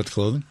store. Is that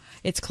clothing?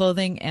 It's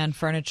clothing and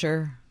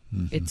furniture.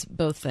 Mm-hmm. It's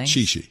both things.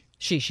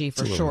 Shishi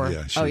for sure.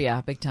 Yeah, oh,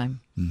 yeah, big time.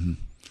 Mm-hmm.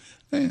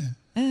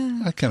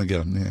 I kind of get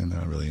them.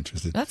 Not really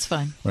interested. That's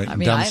fine. Right. I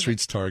mean, down the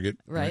street's Target.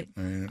 Right.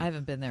 I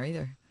haven't been there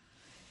either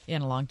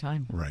in a long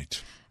time.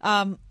 Right.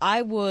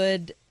 I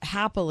would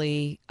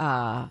happily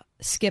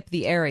skip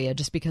the area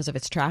just because of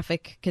its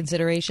traffic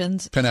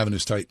considerations. Penn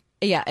Avenue's tight.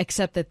 Yeah,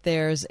 except that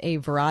there's a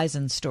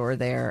Verizon store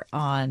there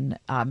on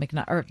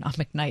McKnight, or not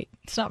McKnight.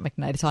 It's not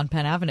McKnight. It's on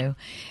Penn Avenue.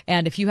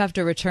 And if you have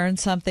to return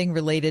something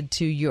related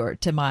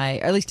to my,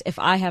 or at least if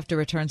I have to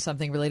return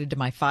something related to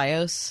my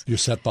FiOS, your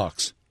set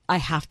box, I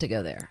have to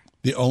go there.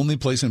 The only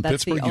place in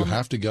Pittsburgh you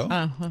have to go?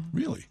 Uh-huh.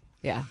 Really?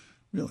 Yeah.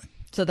 Really?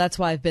 So that's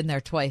why I've been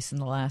there twice in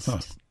the last,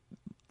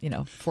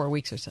 4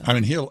 weeks or so. I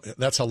mean,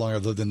 that's how long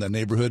I've lived in that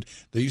neighborhood.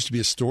 There used to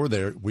be a store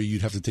there where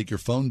you'd have to take your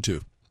phone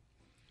to,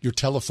 your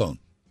telephone.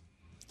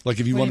 Like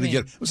if you wanted to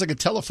get, it was like a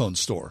telephone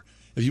store.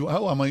 If you,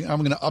 I'm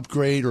going to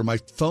upgrade, or my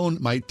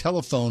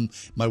telephone,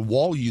 my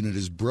wall unit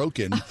is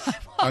broken.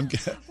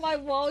 My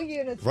wall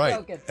unit's right.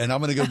 broken. And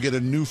I'm going to go get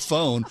a new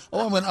phone.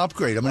 I'm going to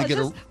upgrade. I'm going to get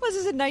Was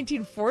this in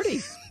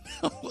 1940?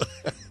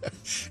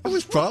 It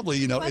was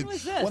probably, When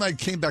was this? When I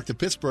came back to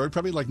Pittsburgh,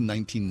 probably like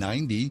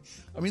 1990.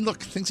 I mean,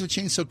 look, things have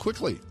changed so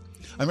quickly.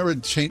 I remember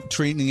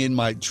trading in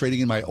my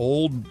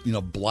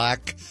old,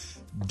 black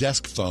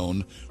desk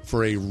phone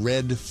for a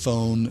red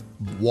phone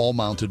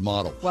wall-mounted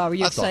model. Wow, were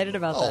you excited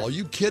about that? Oh, are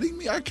you kidding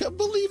me? I can't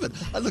believe it.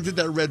 I looked at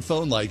that red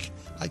phone like,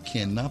 I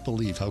cannot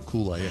believe how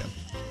cool I am.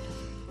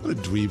 What a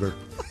dweeber.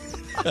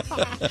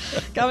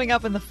 Coming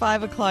up in the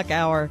 5 o'clock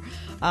hour,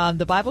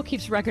 the Bible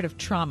keeps record of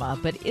trauma,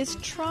 but is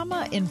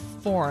trauma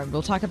informed?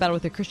 We'll talk about it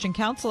with a Christian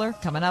counselor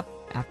coming up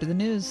after the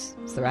news.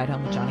 It's The Ride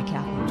Home with John and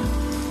Kathy.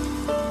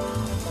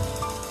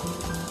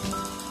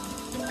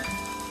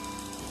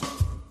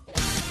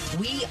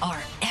 We are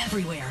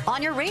everywhere.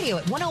 On your radio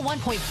at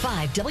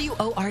 101.5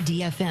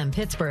 WORD-FM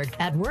Pittsburgh,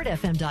 at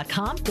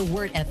wordfm.com, the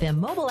Word FM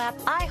mobile app,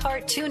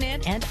 iHeart,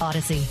 TuneIn, and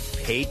Odyssey.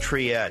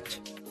 Patriot.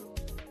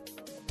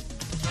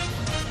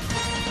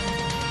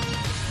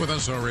 With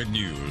SRN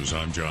News,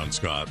 I'm John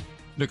Scott.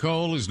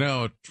 Nicole is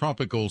now a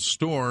tropical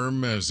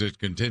storm as it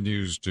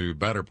continues to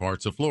batter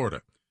parts of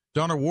Florida.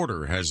 Donna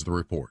Warder has the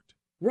report.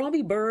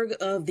 Robbie Berg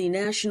of the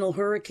National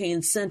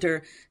Hurricane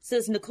Center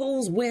says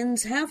Nicole's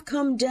winds have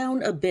come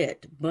down a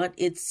bit, but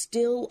it's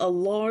still a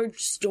large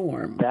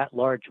storm. That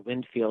large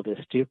wind field is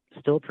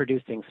still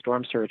producing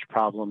storm surge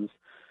problems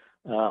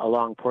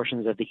along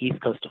portions of the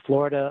east coast of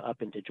Florida,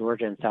 up into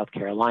Georgia and South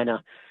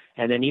Carolina.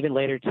 And then even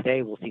later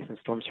today, we'll see some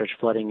storm surge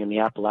flooding in the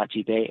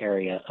Appalachia Bay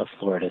area of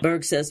Florida.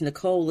 Berg says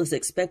Nicole is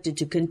expected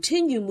to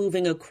continue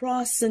moving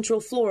across central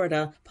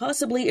Florida,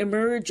 possibly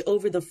emerge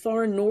over the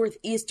far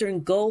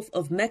northeastern Gulf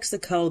of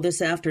Mexico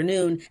this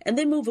afternoon, and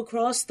then move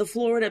across the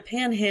Florida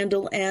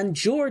Panhandle and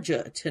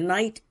Georgia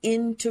tonight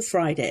into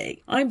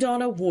Friday. I'm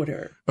Donna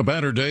Warder. A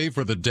banner day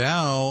for the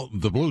Dow.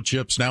 The blue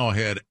chips now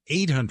ahead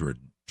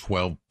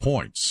 812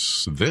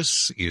 points.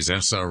 This is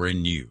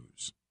SRN News.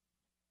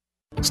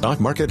 Stock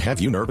market have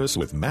you nervous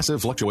with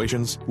massive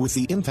fluctuations? With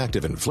the impact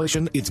of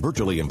inflation, it's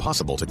virtually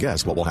impossible to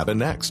guess what will happen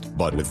next.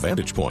 But with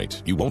Vantage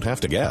Point, you won't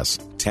have to guess.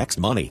 Text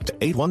money to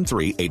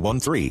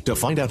 813-813 to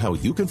find out how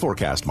you can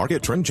forecast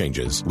market trend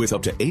changes with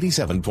up to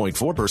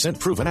 87.4%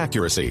 proven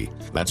accuracy.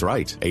 That's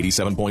right,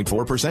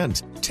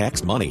 87.4%.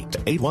 Text money to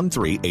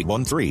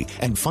 813-813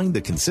 and find the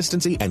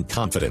consistency and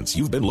confidence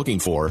you've been looking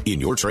for in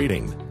your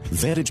trading.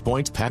 Vantage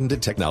Point's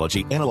patented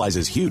technology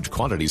analyzes huge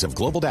quantities of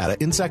global data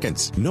in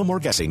seconds. No more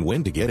guessing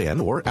when to get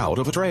in or out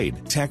of a trade.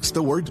 Text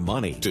the word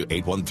money to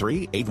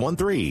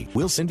 813-813.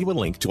 We'll send you a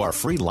link to our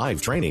free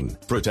live training.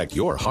 Protect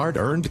your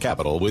hard-earned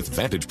capital with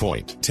Vantage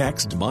Point.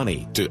 Text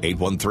money to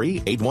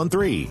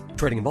 813-813.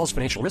 Trading involves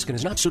financial risk and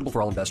is not suitable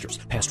for all investors.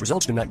 Past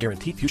results do not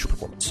guarantee future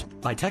performance.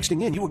 By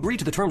texting in, you agree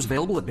to the terms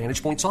available at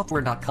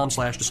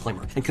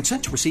VantagePointSoftware.com/disclaimer and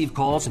consent to receive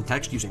calls and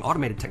text using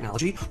automated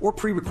technology or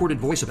pre-recorded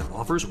voice about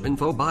offers or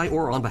info by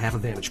or on behalf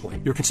of Vantage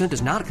Point. Your consent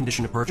is not a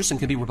condition of purchase and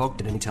can be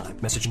revoked at any time.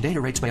 Message and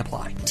data rates may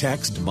apply.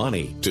 Text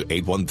money to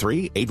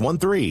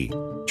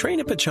 813-813. Train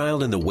up a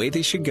child in the way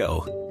they should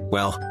go.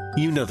 Well,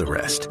 you know the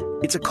rest.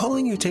 It's a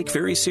calling you take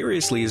very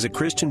seriously as a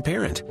Christian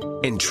parent.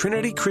 And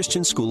Trinity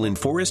Christian School in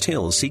Forest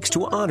Hills seeks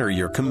to honor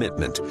your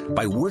commitment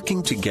by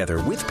working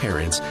together with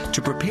parents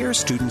to prepare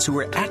students who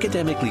are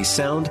academically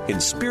sound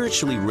and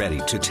spiritually ready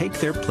to take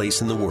their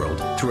place in the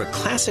world through a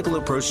classical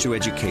approach to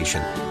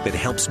education that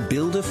helps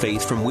build a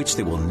faith from which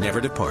they will never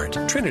depart.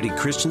 Trinity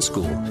Christian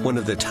School, one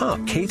of the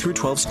top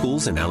K-12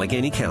 schools in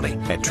Allegheny County,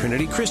 at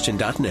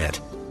trinitychristian.net.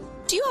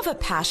 Do you have a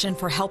passion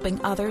for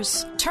helping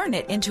others? Turn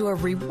it into a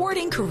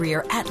rewarding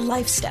career at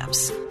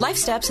LifeSteps.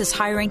 LifeSteps is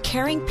hiring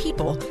caring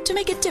people to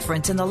make a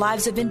difference in the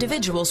lives of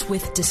individuals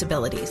with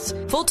disabilities.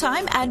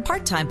 Full-time and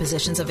part-time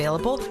positions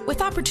available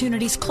with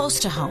opportunities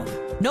close to home.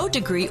 No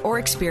degree or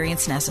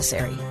experience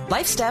necessary.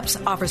 LifeSteps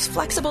offers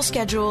flexible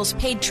schedules,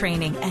 paid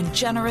training, and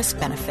generous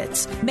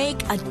benefits.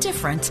 Make a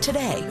difference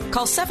today.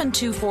 Call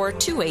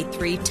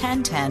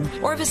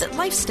 724-283-1010 or visit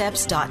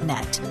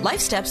lifesteps.net.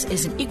 LifeSteps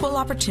is an equal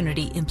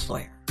opportunity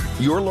employer.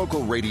 Your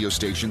local radio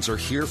stations are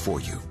here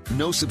for you.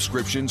 No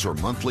subscriptions or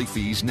monthly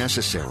fees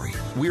necessary.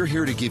 We're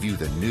here to give you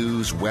the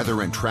news,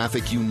 weather, and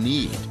traffic you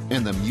need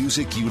and the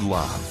music you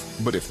love.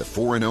 But if the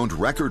foreign-owned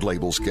record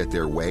labels get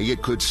their way,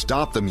 it could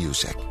stop the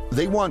music.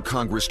 They want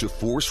Congress to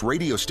force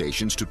radio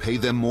stations to pay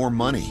them more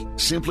money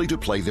simply to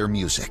play their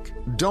music.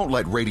 Don't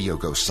let radio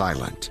go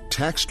silent.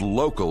 Text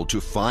LOCAL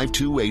to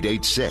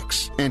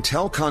 52886 and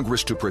tell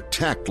Congress to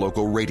protect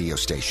local radio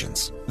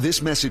stations.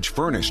 This message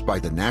furnished by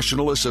the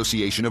National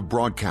Association of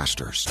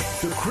Broadcasters.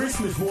 The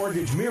Christmas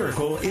Mortgage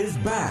Miracle is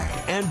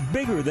back and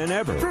bigger than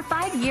ever. For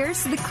 5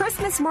 years, the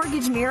Christmas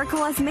Mortgage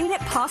Miracle has made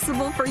it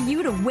possible for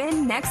you to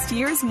win next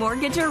year's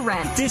mortgage or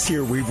rent. This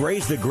year, we've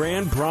raised the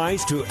grand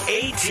prize to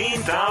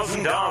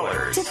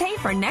 $18,000. To pay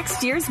for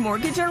next year's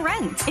mortgage or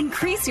rent.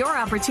 Increase your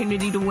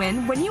opportunity to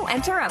win when you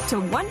enter up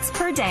to once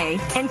per day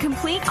and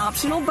complete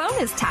optional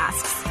bonus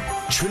tasks.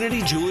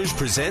 Trinity Jewelers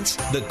presents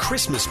the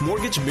Christmas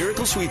Mortgage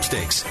Miracle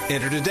Sweepstakes.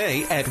 Enter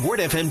today at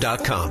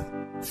wordfm.com.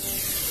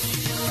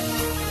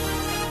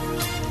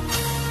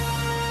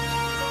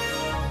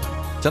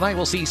 Tonight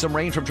we'll see some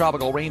rain from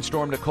Tropical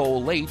Rainstorm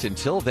Nicole late.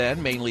 Until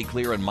then, mainly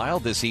clear and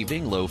mild this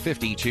evening, low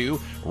 52.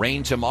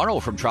 Rain tomorrow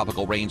from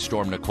Tropical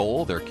Rainstorm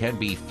Nicole. There can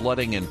be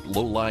flooding in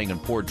low-lying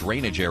and poor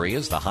drainage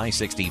areas, the high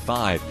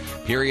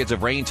 65. Periods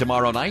of rain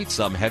tomorrow night,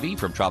 some heavy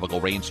from Tropical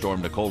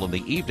Rainstorm Nicole in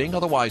the evening.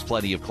 Otherwise,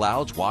 plenty of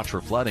clouds. Watch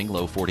for flooding,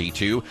 low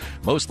 42.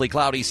 Mostly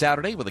cloudy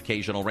Saturday with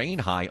occasional rain,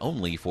 high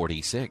only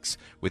 46.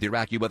 With your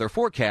AccuWeather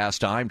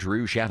forecast, I'm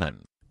Drew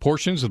Shannon.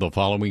 Portions of the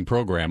following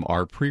program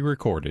are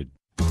pre-recorded.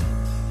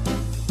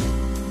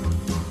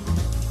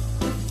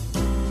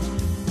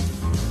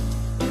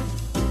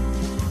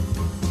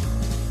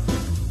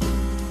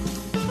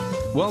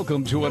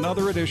 Welcome to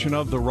another edition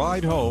of The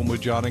Ride Home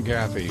with John and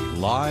Kathy,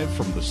 live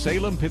from the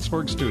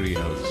Salem-Pittsburgh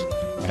studios.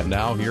 And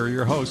now here are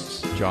your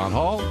hosts, John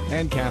Hall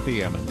and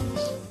Kathy Emmons.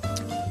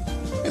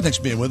 Hey, thanks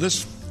for being with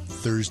us.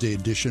 Thursday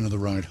edition of The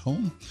Ride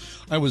Home.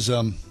 I was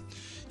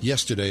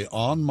yesterday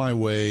on my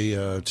way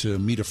to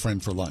meet a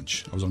friend for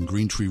lunch. I was on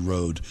Green Tree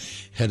Road,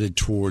 headed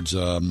towards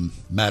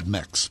Mad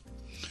Mex,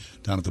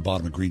 down at the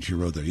bottom of Green Tree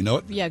Road there. You know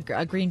it? Yeah,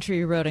 Green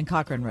Tree Road and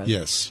Cochrane Road.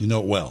 Yes, you know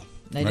it well.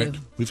 I right? do.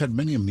 We've had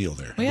many a meal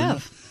there. We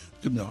have.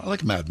 I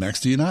like Mad Mex.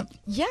 Do you not?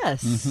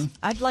 Yes. Mm-hmm.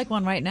 I'd like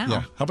one right now.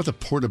 Yeah. How about the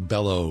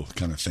Portobello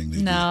kind of thing?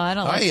 No, I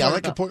don't like I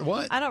like a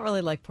what? I don't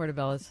really like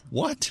portobellos.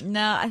 What?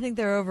 No, I think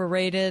they're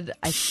overrated.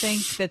 I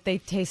think that they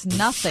taste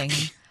nothing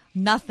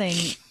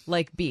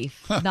like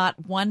beef.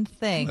 Not one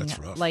thing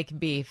like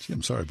beef. Gee,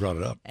 I'm sorry I brought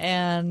it up.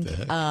 And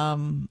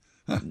now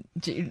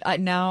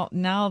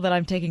that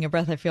I'm taking a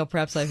breath, I feel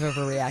perhaps I've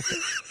overreacted.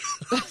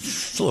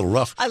 It's a little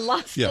rough. I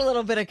lost a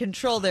little bit of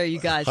control there, you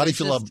guys. How do you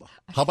feel?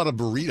 How about a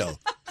burrito?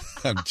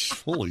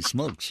 Holy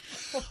smokes!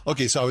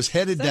 Okay, so I was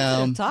headed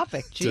down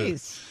topic.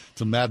 Jeez.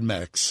 To Mad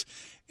Mex,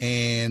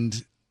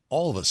 and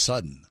all of a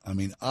sudden, I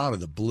mean, out of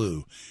the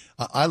blue,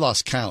 I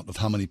lost count of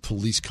how many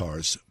police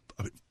cars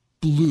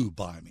blew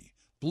by me.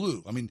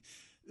 I mean,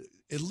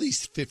 at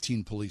least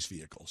 15 police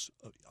vehicles,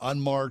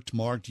 unmarked,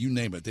 marked, you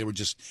name it. They were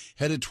just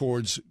headed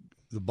towards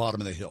the bottom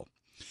of the hill.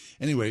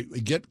 Anyway, we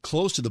get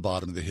close to the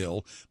bottom of the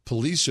hill.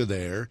 Police are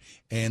there,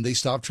 and they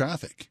stop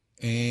traffic.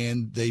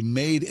 And they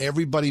made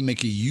everybody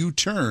make a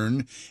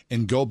U-turn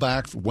and go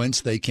back whence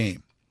they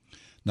came.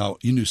 Now,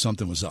 you knew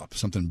something was up.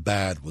 Something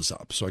bad was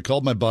up. So I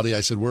called my buddy.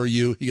 I said, where are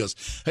you? He goes,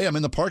 hey, I'm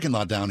in the parking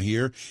lot down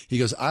here. He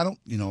goes,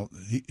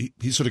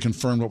 he sort of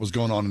confirmed what was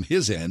going on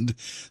his end,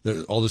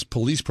 all this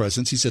police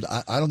presence. He said,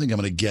 I don't think I'm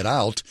going to get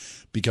out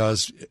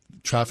because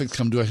traffic's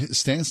come to a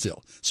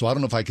standstill. So I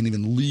don't know if I can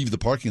even leave the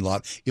parking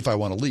lot if I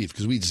want to leave,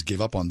 because we just gave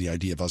up on the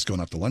idea of us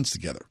going out to lunch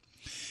together.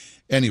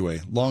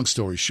 Anyway, long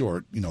story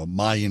short,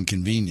 my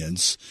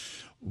inconvenience,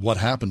 what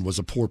happened was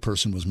a poor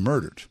person was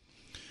murdered.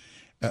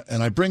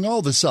 And I bring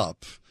all this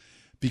up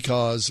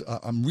because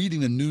I'm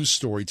reading a news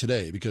story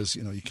today because,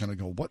 you kind of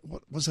go, what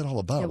was that all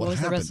about? Yeah, what was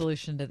happened? The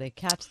resolution? Did they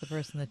catch the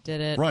person that did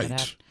it?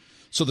 Right.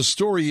 So the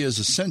story is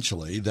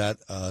essentially that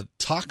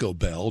Taco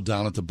Bell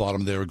down at the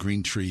bottom there of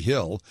Green Tree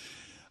Hill,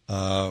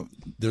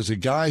 there's a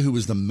guy who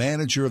was the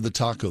manager of the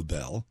Taco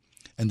Bell,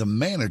 and the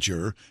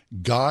manager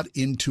got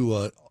into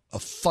a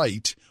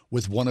fight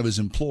with one of his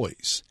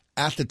employees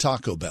at the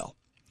Taco Bell.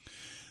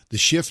 The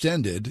shift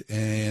ended,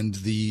 and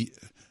the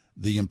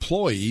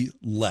employee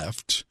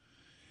left,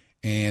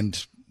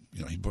 and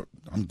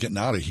I'm getting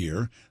out of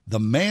here. The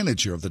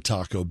manager of the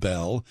Taco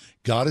Bell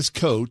got his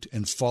coat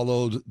and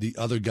followed the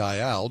other guy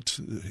out,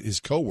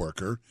 his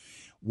coworker,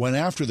 went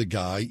after the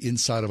guy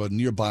inside of a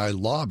nearby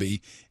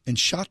lobby and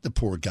shot the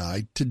poor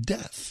guy to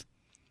death.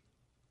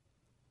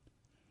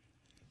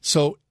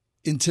 So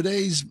in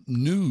today's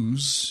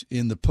news,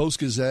 in the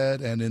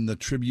Post-Gazette and in the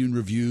Tribune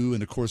Review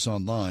and, of course,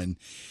 online,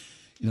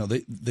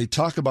 they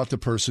talk about the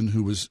person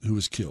who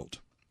was killed.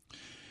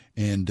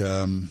 And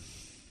let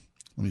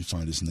me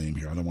find his name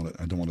here. I don't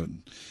want to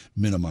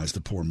minimize the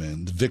poor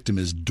man. The victim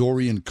is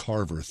Dorian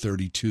Carver,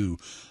 32,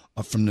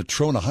 from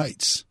Natrona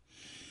Heights.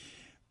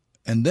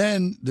 And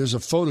then there's a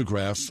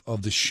photograph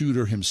of the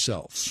shooter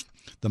himself.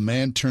 The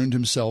man turned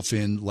himself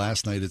in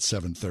last night at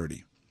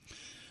 7:30.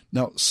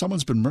 Now,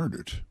 someone's been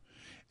murdered,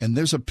 and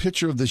there's a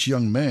picture of this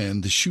young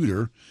man, the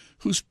shooter,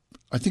 who's,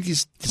 I think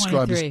he's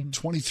described as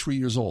 23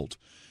 years old.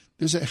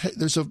 There's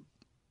a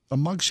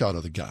mugshot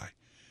of the guy,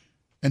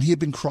 and he had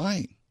been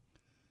crying.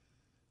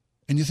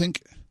 And you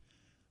think,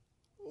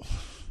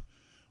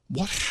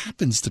 what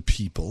happens to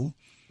people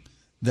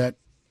that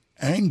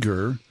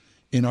anger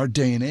in our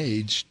day and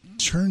age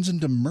turns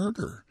into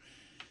murder?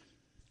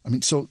 I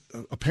mean, so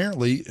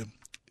apparently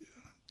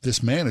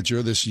this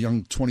manager, this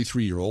young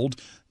 23-year-old,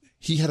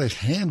 he had a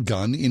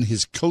handgun in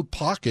his coat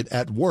pocket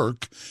at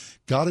work,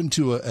 got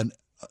into an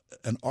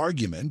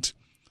argument,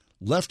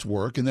 left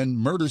work, and then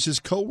murders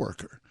his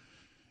coworker.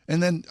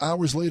 And then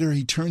hours later,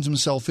 he turns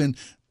himself in.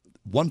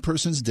 One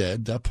person's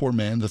dead, that poor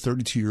man, the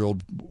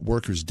 32-year-old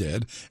worker's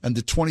dead, and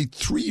the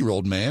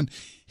 23-year-old man,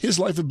 his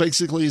life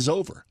basically is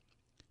over.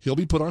 He'll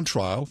be put on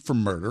trial for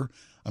murder.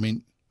 I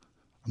mean,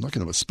 I'm not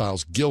going to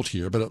espouse guilt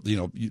here, but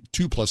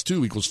 2 +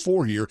 2 =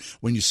 4 here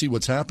when you see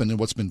what's happened and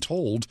what's been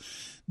told.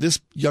 This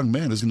young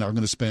man is now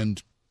going to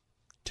spend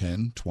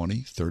 10,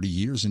 20, 30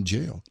 years in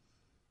jail.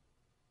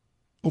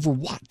 Over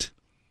what?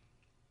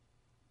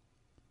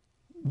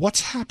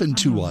 What's happened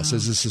to us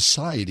as a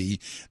society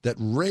that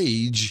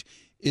rage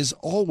is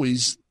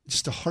always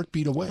just a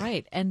heartbeat away?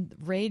 Right, and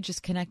rage is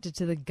connected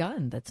to the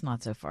gun that's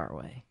not so far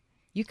away.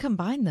 You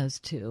combine those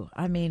two.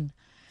 I mean,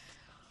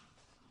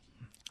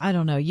 I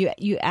don't know.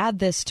 You add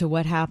this to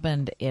what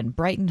happened in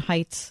Brighton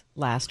Heights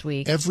last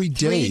week. Every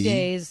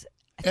day.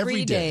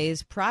 3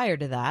 days prior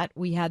to that,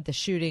 we had the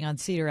shooting on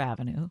Cedar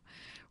Avenue,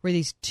 where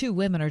these 2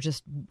 women are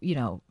just,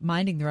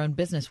 minding their own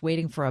business,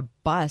 waiting for a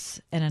bus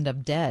and end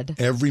up dead.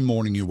 Every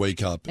morning you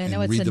wake up and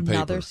read the paper.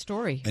 Another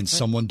story. And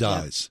someone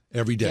dies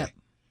every day. Yep.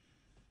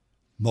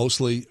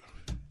 Mostly.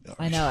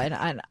 I know.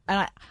 And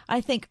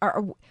I think,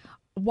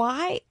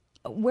 where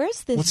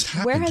has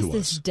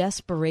this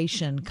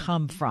desperation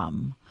come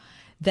from?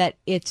 That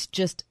it's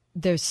just,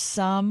 there's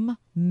some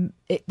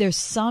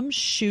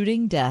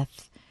shooting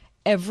death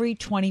every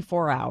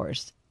 24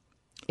 hours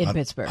in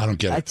Pittsburgh. I don't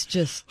get it. It's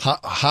just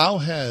how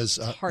has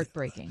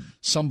heartbreaking.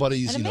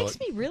 Somebody's, and it makes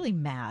me really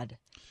mad.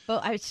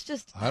 But it's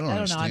just, I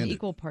don't know. I'm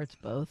equal parts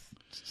both.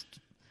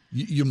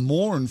 You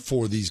mourn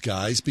for these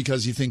guys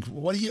because you think,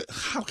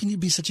 how can you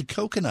be such a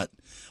coconut?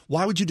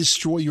 Why would you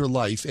destroy your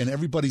life and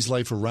everybody's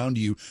life around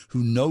you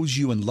who knows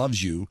you and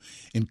loves you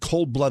in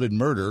cold-blooded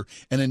murder,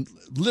 and in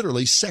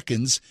literally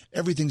seconds,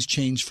 everything's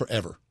changed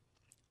forever?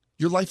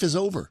 Your life is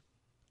over.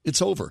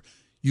 It's over.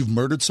 You've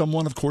murdered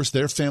someone, of course,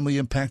 their family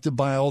impacted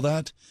by all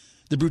that.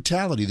 The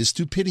brutality, the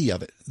stupidity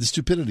of it.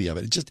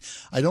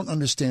 I don't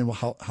understand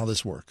how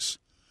this works.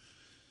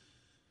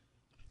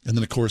 And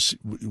then, of course,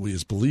 we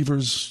as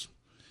believers,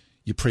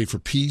 you pray for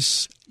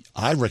peace.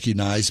 I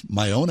recognize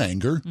my own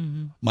anger,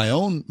 my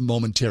own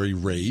momentary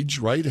rage,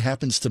 right? It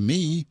happens to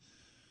me.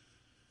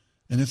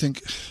 And I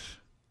think,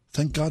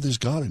 thank God there's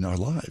God in our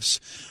lives.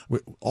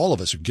 All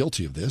of us are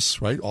guilty of this,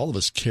 right? All of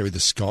us carry the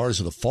scars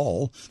of the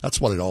fall.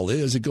 That's what it all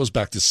is. It goes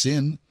back to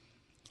sin.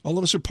 All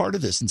of us are part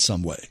of this in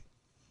some way.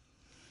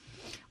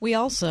 We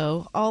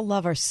also all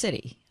love our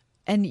city.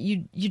 And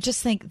you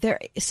just think,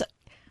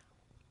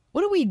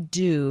 what do we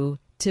do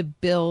to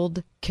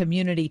build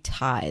community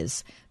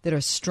ties that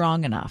are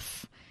strong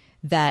enough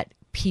that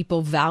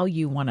people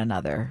value one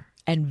another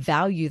and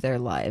value their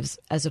lives,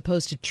 as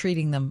opposed to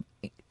treating them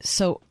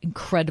so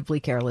incredibly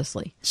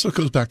carelessly? So it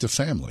goes back to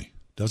family,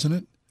 doesn't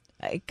it?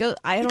 It goes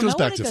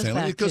back to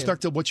family. It goes back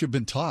to what you've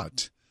been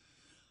taught.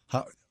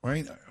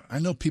 Right? I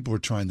know people are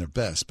trying their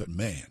best, but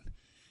man,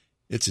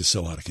 it's just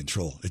so out of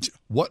control.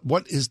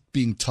 What is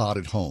being taught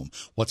at home?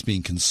 What's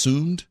being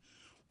consumed?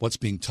 What's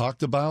being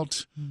talked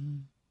about?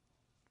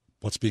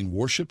 What's being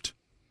worshipped?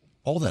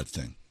 All that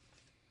thing.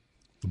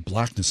 The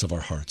blackness of our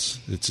hearts.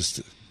 It's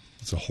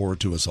a horror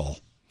to us all.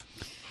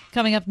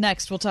 Coming up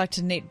next, we'll talk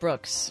to Nate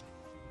Brooks.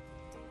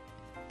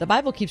 The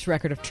Bible keeps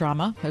record of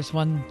trauma. There's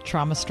one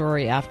trauma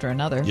story after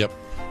another. Yep.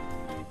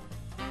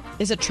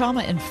 Is it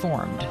trauma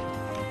informed?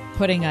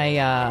 Putting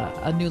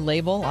a new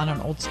label on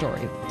an old story.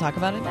 We'll talk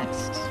about it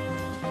next.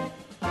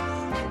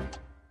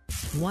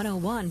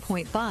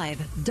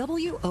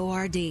 101.5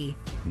 WORD.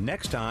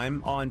 Next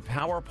time on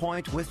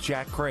PowerPoint with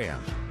Jack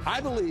Graham.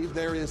 I believe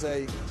there is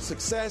a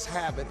success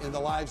habit in the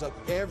lives of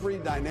every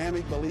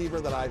dynamic believer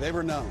that I've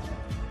ever known.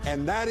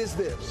 And that is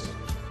this: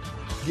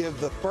 give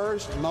the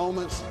first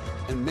moments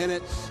and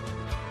minutes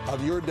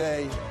of your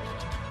day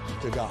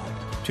to God.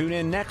 Tune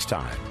in next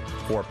time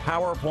for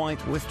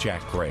PowerPoint with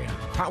Jack Graham.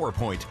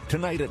 PowerPoint,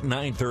 tonight at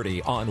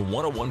 9:30 on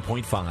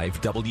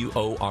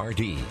 101.5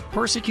 WORD.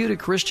 Persecuted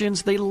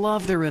Christians, they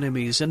love their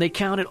enemies, and they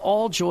count it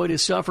all joy to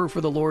suffer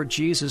for the Lord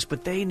Jesus,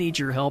 but they need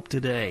your help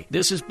today.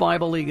 This is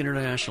Bible League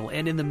International,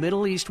 and in the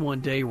Middle East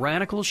one day,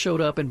 radicals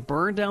showed up and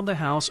burned down the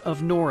house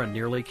of Nora,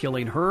 nearly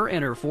killing her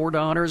and her 4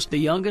 daughters, the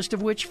youngest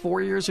of which,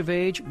 4 years of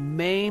age,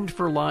 maimed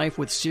for life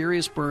with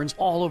serious burns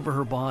all over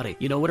her body.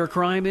 You know what her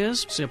crime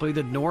is? Simply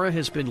that Nora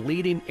has been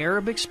leading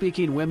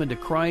Arabic-speaking women to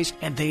Christ,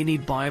 and they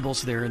need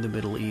Bibles there in the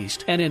Middle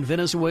East. And in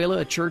Venezuela,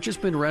 a church has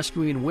been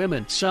rescuing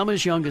women, some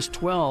as young as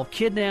 12,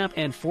 kidnapped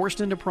and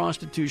forced into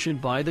prostitution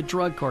by the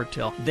drug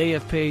cartel. They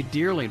have paid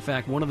dearly. In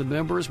fact, one of the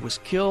members was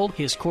killed,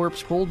 his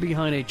corpse pulled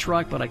behind a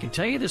truck. But I can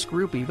tell you this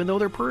group, even though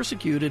they're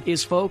persecuted,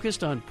 is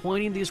focused on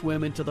pointing these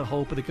women to the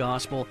hope of the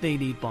gospel. They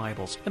need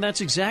Bibles. And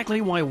that's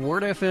exactly why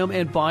Word FM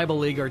and Bible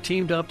League are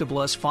teamed up to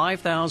bless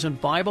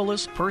 5,000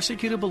 Bibleless,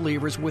 persecuted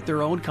believers with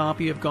their own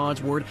copy of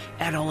God's Word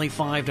at only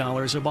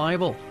 $5 a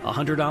Bible.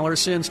 $100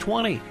 sends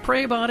 20.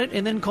 Pray about it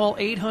and then call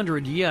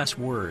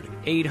 800-YES-WORD.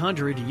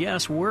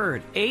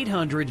 800-YES-WORD.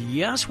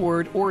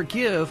 800-YES-WORD or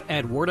give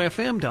at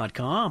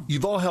wordfm.com.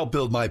 You've all helped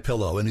build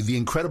MyPillow into the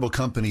incredible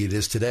company it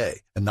is today.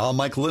 And now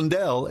Mike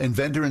Lindell,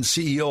 inventor and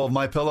CEO of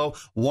MyPillow,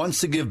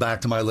 wants to give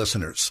back to my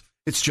listeners.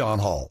 It's John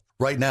Hall.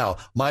 Right now,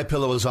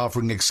 MyPillow is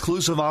offering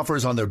exclusive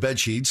offers on their bed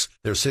sheets,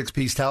 their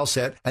 6-piece towel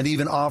set, and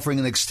even offering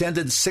an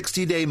extended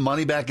 60-day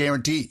money-back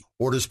guarantee.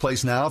 Orders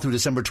placed now through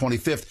December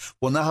 25th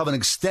will now have an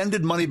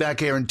extended money-back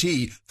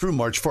guarantee through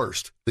March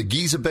 1st. The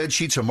Giza bed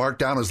sheets are marked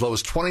down as low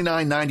as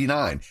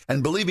 $29.99.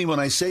 And believe me when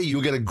I say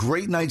you'll get a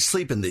great night's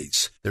sleep in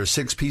these. Their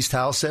 6-piece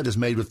towel set is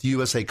made with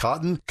USA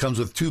cotton, comes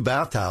with 2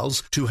 bath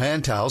towels, 2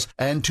 hand towels,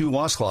 and 2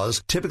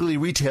 washcloths. Typically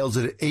retails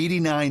at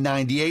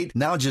 $89.98,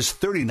 now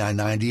just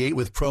 $39.98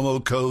 with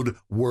promo code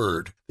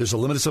WORD. There's a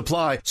limited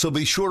supply, so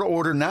be sure to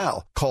order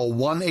now. Call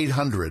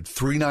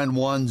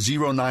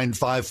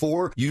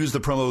 1-800-391-0954. Use the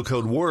promo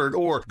code WORD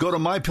or go to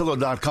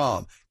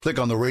MyPillow.com. Click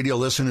on the radio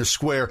listener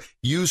square.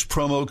 Use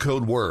promo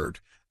code WORD.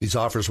 These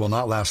offers will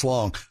not last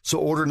long, so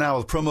order now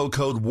with promo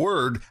code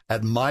WORD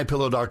at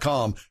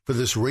MyPillow.com for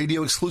this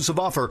radio-exclusive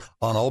offer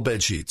on all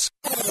bed sheets.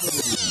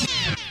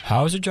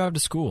 How was your drive to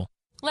school?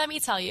 Let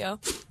me tell you,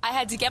 I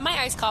had to get my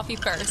iced coffee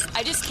first.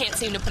 I just can't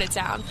seem to put it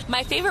down.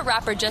 My favorite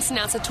rapper just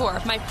announced a tour.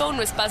 My phone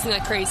was buzzing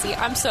like crazy.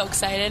 I'm so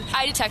excited.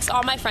 I had to text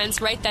all my friends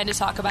right then to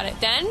talk about it.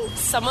 Then,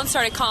 someone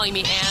started calling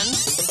me and...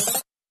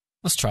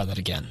 Let's try that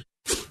again.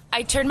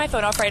 I turned my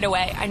phone off right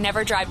away. I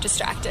never drive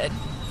distracted.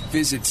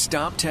 Visit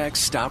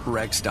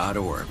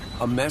StopTextStopWrecks.org.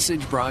 A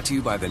message brought to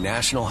you by the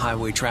National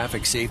Highway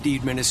Traffic Safety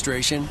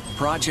Administration,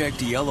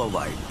 Project Yellow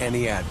Light, and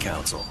the Ad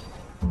Council.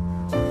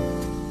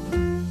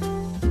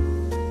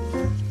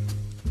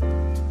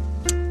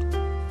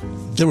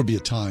 There would be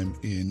a time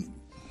in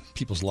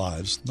people's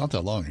lives, not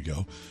that long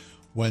ago,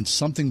 when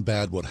something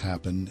bad would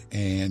happen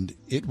and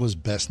it was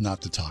best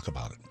not to talk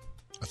about it.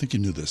 I think you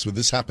knew this. But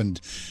this happened,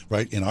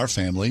 right, in our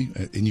family,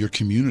 in your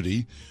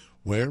community,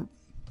 where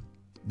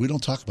we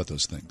don't talk about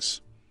those things.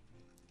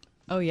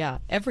 Oh, yeah.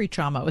 Every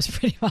trauma was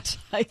pretty much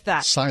like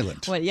that.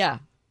 Silent. Well, yeah.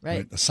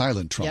 Right. A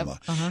silent trauma.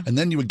 Yep. Uh-huh. And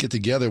then you would get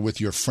together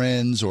with your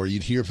friends or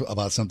you'd hear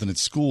about something at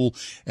school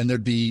and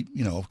there'd be,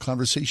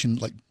 conversation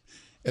like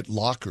at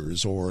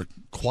lockers or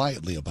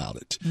quietly about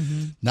it.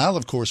 Mm-hmm. Now,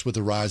 of course, with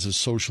the rise of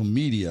social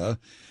media,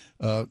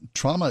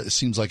 trauma, it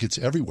seems like it's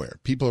everywhere.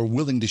 People are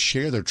willing to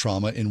share their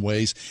trauma in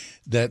ways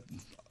that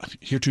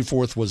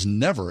heretofore was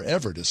never,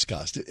 ever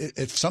discussed.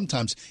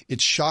 Sometimes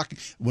it's shocking.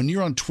 When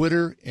you're on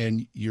Twitter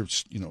and you're,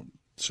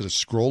 sort of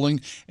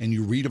scrolling and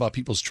you read about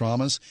people's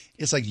traumas,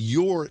 it's like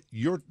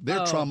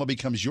their trauma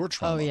becomes your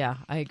trauma. Oh, yeah,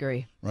 I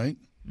agree. Right?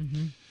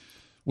 Mm-hmm.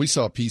 We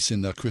saw a piece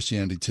in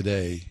Christianity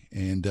Today,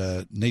 and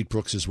Nate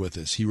Brooks is with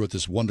us. He wrote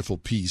this wonderful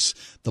piece.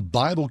 The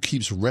Bible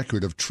keeps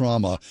record of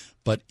trauma,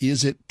 but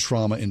is it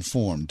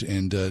trauma-informed?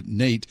 And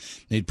Nate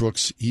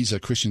Brooks, he's a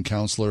Christian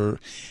counselor,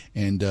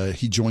 and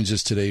he joins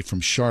us today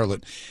from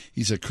Charlotte.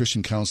 He's a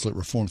Christian counselor at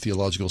Reformed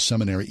Theological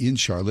Seminary in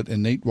Charlotte.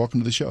 And Nate, welcome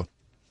to the show.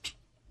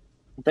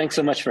 Thanks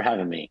so much for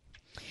having me.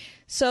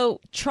 So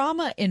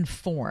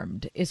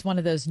trauma-informed is one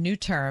of those new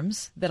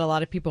terms that a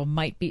lot of people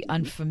might be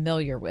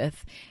unfamiliar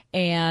with.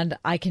 And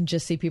I can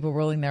just see people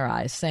rolling their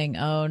eyes saying,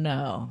 oh,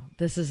 no,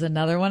 this is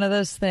another one of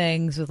those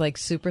things with like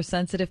super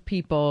sensitive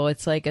people.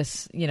 It's like a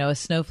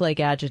snowflake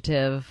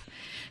adjective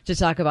to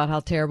talk about how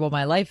terrible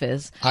my life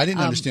is. I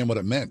didn't understand what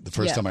it meant the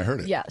first time I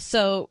heard it. Yeah.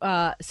 So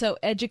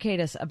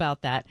educate us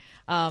about that.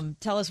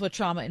 Tell us what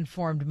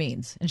trauma-informed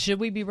means. And should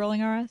we be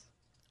rolling our eyes?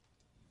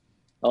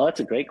 Well,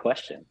 that's a great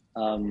question.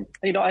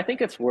 I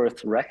think it's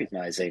worth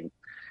recognizing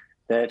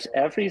that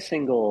every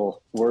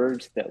single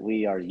word that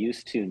we are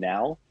used to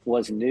now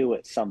was new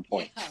at some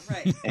point. Yeah,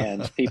 right.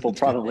 And people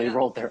probably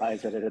rolled their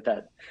eyes at it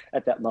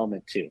at that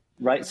moment too,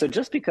 right? So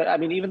just because,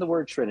 even the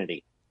word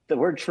Trinity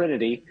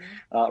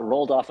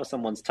rolled off of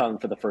someone's tongue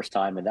for the first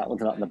time, and that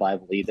one's not in the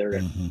Bible either.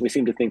 And we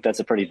seem to think that's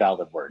a pretty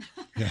valid word.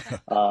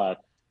 Yeah.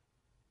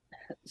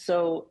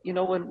 So,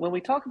 when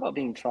we talk about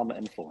being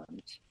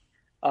trauma-informed,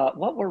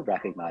 what we're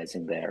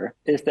recognizing there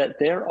is that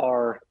there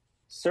are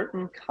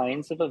certain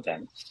kinds of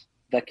events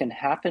that can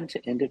happen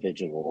to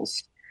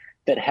individuals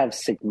that have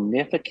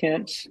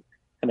significant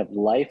kind of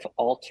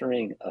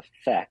life-altering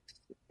effects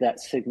that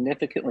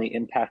significantly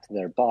impact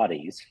their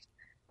bodies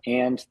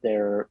and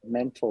their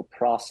mental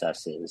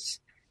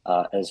processes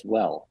as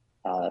well,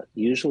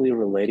 usually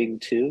relating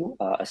to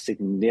a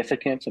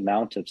significant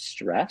amount of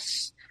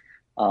stress.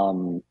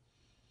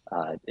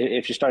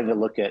 If you're starting to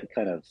look at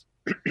kind of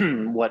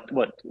what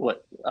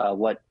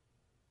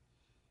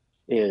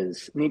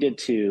is needed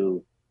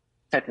to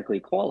technically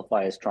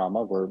qualify as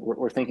trauma.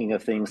 We're thinking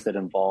of things that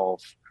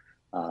involve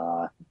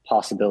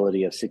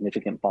possibility of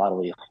significant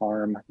bodily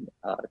harm,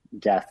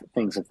 death,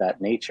 things of that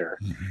nature.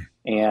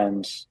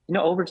 And,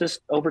 over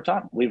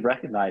time, we've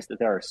recognized that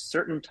there are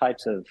certain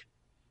types of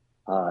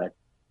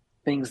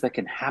things that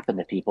can happen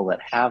to people that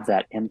have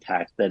that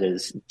impact that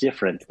is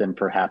different than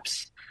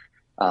perhaps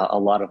a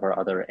lot of our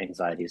other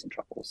anxieties and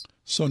troubles.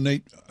 So,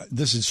 Nate,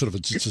 this is sort of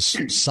just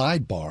a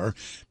sidebar.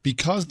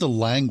 Because the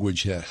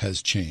language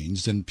has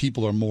changed and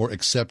people are more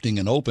accepting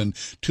and open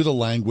to the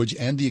language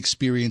and the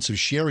experience of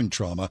sharing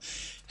trauma,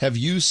 have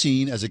you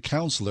seen, as a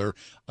counselor,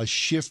 a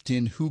shift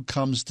in who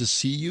comes to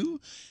see you?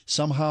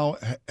 Somehow,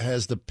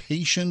 has the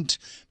patient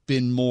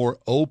been more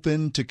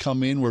open to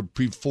come in where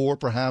before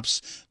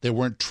perhaps they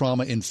weren't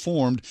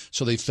trauma-informed,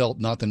 so they felt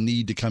not the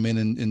need to come in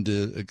and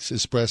to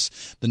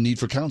express the need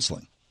for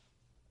counseling?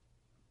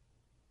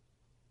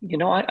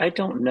 I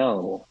don't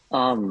know.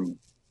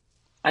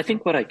 I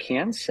think what I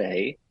can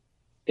say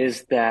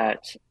is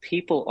that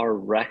people are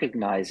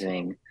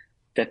recognizing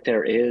that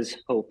there is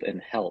hope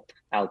and help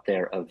out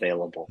there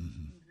available,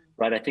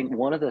 right? I think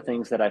one of the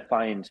things that I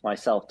find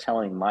myself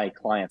telling my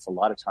clients a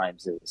lot of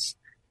times is,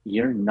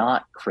 you're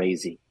not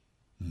crazy.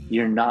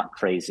 You're not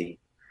crazy.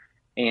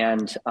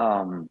 And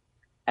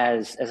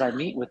as I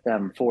meet with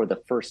them for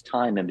the first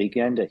time and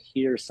begin to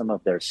hear some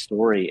of their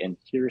story and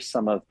hear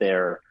some of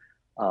their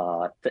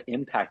the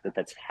impact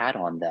that's had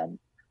on them,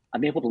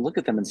 I'm able to look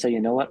at them and say, you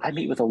know what? I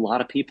meet with a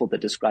lot of people that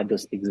describe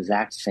those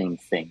exact same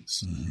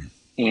things.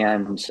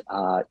 And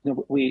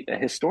we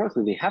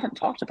historically haven't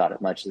talked about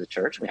it much as a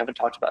church. We haven't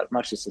talked about it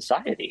much as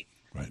society.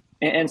 Right.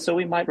 And so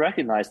we might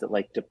recognize that,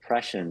 like,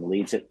 depression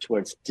leads it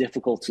towards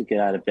difficult to get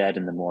out of bed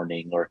in the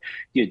morning, or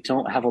you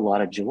don't have a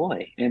lot of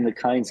joy in the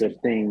kinds of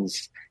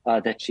things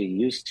that you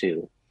used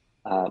to.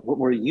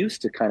 We're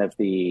used to kind of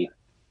the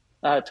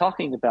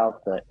talking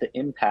about the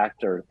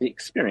impact, or the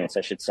experience,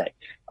 I should say,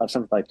 of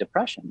something like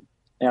depression.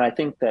 And I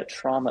think that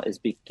trauma is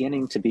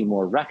beginning to be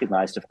more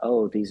recognized of,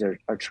 oh, these are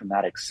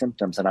traumatic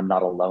symptoms and I'm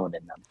not alone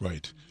in them.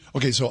 Right.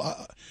 Okay, so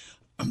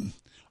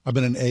I've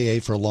been in AA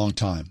for a long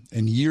time.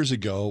 And years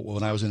ago,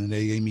 when I was in an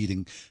AA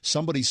meeting,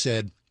 somebody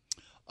said,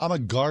 I'm a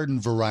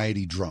garden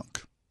variety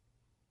drunk.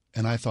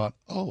 And I thought,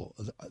 oh,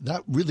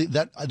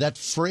 that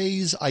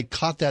phrase, I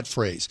caught that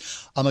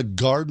phrase. I'm a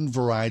garden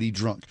variety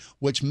drunk,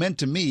 which meant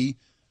to me,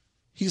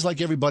 he's like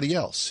everybody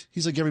else.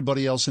 He's like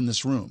everybody else in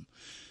this room.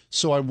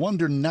 So I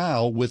wonder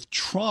now with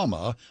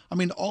trauma, I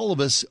mean, all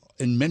of us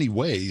in many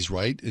ways,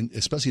 right, and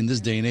especially in this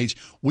day and age,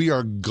 we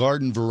are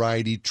garden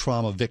variety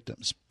trauma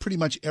victims. Pretty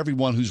much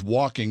everyone who's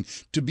walking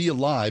to be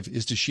alive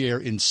is to share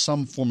in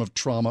some form of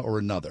trauma or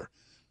another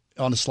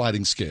on a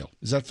sliding scale.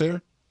 Is that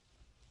fair?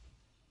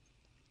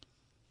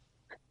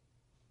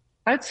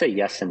 I'd say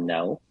yes and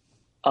no.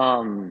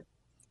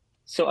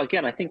 So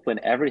again, I think when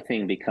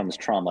everything becomes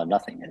trauma,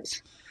 nothing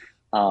is.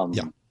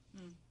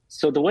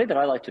 So the way that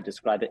I like to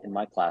describe it in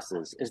my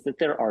classes is that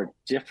there are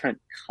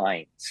different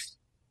kinds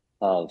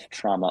of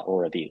trauma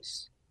or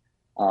abuse.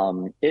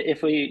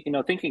 If we,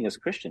 thinking as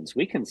Christians,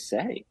 we can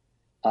say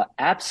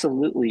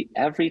absolutely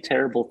every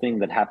terrible thing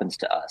that happens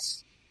to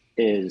us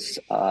is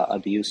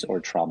abuse or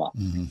trauma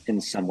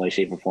in some way,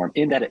 shape, or form,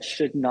 in that it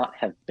should not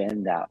have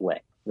been that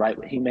way, right?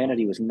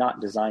 Humanity was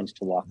not designed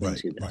to walk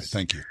into this. Right,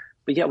 thank you.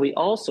 But yet we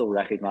also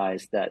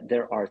recognize that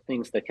there are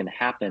things that can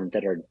happen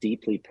that are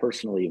deeply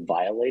personally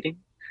violating,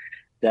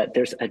 that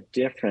there's a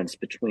difference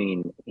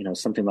between,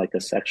 something like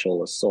a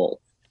sexual assault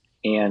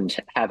and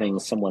having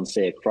someone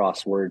say a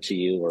cross word to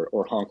you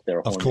or honk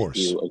their horn at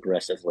you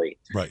aggressively,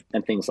 right,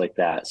 and things like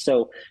that.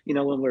 So,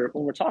 when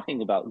we're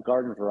talking about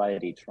garden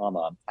variety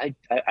trauma, I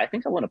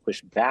think I want to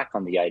push back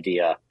on the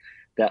idea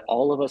that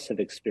all of us have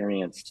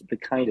experienced the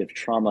kind of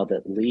trauma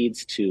that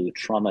leads to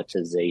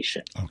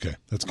traumatization. Okay,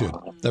 that's good.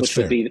 That's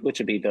fair. Which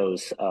would be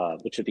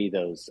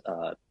those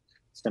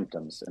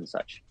symptoms and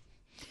such.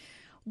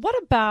 What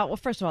about, well,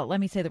 first of all, let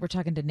me say that we're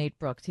talking to Nate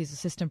Brooks. He's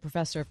assistant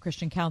professor of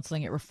Christian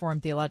counseling at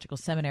Reformed Theological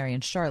Seminary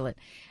in Charlotte.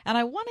 And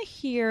I want to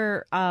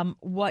hear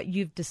what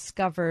you've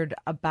discovered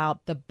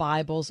about the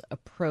Bible's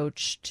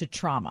approach to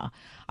trauma.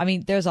 I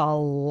mean, there's a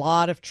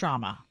lot of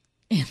trauma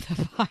in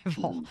the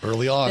Bible.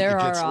 Early on,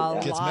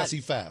 it gets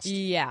messy fast.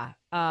 Yeah,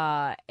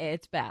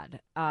 it's bad.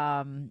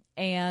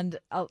 And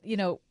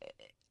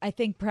I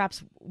think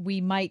perhaps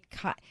we might,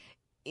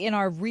 in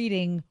our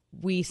reading,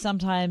 we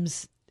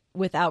sometimes,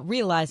 without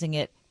realizing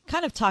it,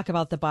 kind of talk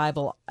about the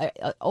Bible,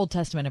 Old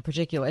Testament in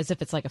particular, as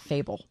if it's like a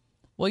fable.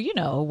 Well,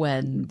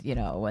 when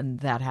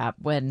that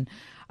happened,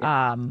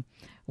 when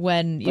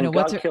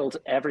God killed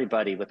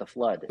everybody with a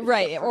flood,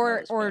 right?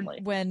 Or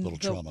when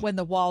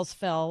the walls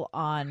fell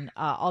on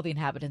all the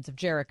inhabitants of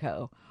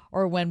Jericho,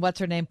 or when what's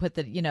her name put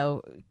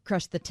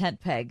crushed the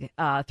tent peg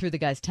through the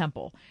guy's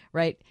temple,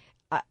 right?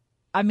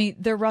 I mean,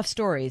 they're rough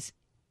stories.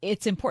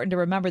 It's important to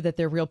remember that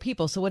they're real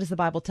people. So, what does the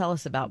Bible tell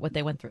us about what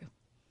they went through?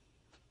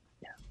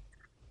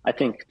 I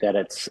think that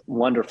it's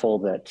wonderful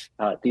that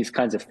these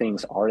kinds of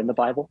things are in the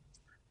Bible.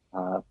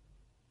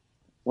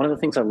 one of the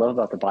things I love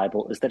about the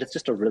Bible is that it's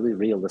just a really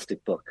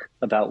realistic book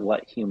about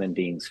what human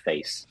beings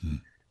face.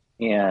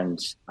 And,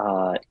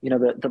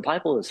 the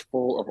Bible is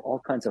full of all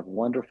kinds of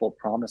wonderful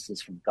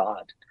promises from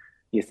God.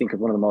 You think of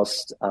one of the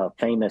most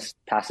famous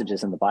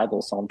passages in the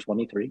Bible, Psalm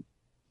 23.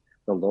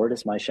 The Lord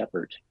is my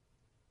shepherd.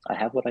 I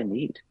have what I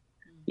need.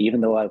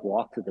 Even though I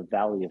walk through the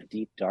valley of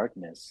deep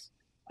darkness,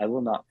 I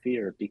will not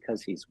fear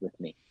because he's with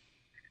me.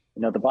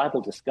 The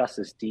Bible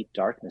discusses deep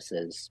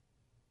darknesses.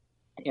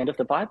 And if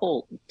the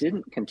Bible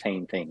didn't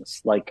contain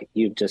things like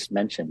you just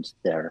mentioned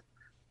there,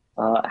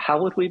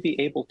 how would we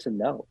be able to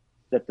know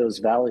that those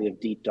valley of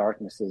deep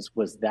darknesses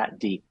was that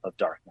deep of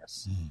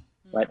darkness?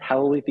 Right?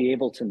 How will we be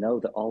able to know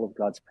that all of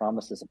God's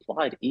promises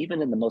applied,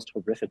 even in the most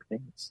horrific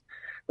things?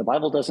 The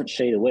Bible doesn't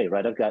shade away,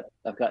 right? I've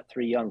got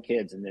 3 young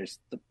kids, and there's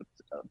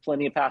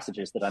plenty of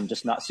passages that I'm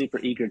just not super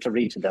eager to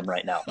read to them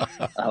right now.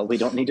 We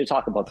don't need to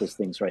talk about those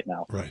things right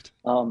now. Right.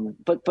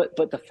 But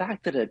the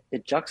fact that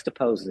it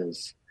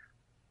juxtaposes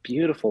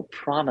beautiful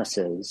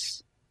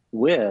promises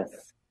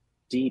with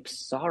deep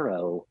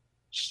sorrow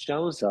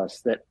shows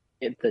us that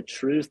the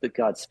truths that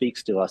God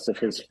speaks to us of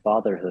his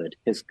fatherhood,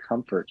 his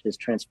comfort, his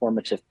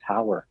transformative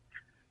power,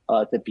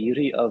 the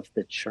beauty of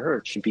the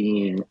church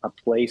being a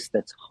place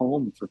that's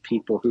home for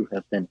people who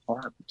have been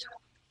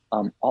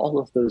harmed. All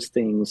of those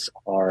things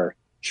are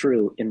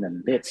true in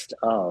the midst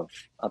of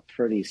a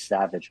pretty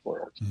savage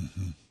world.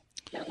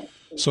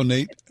 So,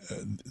 Nate,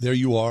 there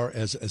you are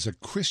as a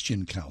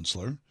Christian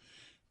counselor.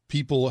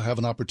 People have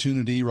an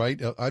opportunity,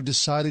 right? I've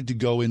decided to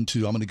I'm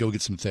going to go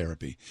get some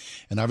therapy.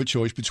 And I have a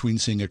choice between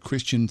seeing a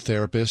Christian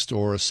therapist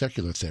or a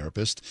secular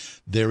therapist.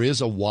 There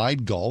is a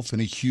wide gulf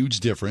and a huge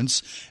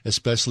difference,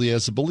 especially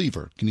as a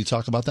believer. Can you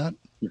talk about that?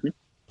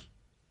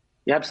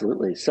 Yeah,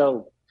 absolutely.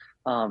 So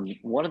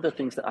one of the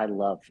things that I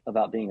love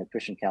about being a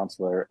Christian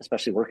counselor,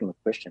 especially working with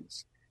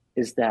Christians,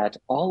 is that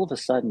all of a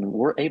sudden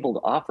we're able to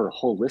offer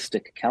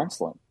holistic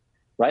counseling.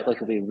 Right?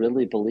 Like if we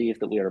really believe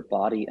that we are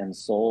body and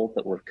soul,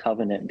 that we're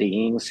covenant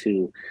beings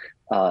who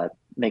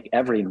make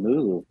every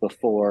move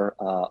before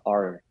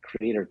our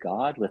creator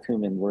God with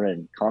whom we're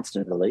in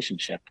constant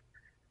relationship.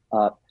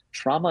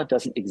 Trauma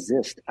doesn't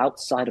exist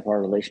outside of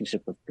our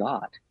relationship with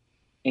God.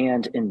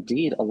 And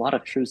indeed, a lot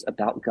of truths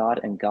about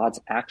God and God's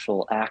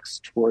actual acts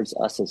towards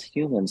us as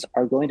humans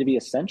are going to be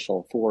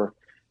essential for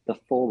the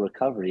full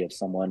recovery of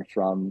someone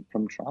from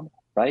trauma,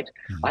 right?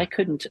 I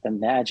couldn't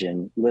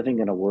imagine living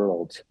in a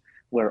world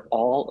where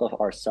all of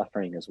our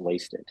suffering is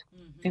wasted.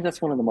 I think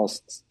that's one of the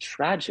most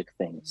tragic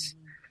things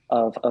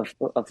of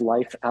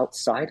life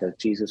outside of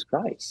Jesus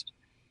Christ.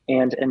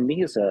 And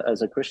me as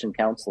a Christian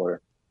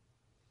counselor,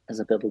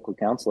 as a biblical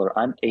counselor,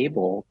 I'm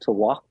able to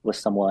walk with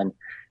someone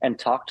and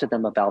talk to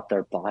them about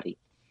their body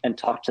and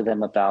talk to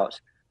them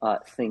about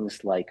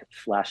things like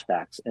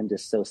flashbacks and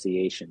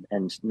dissociation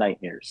and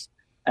nightmares.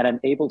 And I'm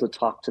able to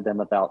talk to them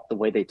about the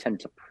way they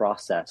tend to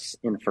process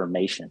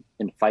information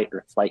in fight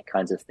or flight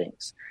kinds of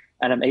things.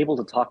 And I'm able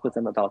to talk with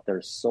them about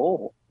their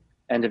soul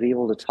and to be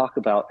able to talk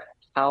about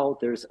how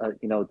there's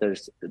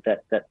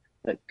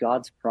that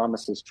God's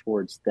promises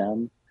towards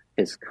them,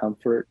 his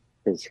comfort,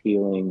 his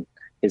healing,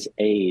 his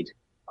aid,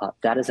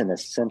 that is an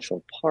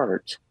essential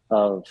part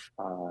of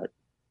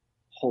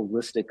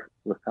holistic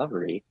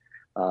recovery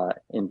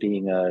in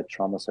being a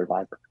trauma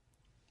survivor.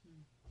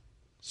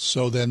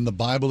 So then the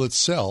Bible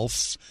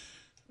itself,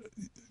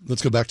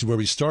 let's go back to where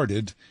we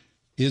started.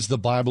 Is the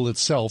Bible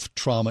itself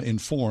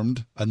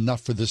trauma-informed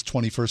enough for this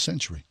 21st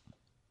century?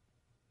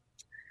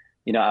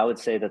 I would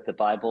say that the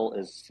Bible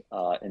is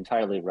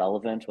entirely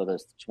relevant, whether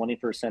it's the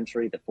 21st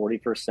century, the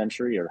 41st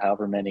century, or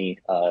however many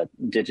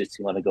digits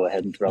you want to go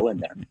ahead and throw in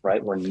there,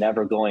 right? We're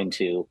never going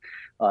to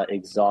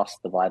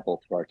exhaust the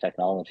Bible through our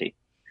technology.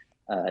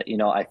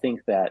 I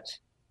think that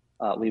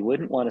we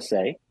wouldn't want to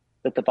say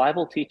that the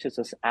Bible teaches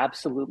us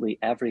absolutely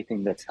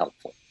everything that's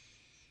helpful.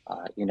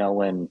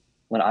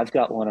 When I've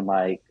got one of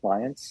my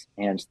clients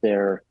and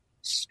they're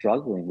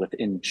struggling with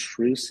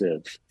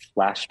intrusive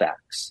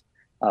flashbacks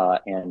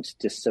and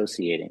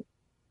dissociating,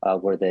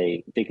 where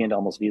they begin to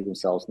almost view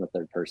themselves in the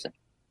third person,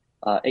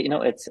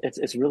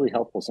 it's really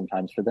helpful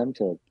sometimes for them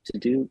to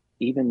do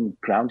even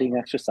grounding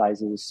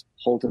exercises,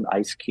 hold an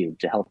ice cube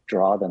to help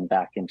draw them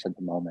back into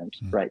the moment,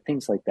 right?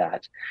 Things like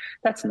that.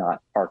 That's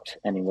not parked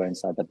anywhere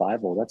inside the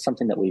Bible. That's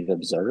something that we've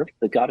observed,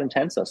 that God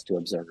intends us to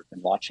observe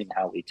in watching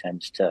how we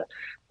tend to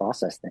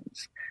process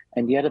things.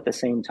 And yet at the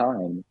same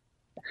time,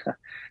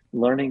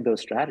 learning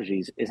those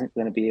strategies isn't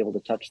going to be able to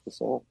touch the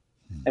soul.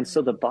 And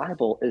so the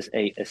Bible is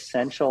a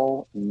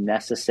essential,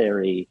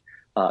 necessary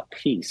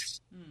piece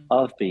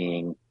of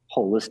being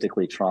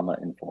holistically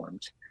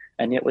trauma-informed.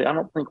 And yet I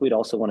don't think we'd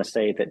also want to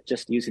say that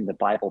just using the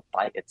Bible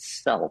by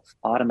itself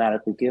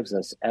automatically gives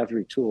us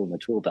every tool in the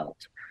tool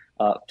belt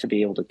to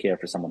be able to care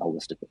for someone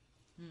holistically.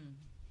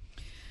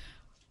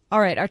 All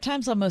right, our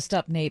time's almost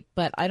up, Nate,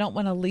 but I don't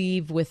want to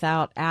leave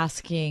without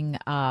asking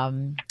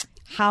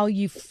how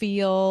you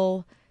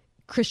feel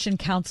Christian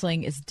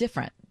counseling is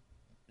different.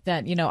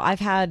 That, I've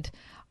had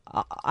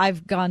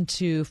I've gone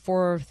to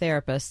 4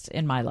 therapists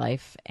in my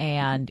life,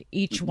 and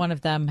each one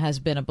of them has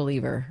been a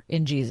believer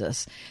in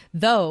Jesus.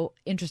 Though,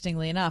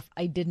 interestingly enough,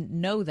 I didn't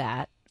know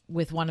that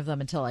with one of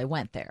them until I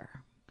went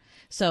there.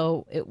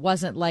 So it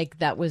wasn't like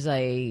that was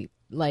a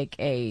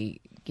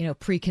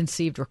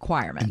preconceived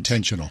requirement.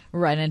 Intentional.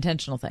 Right, an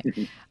intentional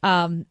thing.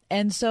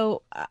 And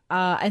so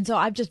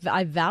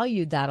I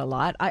valued that a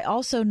lot. I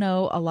also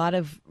know a lot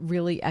of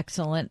really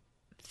excellent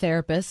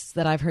therapists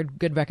that I've heard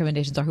good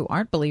recommendations are who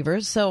aren't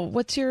believers. So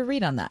what's your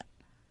read on that?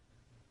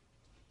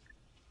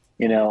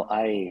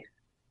 I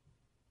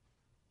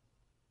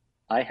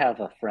have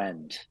a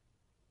friend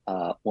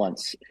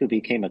once who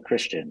became a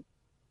Christian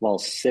while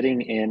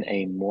sitting in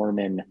a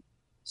Mormon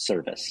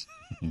service.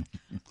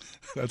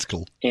 That's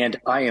cool.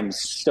 And I am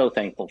so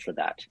thankful for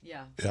that.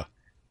 Yeah. Yeah.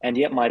 And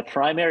yet my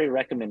primary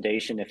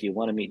recommendation, if you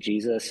want to meet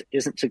Jesus,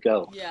 isn't to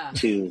go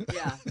to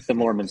the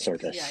Mormon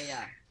service.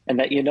 Yeah. And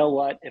that, you know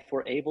what, if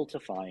you're able to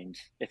find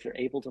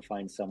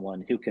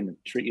someone who can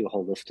treat you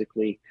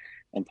holistically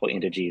and point you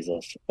to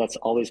Jesus, that's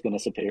always going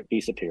to be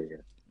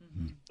superior.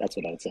 Mm-hmm. That's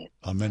what I would say.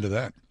 Amen to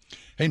that.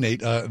 Hey, Nate,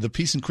 the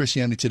Peace in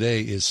Christianity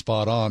Today is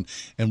spot on,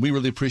 and we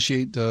really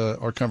appreciate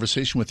our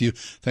conversation with you.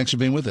 Thanks for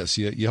being with us.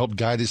 You helped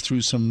guide us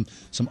through some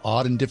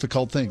odd and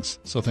difficult things,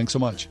 so thanks so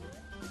much.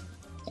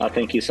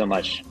 Thank you so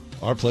much.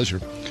 Our pleasure.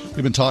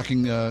 We've been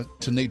talking to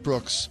Nate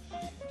Brooks.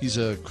 He's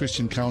a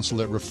Christian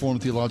counselor at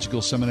Reformed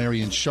Theological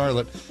Seminary in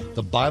Charlotte.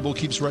 The Bible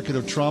keeps record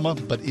of trauma,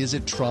 but is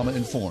it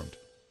trauma-informed?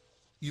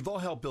 You've all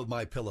helped build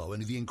MyPillow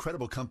into the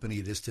incredible company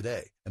it is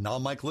today. And now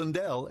Mike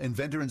Lindell,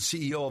 inventor and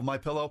CEO of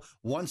MyPillow,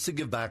 wants to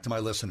give back to my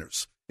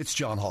listeners. It's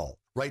John Hall.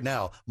 Right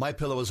now,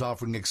 MyPillow is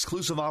offering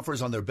exclusive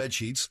offers on their bed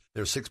sheets,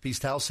 their 6-piece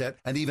towel set,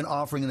 and even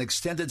offering an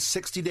extended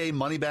 60-day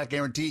money-back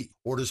guarantee.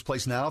 Orders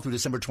placed now through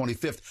December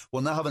 25th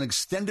will now have an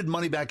extended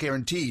money-back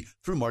guarantee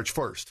through March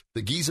 1st.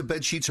 The Giza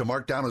bed sheets are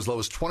marked down as low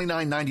as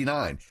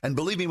 $29.99. And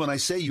believe me when I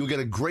say you'll get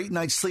a great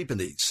night's sleep in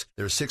these.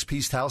 Their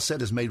 6-piece towel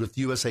set is made with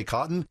USA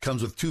cotton,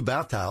 comes with 2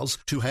 bath towels,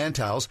 2 hand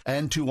towels,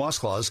 and 2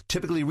 washcloths.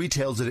 Typically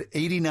retails at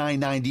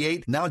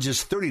 $89.98, now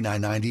just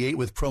 $39.98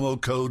 with promo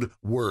code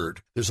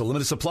WORD. There's a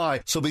limited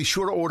supply, so be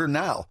sure to order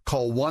now.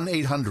 Call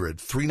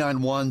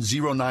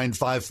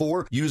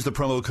 1-800-391-0954. Use the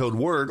promo code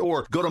WORD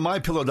or go to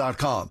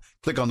MyPillow.com.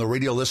 Click on the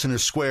radio listener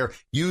square.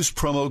 Use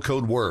promo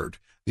code WORD.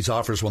 These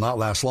offers will not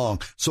last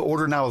long, so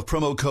order now with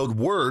promo code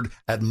WORD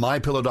at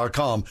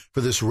MyPillow.com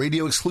for this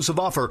radio exclusive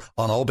offer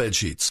on all bed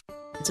sheets.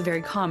 It's a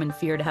very common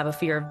fear to have a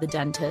fear of the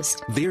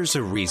dentist. There's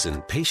a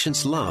reason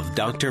patients love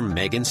Dr.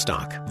 Megan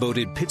Stock,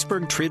 voted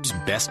Pittsburgh Trib's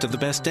best of the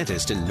best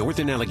dentist in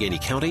Northern Allegheny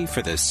County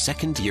for the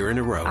 2nd year in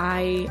a row.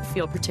 I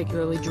feel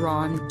particularly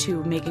drawn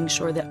to making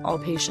sure that all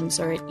patients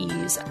are at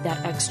ease,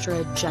 that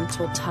extra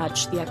gentle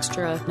touch, the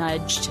extra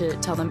nudge to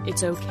tell them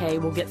it's okay,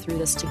 we'll get through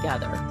this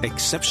together.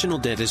 Exceptional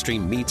dentistry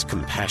meets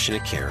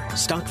compassionate care.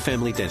 Stock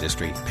Family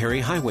Dentistry, Perry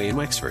Highway in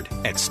Wexford,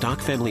 at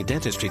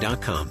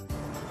stockfamilydentistry.com.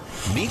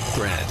 Meet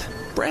Brad.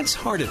 Brad's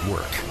hard at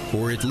work,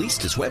 or at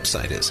least his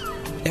website is.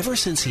 Ever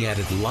since he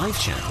added live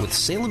chat with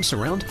Salem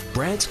Surround,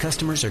 Brad's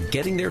customers are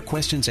getting their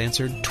questions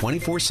answered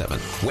 24/7.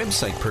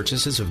 Website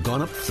purchases have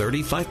gone up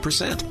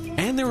 35%,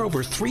 and they're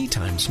over 3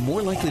 times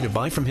more likely to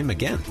buy from him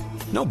again.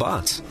 No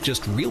bots,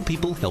 just real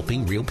people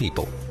helping real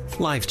people.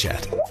 Live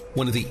chat,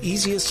 one of the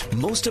easiest,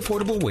 most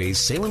affordable ways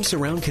Salem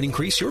Surround can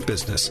increase your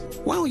business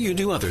while you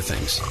do other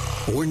things,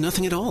 or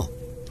nothing at all.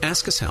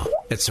 Ask us how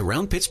at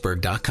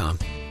surroundpittsburgh.com.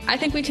 I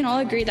think we can all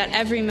agree that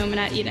every moment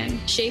at Eden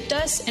shaped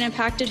us and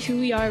impacted who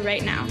we are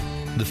right now.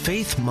 The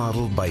faith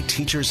modeled by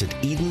teachers at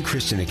Eden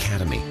Christian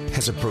Academy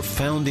has a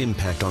profound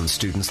impact on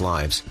students'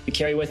 lives. We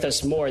carry with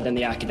us more than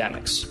the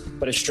academics,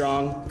 but a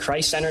strong,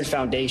 Christ-centered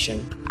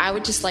foundation. I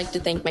would just like to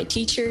thank my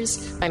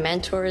teachers, my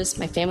mentors,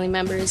 my family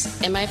members,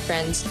 and my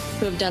friends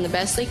who have done the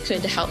best they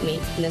could to help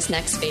me in this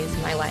next phase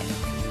of my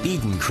life.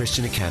 Eden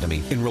Christian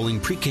Academy, enrolling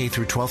pre-K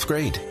through 12th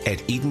grade at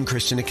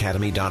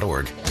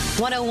EdenChristianAcademy.org.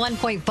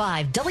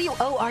 101.5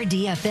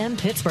 WORD-FM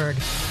Pittsburgh.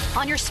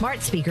 On your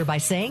smart speaker by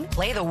saying,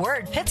 play the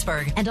word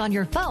Pittsburgh. And on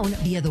your phone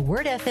via the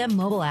Word FM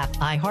mobile app,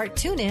 iHeart,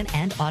 TuneIn,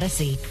 and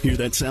Odyssey. Hear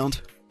that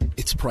sound?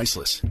 It's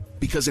priceless.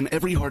 Because in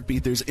every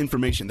heartbeat, there's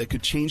information that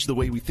could change the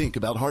way we think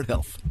about heart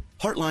health.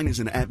 Heartline is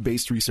an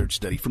app-based research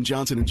study from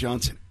Johnson &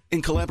 Johnson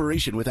in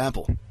collaboration with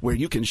Apple, where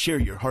you can share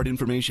your heart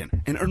information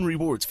and earn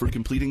rewards for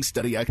completing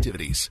study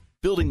activities,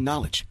 building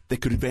knowledge that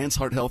could advance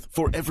heart health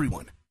for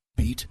everyone,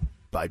 beat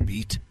by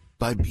beat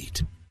by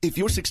beat. If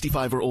you're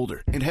 65 or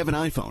older and have an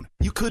iPhone,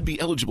 you could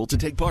be eligible to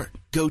take part.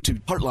 Go to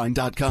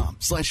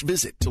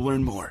heartline.com/visit to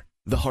learn more.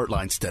 The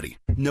Heartline Study.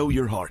 Know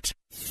your heart.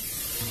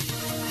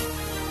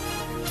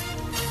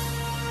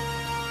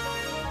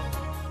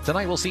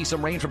 Tonight we'll see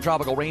some rain from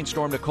Tropical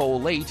Rainstorm Nicole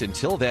late.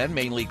 Until then,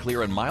 mainly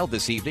clear and mild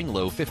this evening,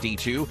 low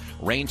 52.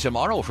 Rain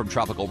tomorrow from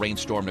Tropical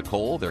Rainstorm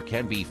Nicole. There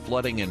can be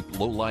flooding in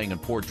low-lying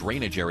and poor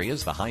drainage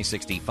areas, the high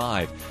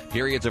 65.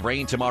 Periods of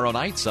rain tomorrow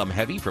night, some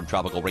heavy from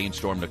Tropical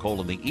Rainstorm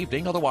Nicole in the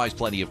evening. Otherwise,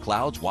 plenty of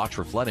clouds. Watch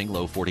for flooding,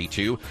 low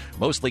 42.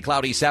 Mostly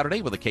cloudy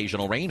Saturday with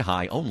occasional rain,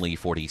 high only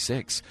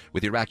 46.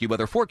 With your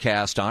AccuWeather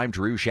forecast, I'm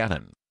Drew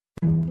Shannon.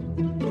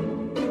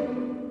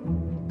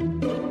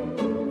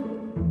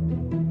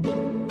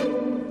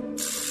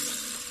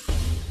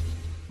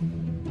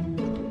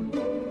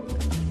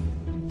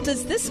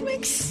 Does this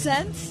make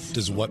sense?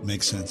 Does what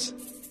make sense?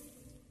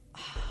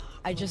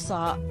 I just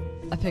saw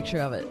a picture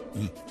of it.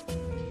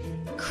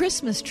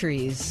 Christmas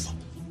trees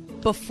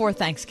before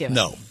Thanksgiving.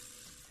 No.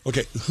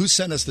 Okay, who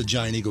sent us the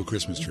Giant Eagle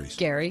Christmas trees?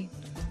 Gary.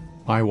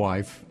 My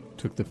wife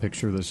took the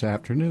picture this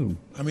afternoon.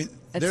 I mean,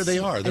 there they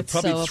are. They're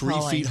probably so 3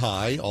 feet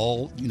high,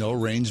 all,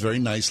 arranged very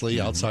nicely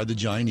outside the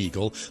Giant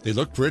Eagle. They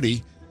look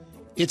pretty.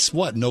 It's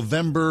what,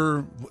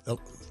 November,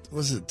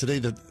 was it today,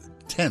 the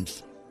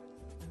 10th?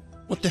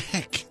 What the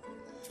heck?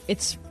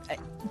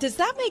 Does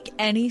that make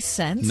any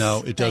sense?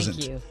 No, it doesn't.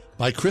 Thank you.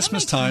 By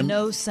Christmas time,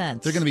 no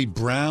sense. They're going to be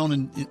brown,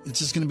 and it's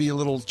just going to be a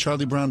little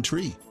Charlie Brown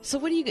tree. So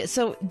what do you get?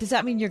 So does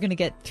that mean you're going to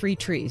get 3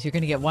 trees? You're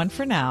going to get one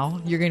for now.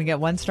 You're going to get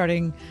one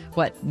starting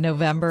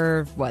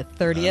November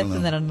 30th,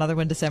 and then another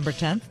one December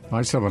 10th.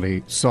 I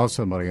saw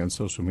somebody on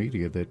social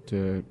media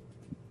that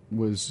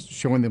was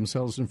showing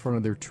themselves in front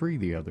of their tree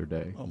the other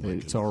day. Oh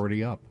it's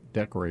already up,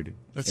 decorated.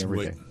 That's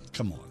everything.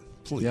 Come on,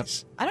 please. Yep.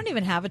 I don't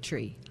even have a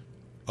tree.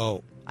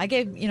 Oh. I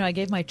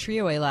gave my tree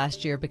away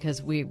last year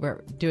because we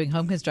were doing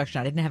home construction.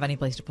 I didn't have any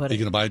place to put it. Are you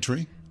going to buy a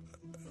tree?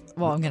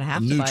 Well, I'm going to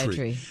have to buy a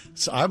tree.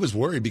 So I was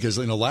worried because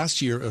last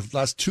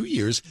 2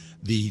 years,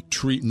 the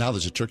tree. Now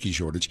there's a turkey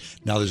shortage.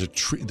 Now there's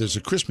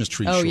a Christmas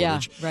tree shortage.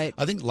 Yeah, right.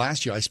 I think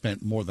last year I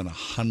spent more than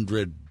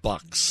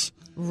 $100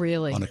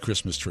 really on a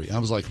Christmas tree. I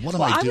was like, what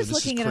am I doing? I was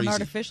looking at an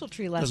artificial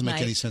tree last night. Doesn't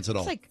make any sense at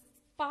all. It's like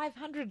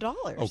 $500.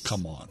 Oh,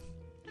 come on.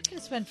 I'm going to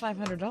spend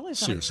 $500.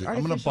 Seriously, on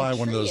I'm going to buy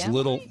one of those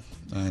little.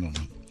 I don't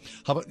know.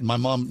 How about my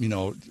mom, the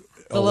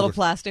little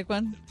plastic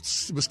one?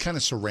 It was kind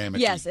of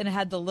ceramic. Yes, and it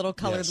had the little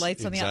colored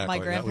lights on the outside. My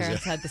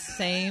grandparents it. had the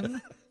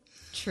same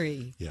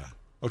tree. Yeah.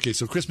 Okay,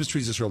 so Christmas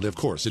trees this early, of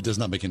course. It does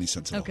not make any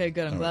sense at all. Okay,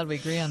 good. I'm glad we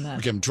agree on that.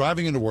 Okay, I'm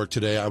driving into work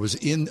today. I was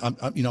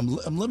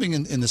I'm living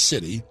in the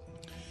city,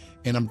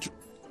 and I'm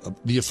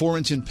the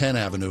 4-inch in Penn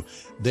Avenue.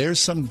 There's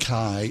some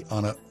guy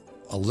on a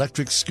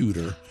electric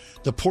scooter.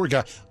 The poor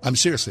guy. I'm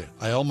seriously.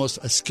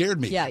 It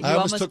scared me. Yeah, I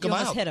almost took him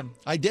out. Hit him.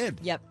 I did.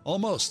 Yep.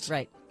 Almost.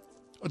 Right.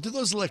 Do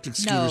those electric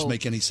scooters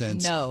make any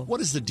sense? No.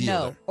 What is the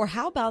deal there? Or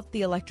how about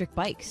the electric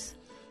bikes?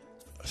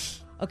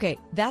 Okay,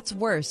 that's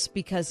worse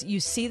because you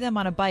see them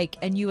on a bike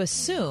and you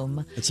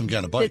assume it's some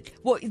kind of bike.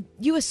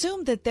 You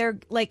assume that they're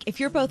like, if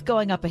you're both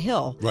going up a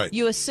hill, right?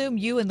 You assume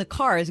you in the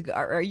car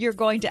you're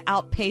going to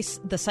outpace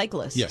the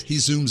cyclist. Yeah, he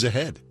zooms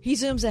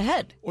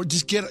ahead. Or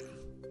just get it.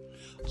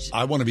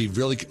 I want to be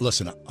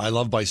listen, I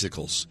love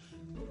bicycles,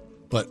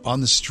 but on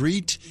the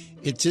street,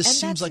 it just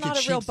seems like a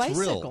cheap real bicycle.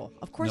 Thrill.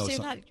 Of course, they're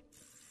not.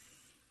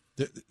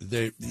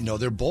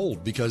 They're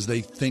bold because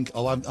they think,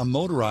 I'm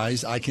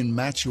motorized. I can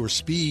match your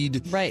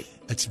speed. Right.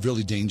 It's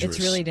really dangerous.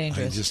 It's really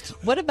dangerous.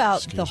 What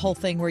about the whole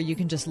thing where you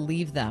can just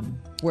leave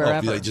them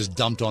wherever? They just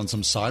dumped on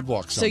some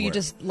sidewalk somewhere. So you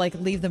just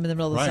leave them in the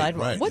middle of the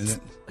sidewalk. Right.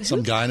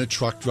 Some guy in a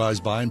truck drives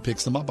by and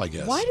picks them up, I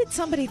guess. Why did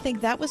somebody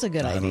think that was a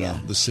good idea? I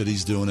don't know. The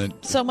city's doing it.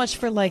 So much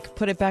for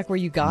put it back where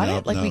you got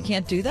it. We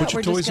can't do that. Put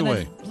your toys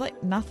away.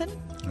 Nothing.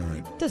 All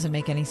right. Doesn't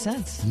make any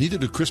sense. Neither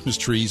do Christmas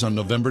trees on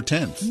November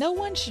 10th. No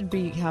one should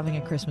be having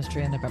a Christmas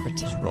tree on November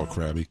 10th. We're all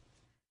crabby.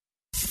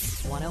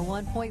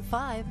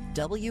 101.5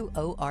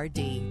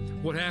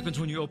 WORD. What happens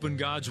when you open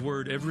God's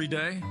Word every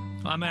day?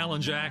 I'm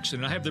Alan Jackson,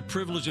 and I have the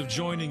privilege of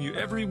joining you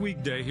every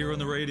weekday here on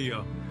the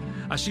radio.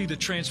 I see the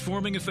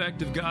transforming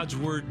effect of God's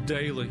Word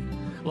daily.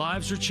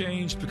 Lives are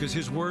changed because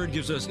His Word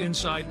gives us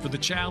insight for the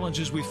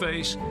challenges we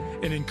face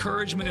and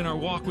encouragement in our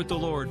walk with the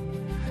Lord.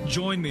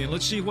 Join me and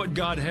let's see what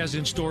God has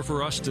in store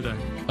for us today.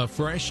 A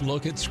fresh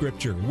look at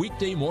Scripture,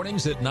 weekday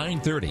mornings at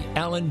 9:30.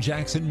 Alan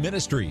Jackson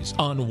Ministries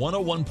on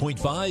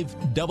 101.5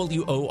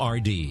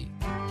 WORD.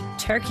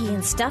 Turkey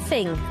and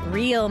stuffing,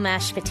 real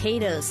mashed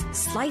potatoes,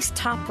 sliced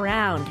top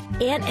round,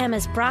 Aunt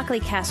Emma's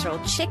broccoli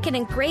casserole, chicken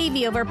and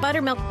gravy over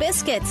buttermilk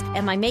biscuits.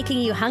 Am I making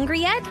you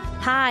hungry yet?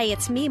 Hi,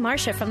 it's me,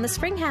 Marcia from the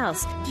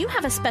Springhouse. Do you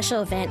have a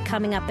special event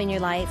coming up in your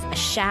life? A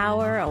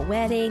shower, a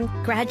wedding,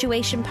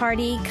 graduation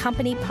party,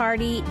 company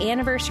party,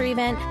 anniversary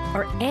event,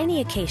 or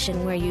any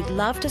occasion where you'd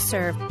love to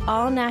serve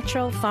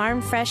all-natural,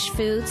 farm-fresh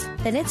foods?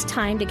 Then it's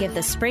time to give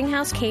the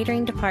Springhouse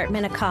Catering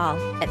Department a call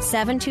at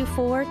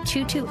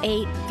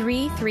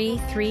 724-228-3339.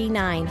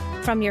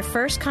 From your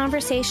first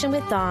conversation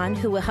with Dawn,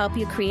 who will help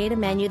you create a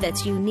menu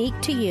that's unique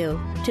to you,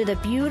 to the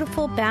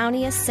beautiful,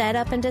 bounteous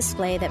setup and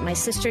display that my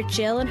sister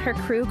Jill and her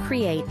crew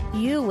create,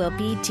 you will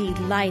be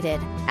delighted.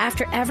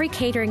 After every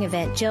catering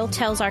event, Jill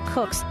tells our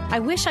cooks, I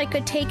wish I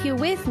could take you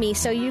with me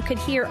so you could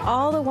hear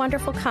all the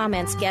wonderful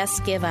comments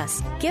guests give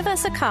us. Give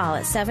us a call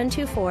at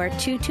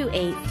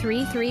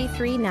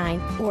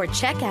 724-228-3339 or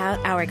check out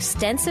our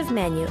extensive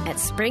menu at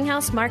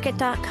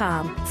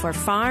springhousemarket.com for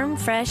farm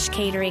fresh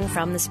catering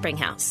from the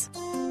Springhouse.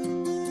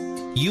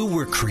 You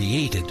were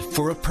created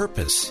for a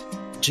purpose.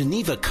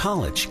 Geneva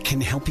College can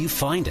help you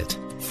find it,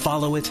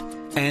 follow it,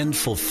 and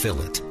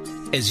fulfill it.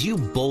 As you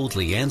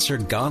boldly answer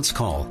God's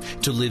call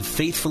to live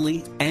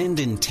faithfully and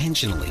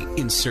intentionally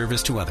in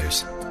service to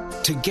others.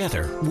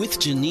 Together with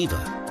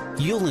Geneva,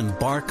 you'll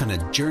embark on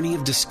a journey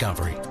of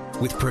discovery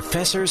with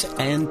professors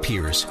and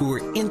peers who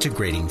are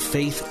integrating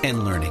faith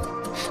and learning,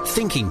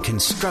 thinking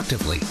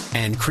constructively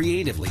and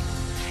creatively,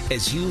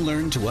 as you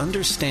learn to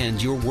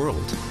understand your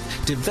world,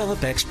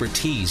 develop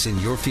expertise in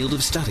your field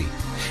of study,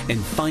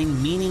 and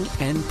find meaning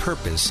and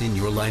purpose in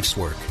your life's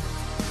work.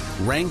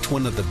 Ranked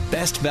one of the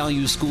best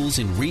value schools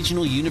in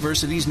regional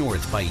universities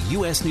north by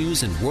U.S.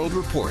 News and World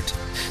Report,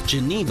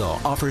 Geneva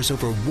offers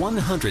over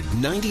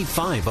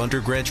 195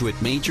 undergraduate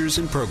majors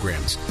and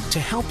programs to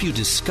help you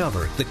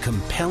discover the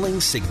compelling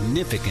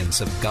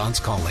significance of God's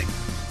calling.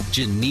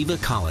 Geneva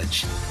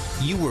College.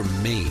 You were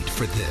made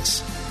for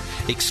this.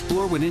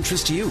 Explore what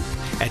interests you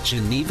at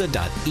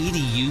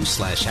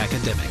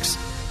geneva.edu/academics.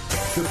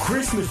 The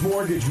Christmas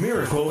Mortgage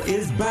Miracle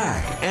is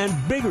back and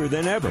bigger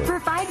than ever. For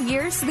 5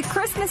 years, the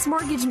Christmas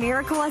Mortgage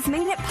Miracle has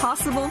made it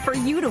possible for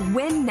you to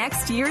win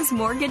next year's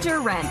mortgage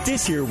or rent.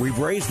 This year, we've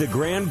raised the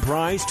grand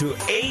prize to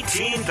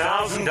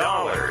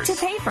 $18,000. To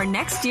pay for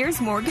next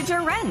year's mortgage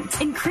or rent.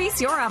 Increase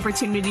your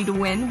opportunity to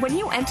win when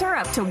you enter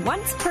up to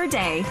once per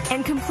day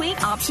and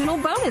complete optional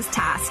bonus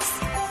tasks.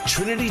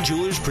 Trinity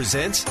Jewelers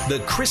presents the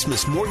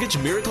Christmas Mortgage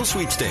Miracle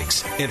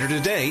Sweepstakes. Enter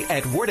today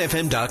at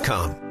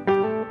wordfm.com.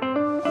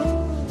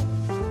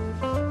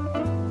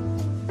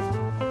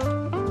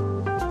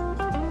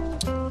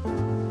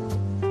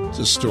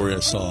 A story I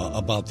saw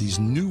about these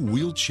new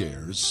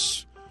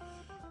wheelchairs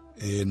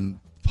in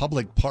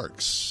public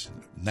parks,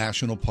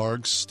 national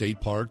parks,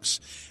 state parks,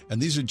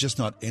 and these are just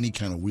not any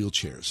kind of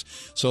wheelchairs.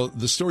 So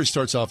the story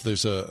starts off,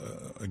 there's a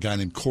guy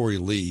named Corey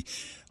Lee.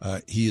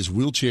 He is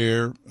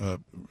wheelchair,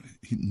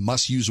 he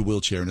must use a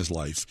wheelchair in his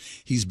life.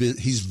 He's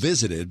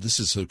visited, this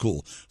is so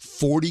cool,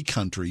 40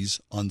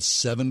 countries on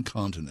 7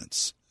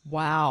 continents.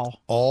 Wow.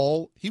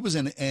 He was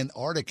in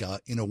Antarctica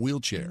in a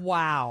wheelchair.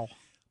 Wow.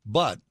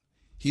 But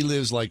he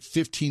lives like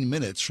 15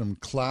 minutes from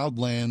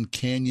Cloudland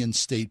Canyon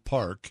State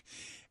Park,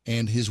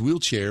 and his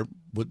wheelchair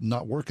would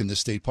not work in this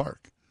state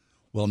park.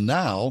 Well,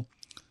 now,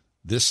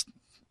 this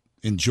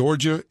in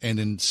Georgia and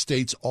in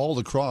states all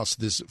across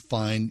this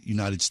fine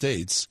United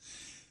States,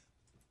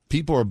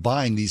 people are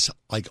buying these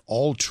like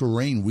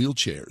all-terrain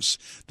wheelchairs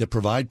that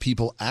provide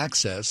people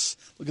access.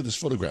 Look at this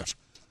photograph.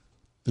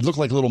 They look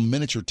like little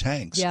miniature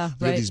tanks. Yeah,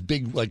 They have these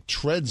big like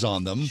treads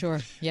on them.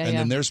 Sure. Yeah, and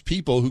then there's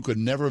people who could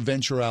never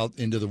venture out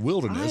into the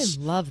wilderness.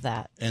 I love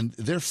that. And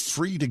they're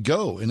free to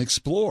go and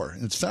explore.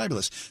 And it's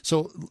fabulous.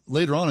 So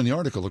later on in the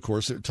article, of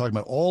course, they're talking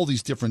about all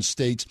these different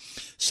states,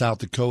 South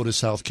Dakota,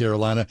 South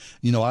Carolina.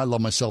 You know, I love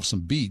myself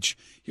some beach.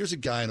 Here's a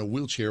guy in a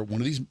wheelchair,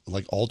 one of these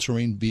like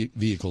all-terrain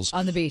vehicles.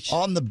 On the beach.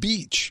 On the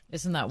beach.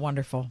 Isn't that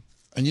wonderful?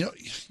 And you know,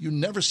 you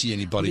never see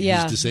anybody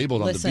who's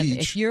disabled on the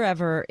beach. If you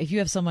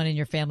have someone in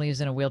your family who's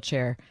in a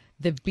wheelchair,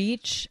 the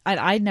beach,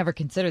 I never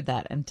considered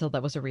that until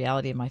that was a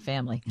reality in my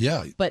family.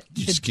 Yeah, but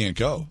you just can't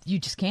go. You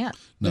just can't.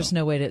 No. There's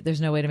no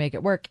way to make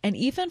it work. And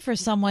even for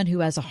someone who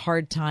has a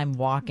hard time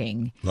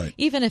walking, right,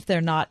 even if they're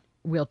not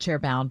wheelchair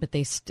bound, but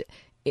the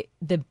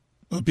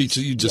beach,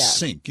 you just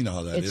sink. You know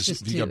how that is.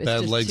 If you got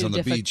bad legs on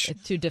the beach,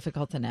 it's too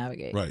difficult to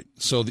navigate. Right.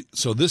 So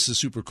this is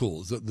super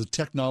cool. The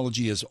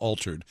technology has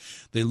altered.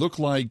 They look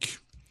like,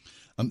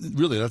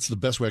 really, that's the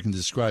best way I can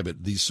describe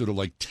it. These sort of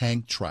like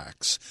tank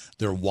tracks.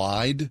 They're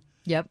wide.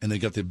 Yep. And they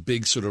got the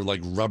big sort of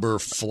like rubber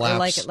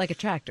flaps. Like a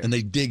tractor. And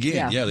they dig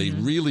in. Yeah, they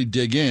really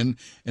dig in.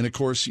 And of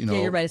course, you know.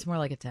 Yeah, you're right. It's more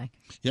like a tank.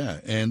 Yeah.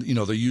 And, you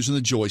know, they're using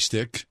the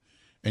joystick.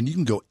 And you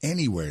can go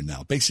anywhere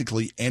now,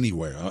 basically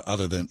anywhere,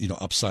 other than, you know,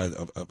 upside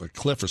of a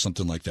cliff or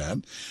something like that.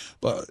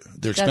 But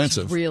they're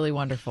expensive. That's really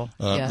wonderful.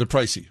 They're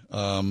pricey.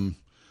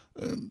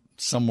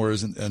 Somewhere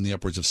in the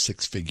upwards of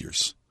 6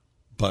 figures.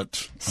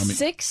 But, I mean.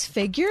 6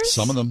 figures?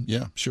 Some of them,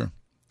 yeah, sure.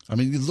 I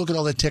mean, you look at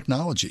all that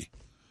technology.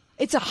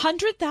 It's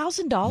 $100,000?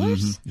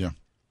 Mm-hmm. Yeah.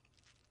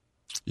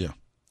 Yeah.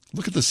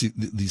 Look at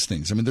these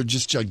things. I mean, they're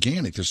just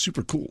gigantic. They're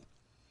super cool.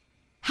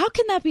 How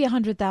can that be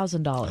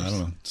 $100,000? I don't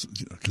know.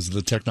 Because of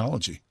the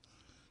technology.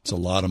 It's a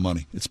lot of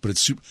money. But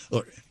it's super.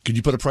 Look, could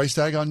you put a price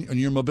tag on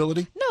your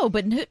mobility? No,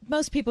 but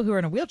most people who are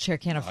in a wheelchair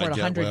can't afford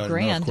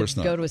 $100,000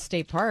 to go to a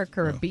state park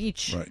or a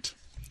beach. Right.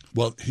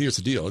 Well, here's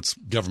the deal. It's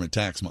government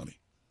tax money.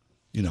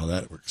 You know how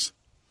that works.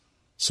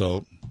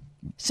 So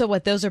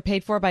what? Those are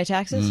paid for by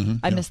taxes? Mm-hmm,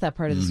 I missed that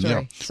part of the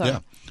story. Yeah. Sorry. Yeah.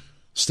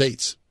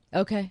 States.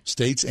 Okay.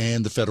 States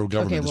and the federal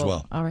government as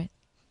well. All right.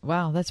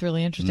 Wow, that's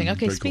really interesting.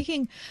 Okay,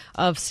 speaking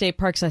of state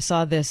parks, I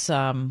saw this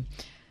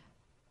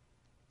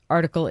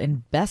article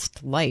in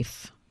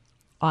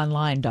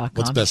bestlifeonline.com.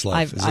 What's Best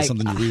Life? Is that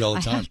something you read all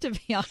the time? I have to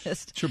be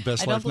honest. It's your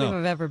Best I don't Life believe now.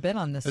 I've ever been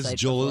on this site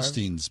It's Joel before.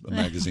 Osteen's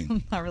magazine.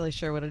 I'm not really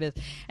sure what it is.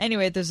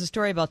 Anyway, there's a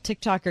story about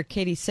TikToker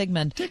Katie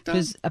Sigmund,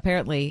 who's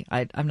apparently,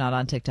 I'm not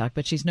on TikTok,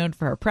 but she's known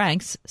for her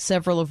pranks,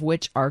 several of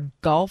which are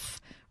golf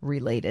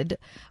related,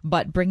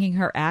 but bringing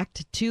her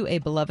act to a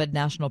beloved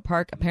national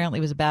park apparently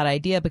was a bad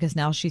idea because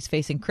now she's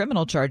facing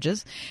criminal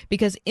charges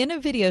because in a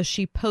video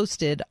she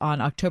posted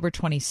on October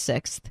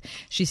 26th,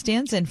 she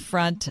stands in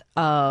front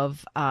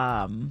of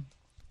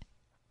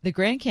the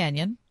Grand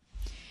Canyon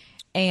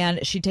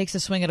and she takes a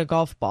swing at a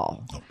golf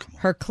ball.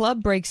 Her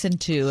club breaks in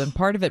two and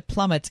part of it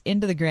plummets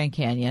into the Grand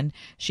Canyon.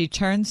 She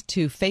turns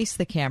to face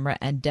the camera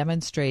and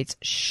demonstrates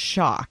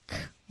shock.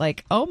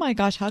 Like, oh my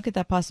gosh, how could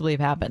that possibly have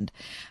happened?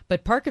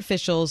 But park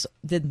officials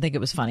didn't think it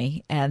was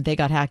funny, and they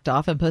got hacked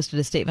off and posted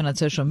a statement on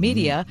social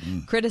media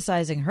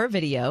criticizing her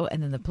video,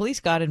 and then the police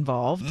got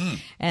involved,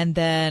 and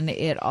then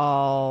it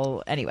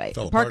all... Anyway,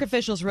 park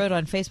officials wrote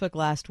on Facebook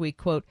last week,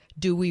 quote,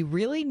 "Do we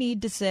really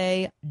need to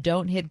say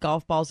don't hit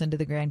golf balls into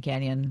the Grand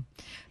Canyon?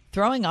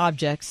 Throwing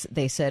objects,"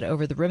 they said,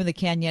 "over the rim of the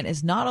canyon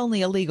is not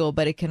only illegal,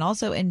 but it can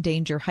also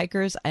endanger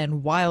hikers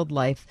and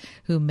wildlife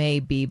who may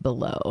be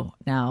below."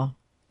 Now,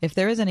 if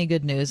there is any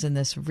good news in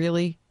this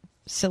really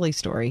silly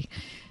story,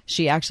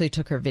 she actually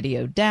took her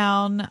video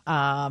down.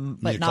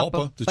 But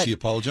not. Did she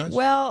apologize?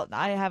 Well,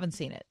 I haven't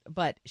seen it,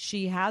 but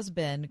she has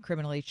been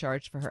criminally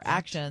charged for her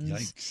actions.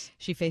 Yikes.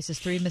 She faces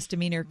 3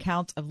 misdemeanor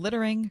counts of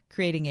littering,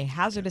 creating a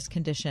hazardous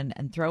condition,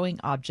 and throwing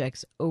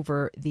objects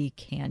over the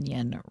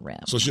canyon rim.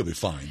 So she'll be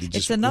fine.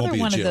 It's another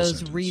one of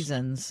those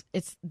reasons.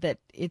 It's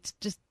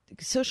just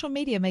social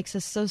media makes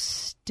us so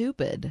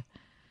stupid.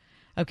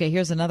 Okay,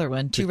 here's another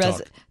one.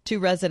 Two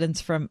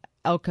residents from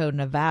Elko,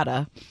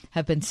 Nevada,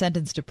 have been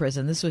sentenced to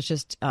prison. This was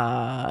just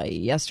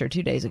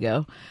 2 days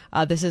ago.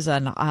 This is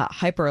on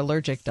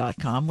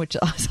hyperallergic.com, which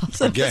is also a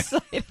site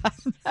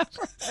I've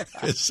never heard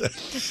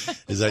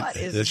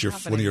of.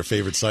 That's one of your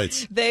favorite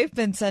sites? They've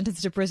been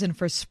sentenced to prison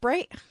for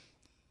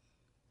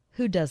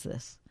Who does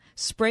this?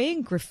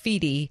 Spraying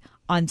graffiti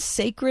on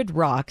sacred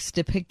rocks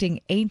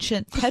depicting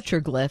ancient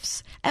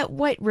petroglyphs at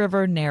White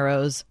River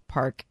Narrows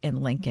Park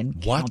in Lincoln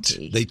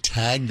County. What? They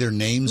tag their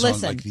names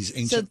on like these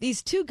ancient... So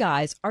these 2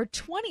 guys are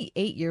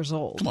 28 years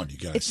old. Come on, you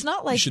guys. It's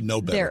not like you should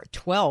know better. They're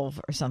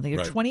 12 or something.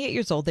 They're 28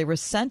 years old. They were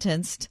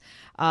sentenced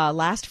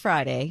last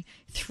Friday,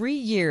 3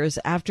 years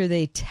after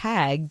they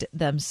tagged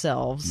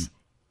themselves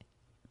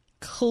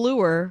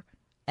Cluer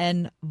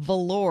and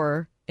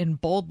Valor in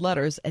bold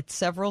letters at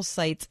several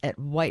sites at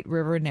White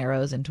River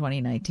Narrows in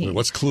 2019. Wait,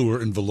 what's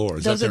Cluer and Valor?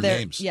 Is that their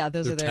names? Yeah,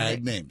 those are their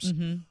tag names.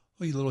 Mm-hmm.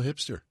 Oh, you little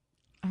hipster.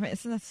 I mean,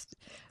 isn't that...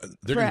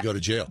 They're going to go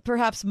to jail.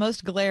 Perhaps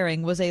most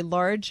glaring was a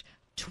large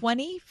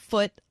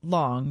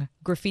 20-foot-long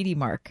graffiti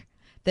mark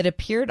that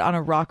appeared on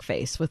a rock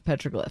face with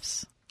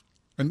petroglyphs.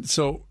 And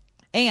so...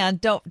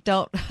 And don't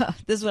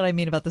this is what I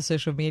mean about the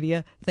social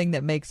media thing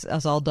that makes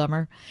us all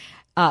dumber.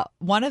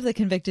 One of the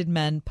convicted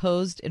men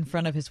posed in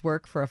front of his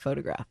work for a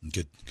photograph.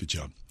 Good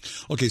job.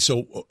 Okay,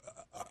 so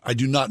I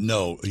do not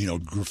know,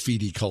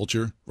 graffiti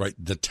culture, right?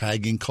 The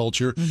tagging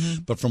culture.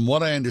 Mm-hmm. But from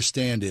what I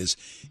understand is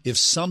if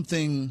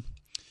something,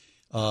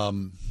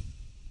 like,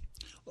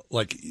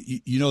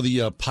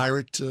 the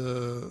pirate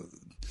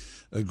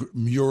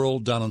mural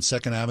down on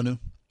 2nd Avenue?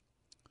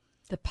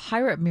 The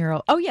pirate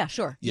mural. Oh, yeah,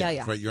 sure.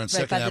 Yeah. Right, you're on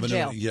 2nd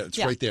Avenue. Yeah, it's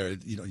right there.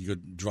 You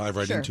could drive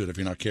right into it if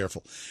you're not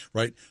careful,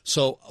 right?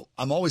 So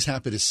I'm always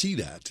happy to see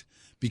that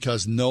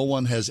because no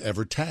one has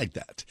ever tagged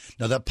that.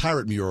 Now, that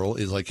pirate mural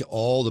is like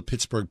all the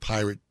Pittsburgh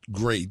Pirate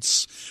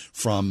greats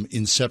from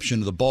inception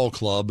of the ball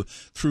club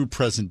through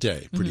present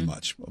day, pretty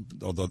much.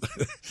 Although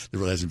there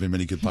really hasn't been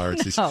many good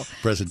pirates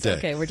present day.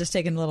 Okay, we're just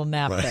taking a little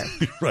nap there.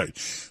 Right.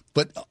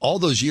 But all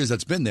those years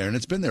that's been there, and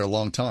it's been there a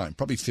long time,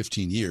 probably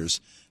 15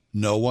 years,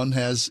 no one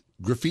has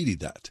graffitied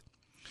that.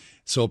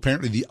 So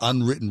apparently the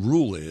unwritten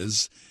rule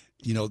is,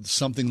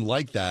 something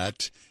like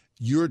that,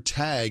 your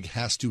tag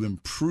has to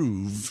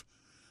improve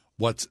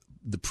what's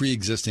the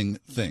pre-existing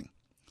thing.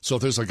 So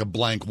if there's like a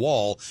blank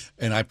wall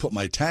and I put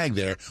my tag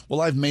there,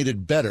 well, I've made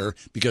it better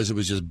because it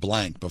was just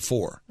blank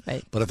before.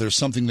 Right. But if there's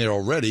something there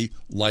already,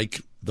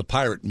 like the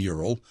pirate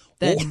mural,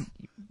 then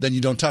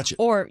you don't touch it.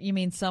 Or you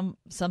mean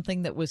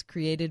something that was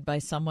created by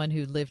someone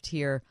who lived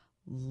here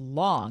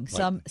long,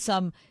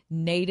 some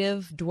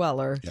native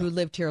dweller who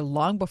lived here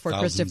long before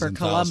Christopher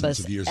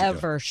Columbus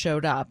ever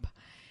showed up,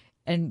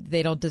 and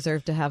they don't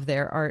deserve to have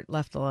their art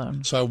left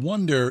alone. So I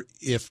wonder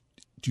if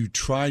you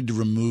tried to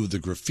remove the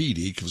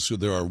graffiti, because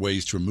there are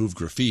ways to remove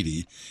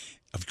graffiti.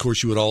 Of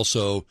course, you would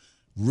also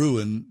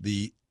ruin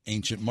the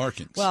ancient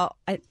markings. Well,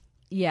 I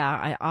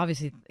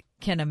obviously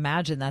can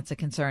imagine that's a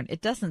concern.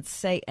 It doesn't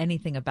say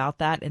anything about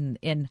that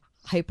in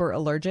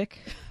Hyperallergic.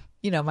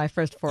 My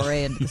first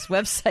foray into this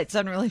website, so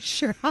I'm not really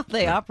sure how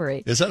they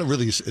operate. Is that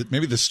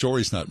maybe the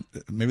story's not,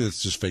 maybe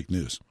that's just fake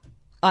news.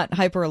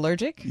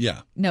 Hyperallergic?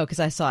 Yeah. No, because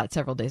I saw it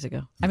several days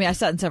ago. I mean, I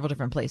saw it in several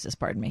different places,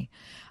 pardon me.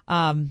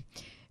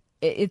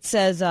 It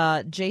says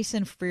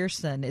Jason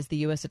Frierson is the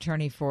U.S.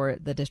 attorney for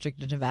the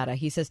District of Nevada.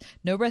 He says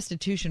no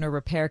restitution or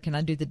repair can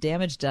undo the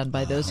damage done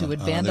by those who would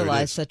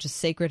vandalize such a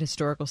sacred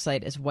historical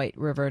site as White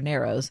River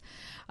Narrows.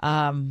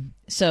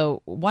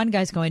 So one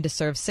guy's going to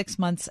serve 6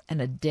 months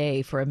and a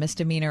day for a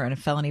misdemeanor and a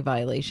felony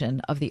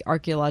violation of the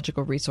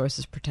Archaeological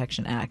Resources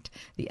Protection Act.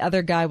 The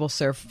other guy will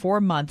serve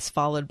 4 months,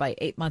 followed by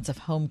 8 months of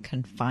home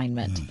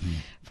confinement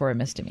for a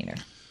misdemeanor.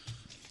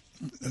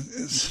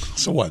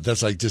 So what?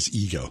 That's like just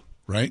ego,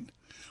 right?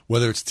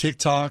 Whether it's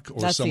TikTok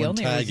or That's someone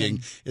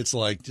tagging, it's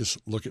like, just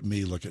look at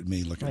me, look at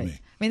me, look at me. I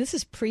mean, this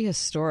is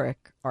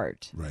prehistoric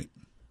art. Right.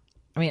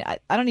 I mean,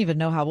 I don't even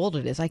know how old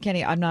it is. I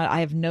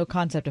have no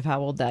concept of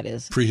how old that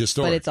is.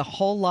 Prehistoric. But it's a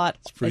whole lot.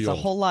 It's old.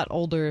 A whole lot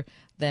older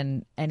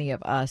than any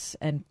of us.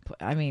 And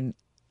I mean,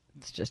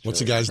 it's just. What's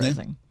really the guy's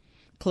depressing. name?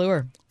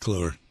 Cluer.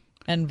 Cluer.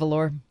 And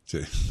velour.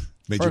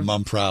 Made your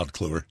mom proud,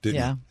 Kluwer,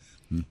 didn't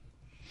you?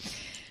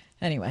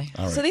 Anyway,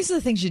 All right. So these are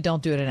the things you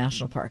don't do at a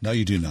national park. No,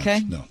 you do not.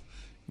 Okay? No.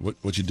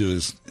 What you do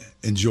is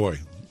enjoy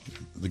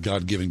the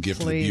God-given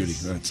gift of the beauty.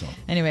 That's all.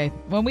 Anyway,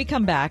 when we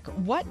come back,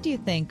 what do you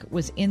think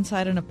was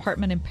inside an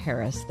apartment in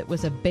Paris that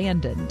was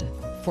abandoned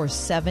for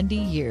 70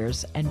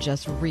 years and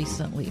just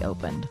recently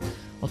opened?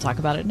 We'll talk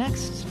about it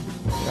next.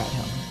 Right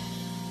home.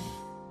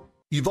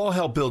 You've all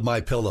helped build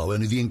MyPillow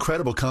into the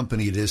incredible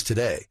company it is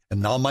today.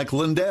 And now Mike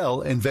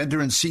Lindell, inventor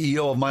and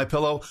CEO of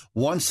MyPillow,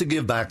 wants to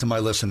give back to my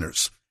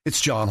listeners.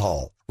 It's John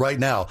Hall. Right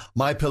now,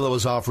 MyPillow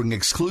is offering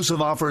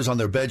exclusive offers on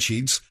their bed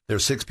sheets, their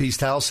 6-piece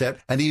towel set,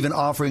 and even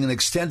offering an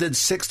extended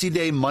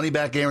 60-day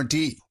money-back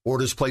guarantee.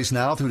 Orders placed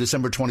now through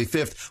December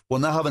 25th will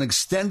now have an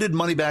extended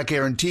money-back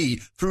guarantee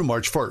through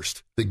March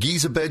 1st. The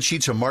Giza bed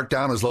sheets are marked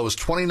down as low as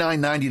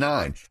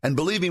 $29.99. And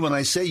believe me when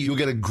I say you'll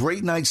get a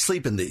great night's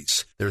sleep in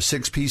these. Their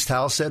 6-piece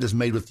towel set is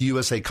made with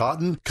USA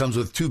cotton, comes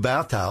with 2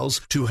 bath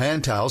towels, 2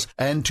 hand towels,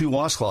 and 2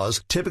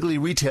 washcloths. Typically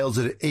retails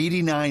at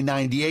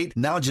 $89.98,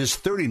 now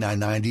just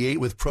 $39.98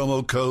 with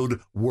promo code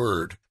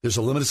WORD. There's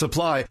a limited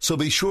supply, so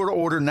be sure to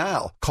order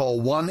now.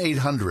 Call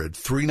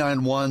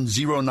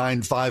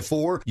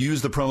 1-800-391-0954.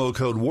 Use the promo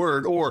code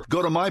WORD or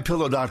go to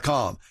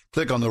MyPillow.com.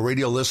 Click on the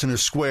radio listener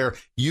square.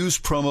 Use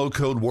promo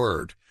code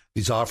WORD.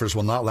 These offers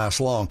will not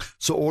last long,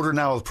 so order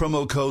now with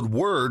promo code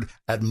WORD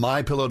at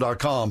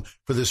MyPillow.com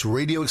for this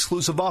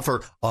radio-exclusive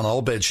offer on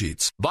all bed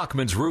sheets.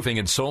 Bachman's Roofing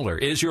and Solar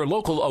is your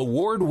local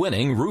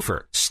award-winning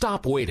roofer.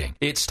 Stop waiting.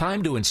 It's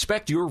time to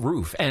inspect your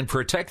roof and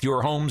protect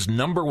your home's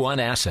 #1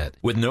 asset.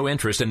 With no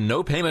interest and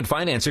no payment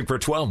financing for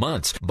 12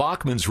 months,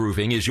 Bachman's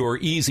Roofing is your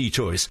easy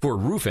choice for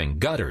roofing,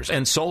 gutters,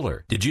 and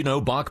solar. Did you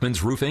know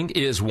Bachman's Roofing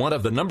is one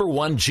of the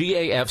 #1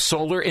 GAF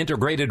solar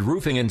integrated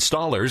roofing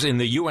installers in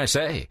the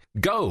USA?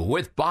 Go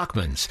with Bachman's.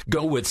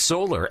 Go with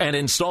solar and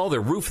install the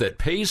roof that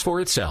pays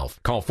for itself.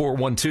 Call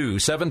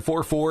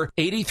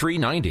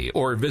 412-744-8390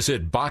 or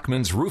visit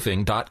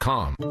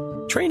bachmansroofing.com.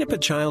 Train up a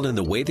child in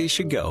the way they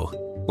should go.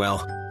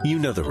 Well, you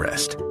know the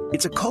rest.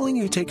 It's a calling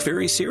you take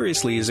very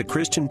seriously as a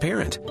Christian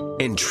parent.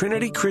 And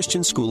Trinity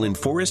Christian School in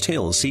Forest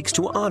Hills seeks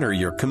to honor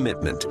your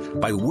commitment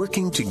by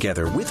working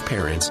together with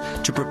parents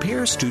to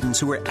prepare students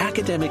who are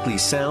academically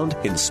sound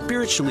and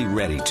spiritually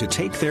ready to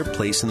take their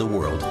place in the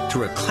world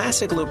through a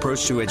classical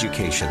approach to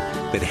education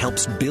that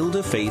helps build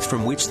a faith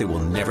from which they will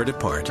never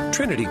depart.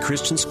 Trinity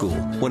Christian School,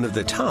 one of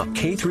the top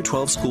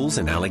K-12 schools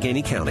in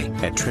Allegheny County,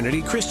 at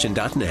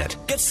trinitychristian.net.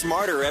 Get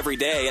smarter every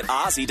day at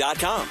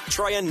Aussie.com.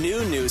 Try a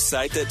new news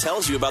site that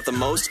tells you about the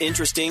most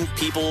interesting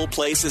people,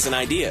 places, and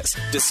ideas.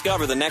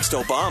 Discover the next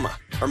Obama,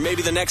 or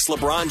maybe the next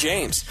LeBron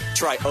James.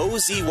 Try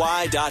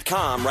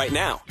OZY.com right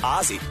now.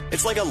 Aussie.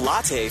 It's like a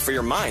latte for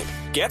your mind.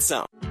 Get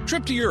some.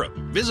 Trip to Europe.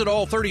 Visit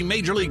all 30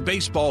 Major League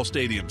Baseball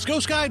stadiums. Go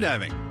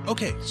skydiving.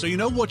 Okay, so you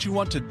know what you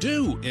want to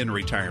do in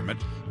retirement,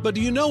 but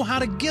do you know how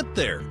to get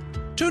there?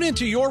 Tune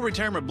into Your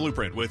Retirement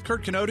Blueprint with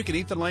Kurt Knodik and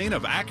Ethan Lane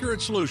of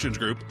Accurate Solutions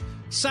Group,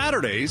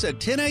 Saturdays at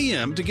 10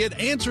 a.m. to get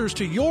answers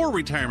to your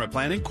retirement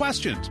planning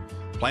questions.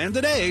 Plan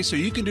today so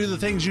you can do the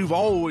things you've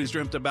always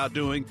dreamt about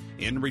doing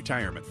in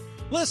retirement.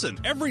 Listen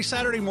every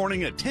Saturday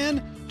morning at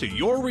 10 to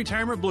Your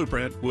Retirement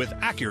Blueprint with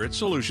Accurate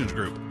Solutions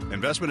Group.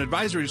 Investment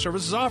advisory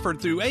services offered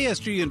through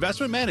ASG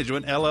Investment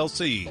Management,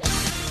 LLC.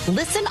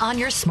 Listen on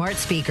your smart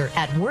speaker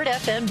at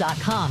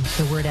wordfm.com,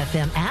 the Word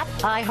FM app,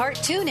 iHeart,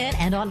 TuneIn,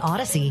 and on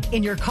Odyssey.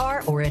 In your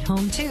car or at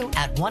home, too,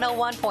 at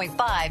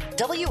 101.5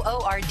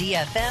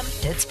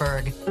 WORD-FM,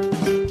 Pittsburgh.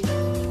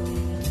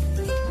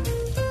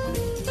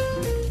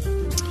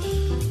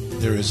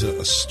 There is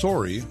a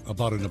story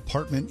about an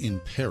apartment in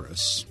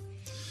Paris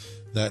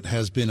that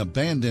has been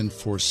abandoned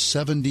for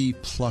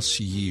 70-plus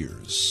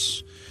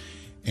years.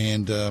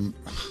 And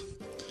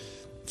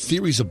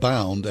theories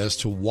abound as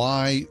to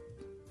why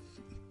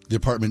the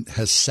apartment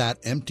has sat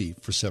empty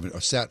for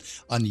sat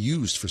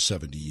unused for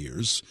 70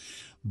 years.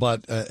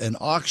 But an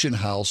auction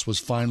house was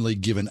finally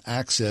given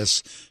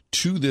access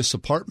to this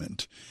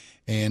apartment.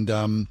 And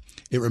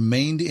it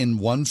remained in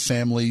one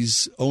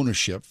family's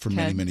ownership for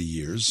many, many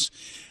years.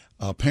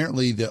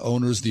 Apparently, the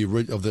owners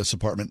of this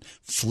apartment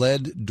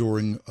fled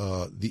during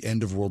the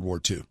end of World War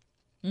II.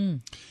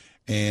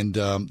 And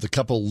the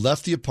couple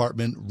left the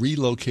apartment,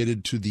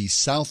 relocated to the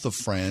south of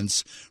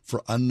France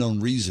for unknown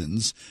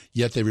reasons,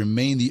 yet they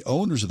remained the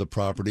owners of the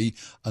property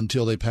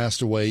until they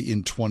passed away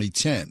in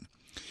 2010.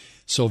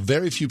 So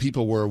very few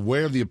people were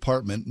aware of the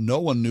apartment. No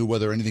one knew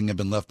whether anything had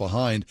been left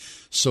behind.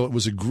 So it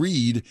was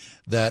agreed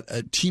that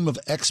a team of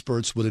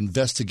experts would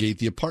investigate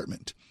the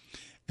apartment.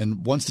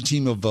 And once the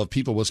team of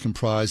people was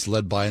comprised,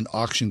 led by an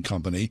auction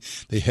company,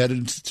 they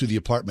headed to the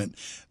apartment.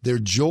 Their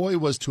joy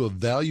was to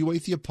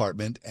evaluate the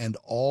apartment and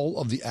all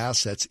of the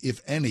assets,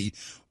 if any,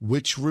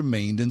 which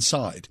remained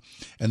inside.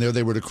 And there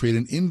they were to create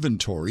an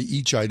inventory,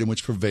 each item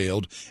which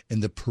prevailed in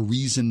the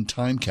Parisian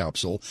time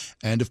capsule,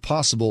 and if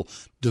possible,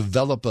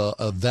 develop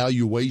a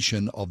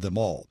valuation of them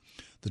all.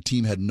 The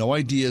team had no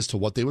idea as to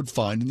what they would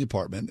find in the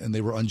apartment, and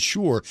they were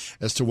unsure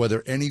as to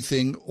whether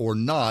anything or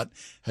not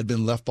had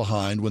been left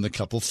behind when the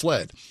couple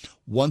fled.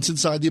 Once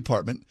inside the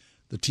apartment,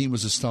 the team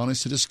was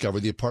astonished to discover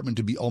the apartment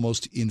to be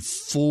almost in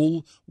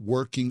full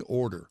working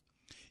order.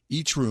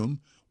 Each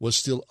room was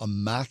still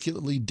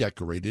immaculately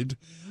decorated,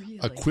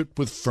 equipped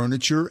with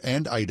furniture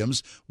and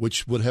items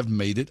which would have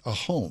made it a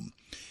home.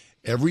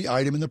 Every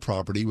item in the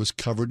property was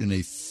covered in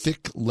a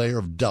thick layer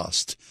of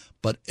dust,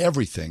 but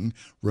everything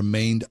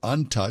remained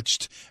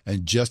untouched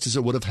and just as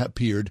it would have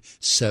appeared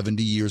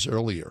 70 years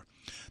earlier.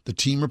 The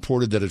team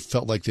reported that it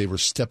felt like they were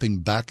stepping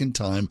back in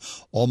time,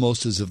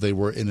 almost as if they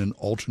were in an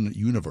alternate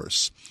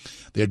universe.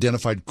 They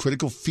identified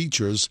critical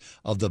features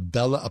of the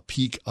Belle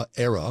Epoque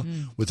era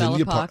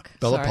within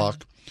Belle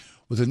Epoque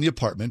within the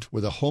apartment,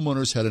 where the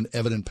homeowners had an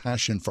evident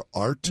passion for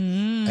art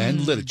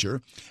and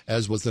literature,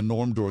 as was the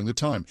norm during the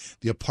time.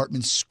 The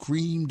apartment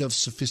screamed of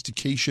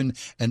sophistication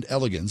and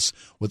elegance,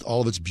 with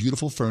all of its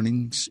beautiful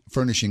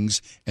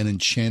furnishings and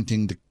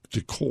enchanting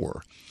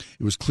decor.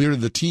 It was clear to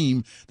the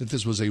team that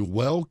this was a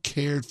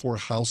well-cared-for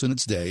house in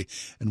its day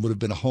and would have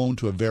been a home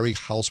to a very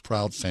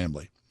house-proud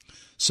family.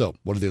 So,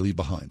 what did they leave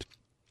behind?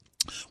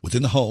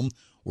 Within the home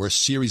were a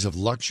series of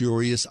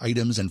luxurious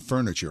items and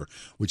furniture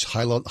which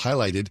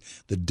highlighted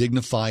the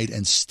dignified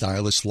and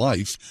stylish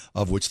life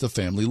of which the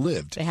family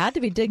lived. They had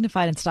to be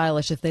dignified and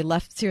stylish if they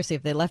left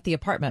the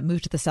apartment,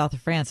 moved to the south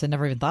of France, and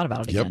never even thought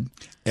about it again.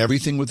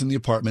 Everything within the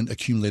apartment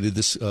accumulated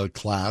this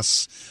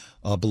class,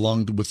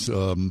 belonged with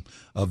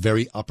a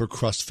very upper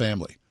crust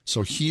family.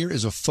 So here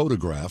is a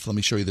photograph. Let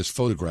me show you this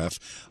photograph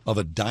of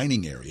a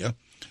dining area.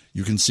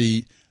 You can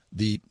see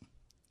the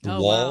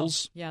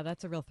walls. Wow. Yeah,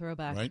 that's a real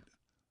throwback. Right?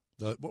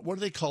 What do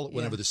they call it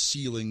whenever the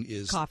ceiling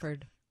is...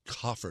 Coffered.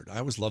 I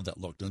always love that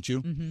look, don't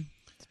you? Mm-hmm.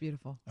 It's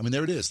beautiful. I mean,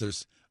 there it is.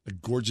 There's a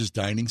gorgeous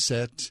dining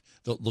set.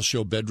 They'll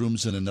show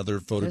bedrooms in another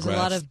photograph.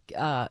 There's a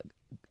lot of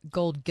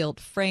gold gilt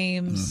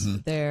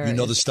frames. There, you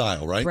know the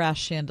style, right? Brass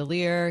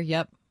chandelier.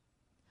 Yep.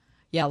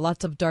 Yeah,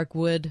 lots of dark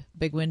wood,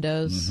 big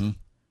windows,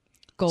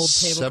 gold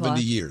tablecloth.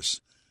 70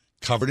 years.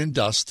 Covered in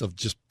dust, of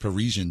just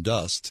Parisian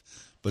dust,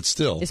 but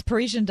still. Is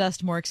Parisian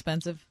dust more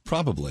expensive?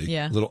 Probably.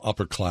 Yeah. A little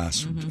upper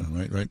class,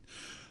 right?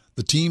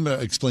 The team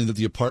explained that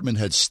the apartment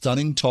had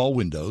stunning tall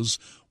windows,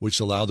 which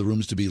allowed the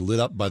rooms to be lit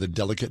up by the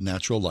delicate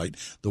natural light.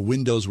 The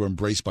windows were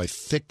embraced by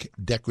thick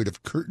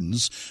decorative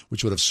curtains,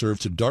 which would have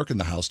served to darken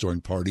the house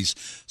during parties,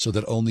 so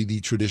that only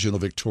the traditional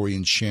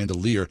Victorian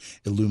chandelier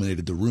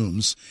illuminated the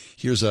rooms.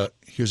 Here's a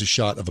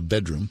shot of a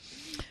bedroom.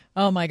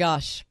 Oh my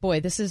gosh, boy,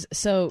 this is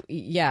so,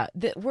 yeah.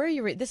 Where are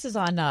you? This is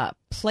on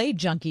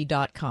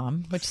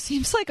playjunkie.com, which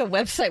seems like a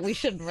website we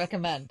shouldn't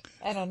recommend.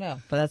 I don't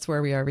know, but that's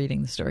where we are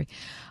reading the story.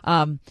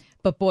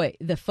 But boy,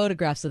 the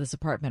photographs of this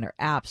apartment are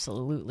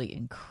absolutely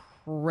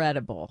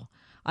incredible.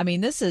 I mean,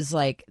 this is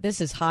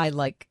high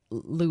like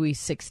Louis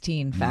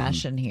XVI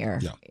fashion here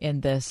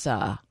in this.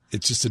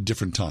 It's just a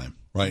different time,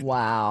 right?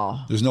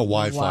 Wow. There's no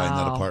Wi-Fi in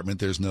that apartment.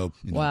 There's no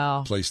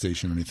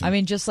PlayStation or anything. I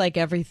mean, just like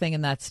everything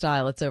in that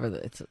style, it's over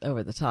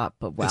the top.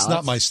 But wow, it's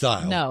not my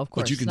style. No, of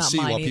course, but you can not see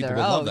mine why people either.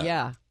 would love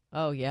that.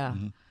 Oh yeah.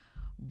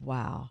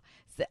 Wow.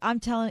 I'm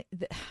telling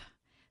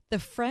the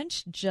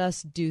French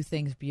just do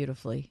things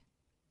beautifully.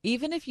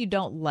 Even if you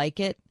don't like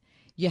it,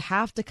 you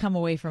have to come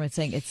away from it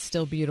saying it's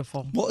still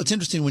beautiful. Well, it's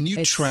interesting when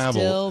you travel,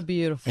 still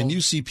beautiful, and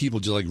you see people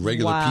just like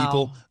regular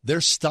people.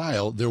 Their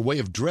style, their way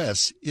of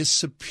dress is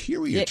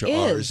superior to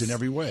ours in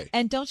every way.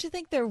 And don't you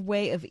think their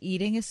way of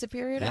eating is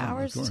superior to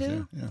ours of course,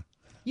 too?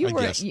 Yeah.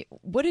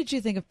 What did you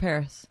think of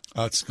Paris?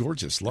 It's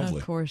gorgeous, lovely.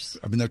 Of course,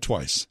 I've been there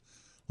twice.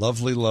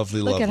 Lovely.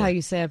 Look at how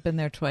you say I've been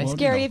there twice. Well,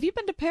 Gary, have you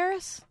been to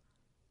Paris?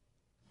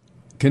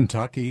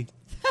 Kentucky.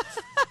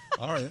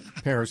 All right.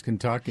 Paris,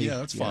 Kentucky. Yeah,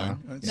 that's fine.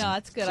 No,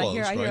 that's good. Close,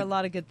 I hear right? a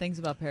lot of good things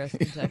about Paris,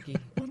 Kentucky.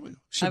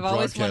 I've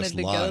always wanted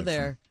to go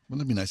there.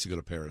 Wouldn't it be nice to go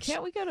to Paris?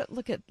 Can't we go to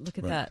look at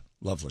that?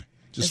 Lovely.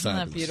 Just Isn't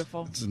fabulous. that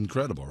beautiful? It's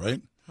incredible,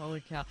 right?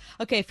 Holy cow.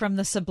 Okay, from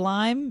the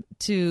sublime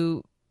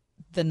to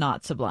the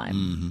not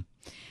sublime.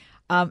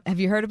 Have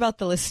you heard about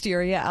the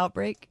listeria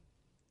outbreak?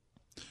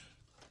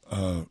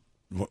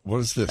 What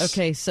is this?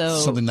 Okay, so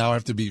something now I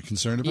have to be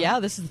concerned about? Yeah,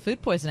 this is the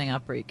food poisoning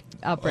outbreak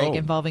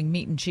involving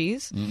meat and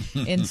cheese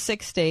in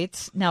 6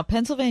 states. Now,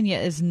 Pennsylvania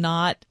is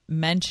not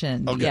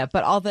mentioned yet,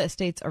 but all the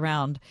states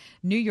around: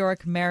 New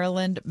York,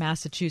 Maryland,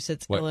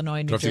 Massachusetts,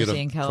 Illinois, New Jersey,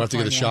 and California. Do I have to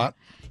get a shot?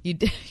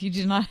 You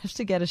do not have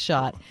to get a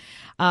shot.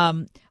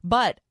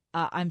 But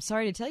I'm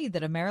sorry to tell you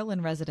that a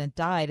Maryland resident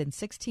died and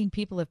 16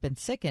 people have been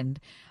sickened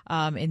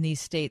in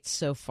these states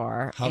so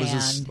far. How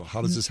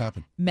does this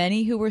happen?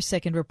 Many who were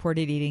sickened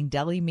reported eating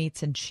deli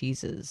meats and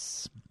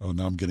cheeses. Oh,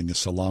 now I'm getting a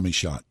salami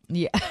shot.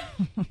 Yeah.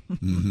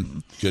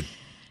 Good.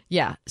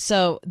 Yeah.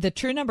 So the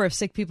true number of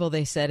sick people,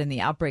 they said, in the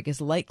outbreak is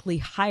likely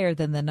higher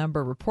than the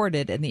number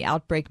reported, and the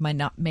outbreak may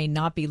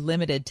not be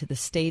limited to the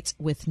states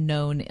with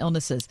known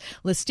illnesses.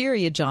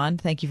 Listeria, John,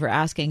 thank you for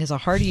asking, is a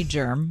hardy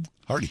germ.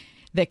 Hardy.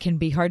 That can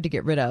be hard to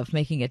get rid of,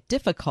 making it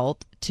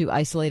difficult to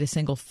isolate a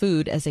single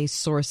food as a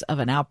source of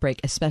an outbreak,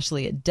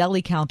 especially at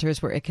deli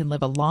counters where it can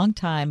live a long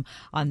time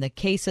on the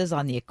cases,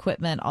 on the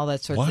equipment, all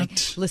that sort of thing.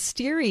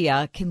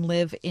 Listeria can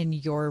live in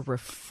your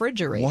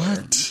refrigerator.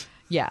 What?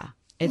 Yeah.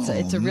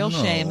 It's a real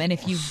shame. And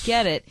if you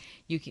get it,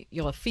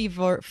 you'll have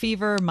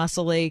fever,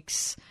 muscle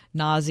aches,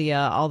 nausea,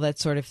 all that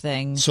sort of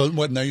thing. So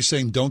what? Now you're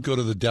saying don't go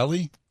to the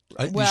deli?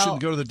 You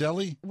shouldn't go to the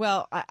deli?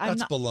 Well,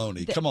 that's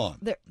baloney. Come on.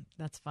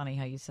 That's funny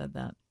how you said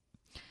that.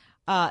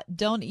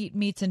 Don't eat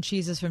meats and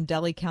cheeses from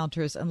deli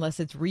counters unless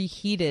it's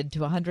reheated to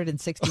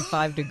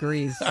 165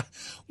 degrees.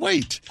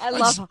 Wait.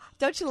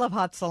 Don't you love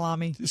hot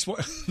salami?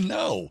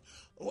 No.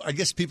 I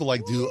guess people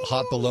do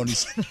hot bologna,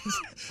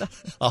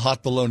 a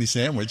hot bologna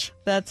sandwich.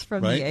 That's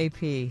from right?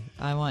 the AP.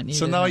 I want you.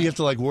 So to now know. you have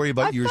to worry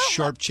about your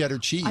sharp cheddar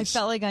cheese. I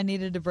felt like I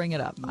needed to bring it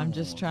up. I'm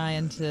just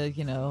trying to,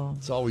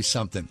 It's always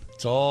something.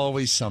 It's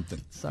always something.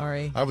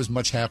 Sorry. I was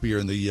much happier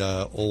in the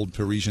old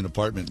Parisian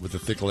apartment with the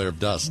thick layer of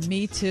dust.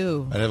 Me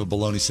too. I'd have a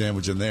bologna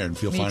sandwich in there and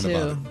feel fine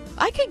about it.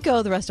 I could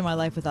go the rest of my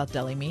life without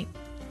deli meat.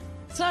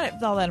 It's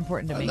not all that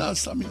important to me. No,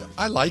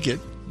 I like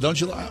it. Don't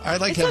you? I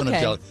like having a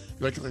deli.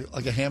 You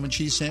like a ham and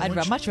cheese sandwich?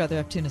 I'd much rather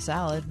have tuna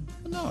salad.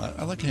 No,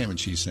 I like a ham and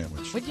cheese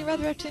sandwich. Would you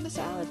rather have tuna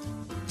salad?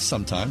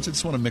 Sometimes. I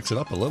just want to mix it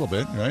up a little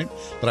bit, right?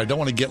 But I don't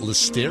want to get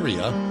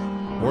listeria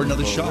or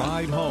another shot.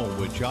 Ride Home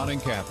with John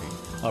and Kathy,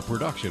 a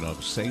production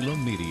of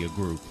Salem Media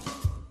Group.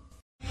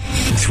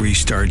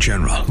 3-star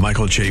General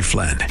Michael J.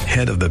 Flynn,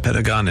 head of the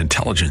Pentagon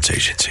Intelligence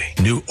Agency,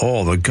 knew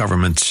all the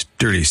government's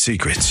dirty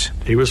secrets.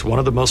 He was one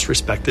of the most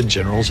respected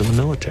generals in the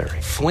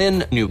military.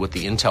 Flynn knew what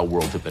the intel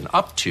world had been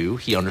up to.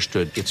 He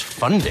understood its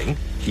funding.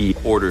 He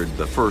ordered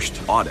the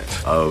first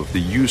audit of the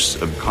use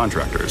of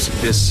contractors.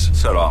 This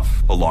set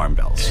off alarm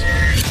bells.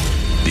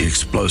 The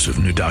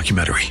explosive new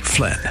documentary,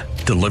 Flynn,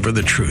 Deliver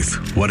the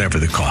Truth, Whatever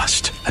the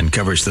Cost,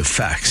 uncovers the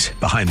facts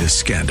behind this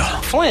scandal.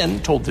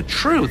 Flynn told the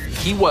truth.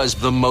 He was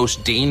the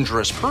most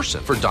dangerous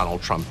person for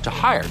Donald Trump to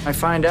hire. I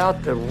find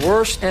out the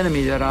worst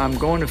enemy that I'm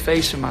going to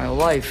face in my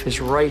life is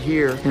right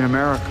here in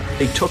America.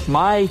 They took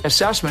my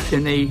assessment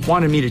and they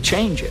wanted me to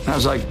change it. And I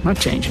was like, I'm not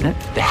changing it.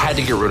 They had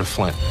to get rid of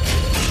Flynn.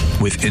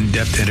 With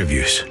in-depth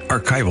interviews,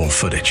 archival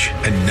footage,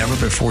 and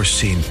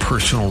never-before-seen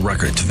personal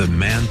records of the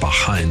man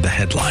behind the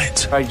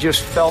headlines. I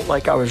just felt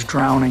like I was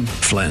drowning.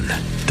 Flynn,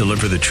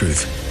 Deliver the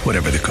Truth,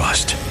 Whatever the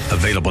Cost.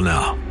 Available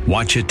now.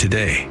 Watch it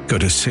today. Go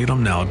to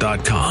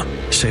salemnow.com.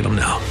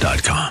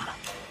 salemnow.com.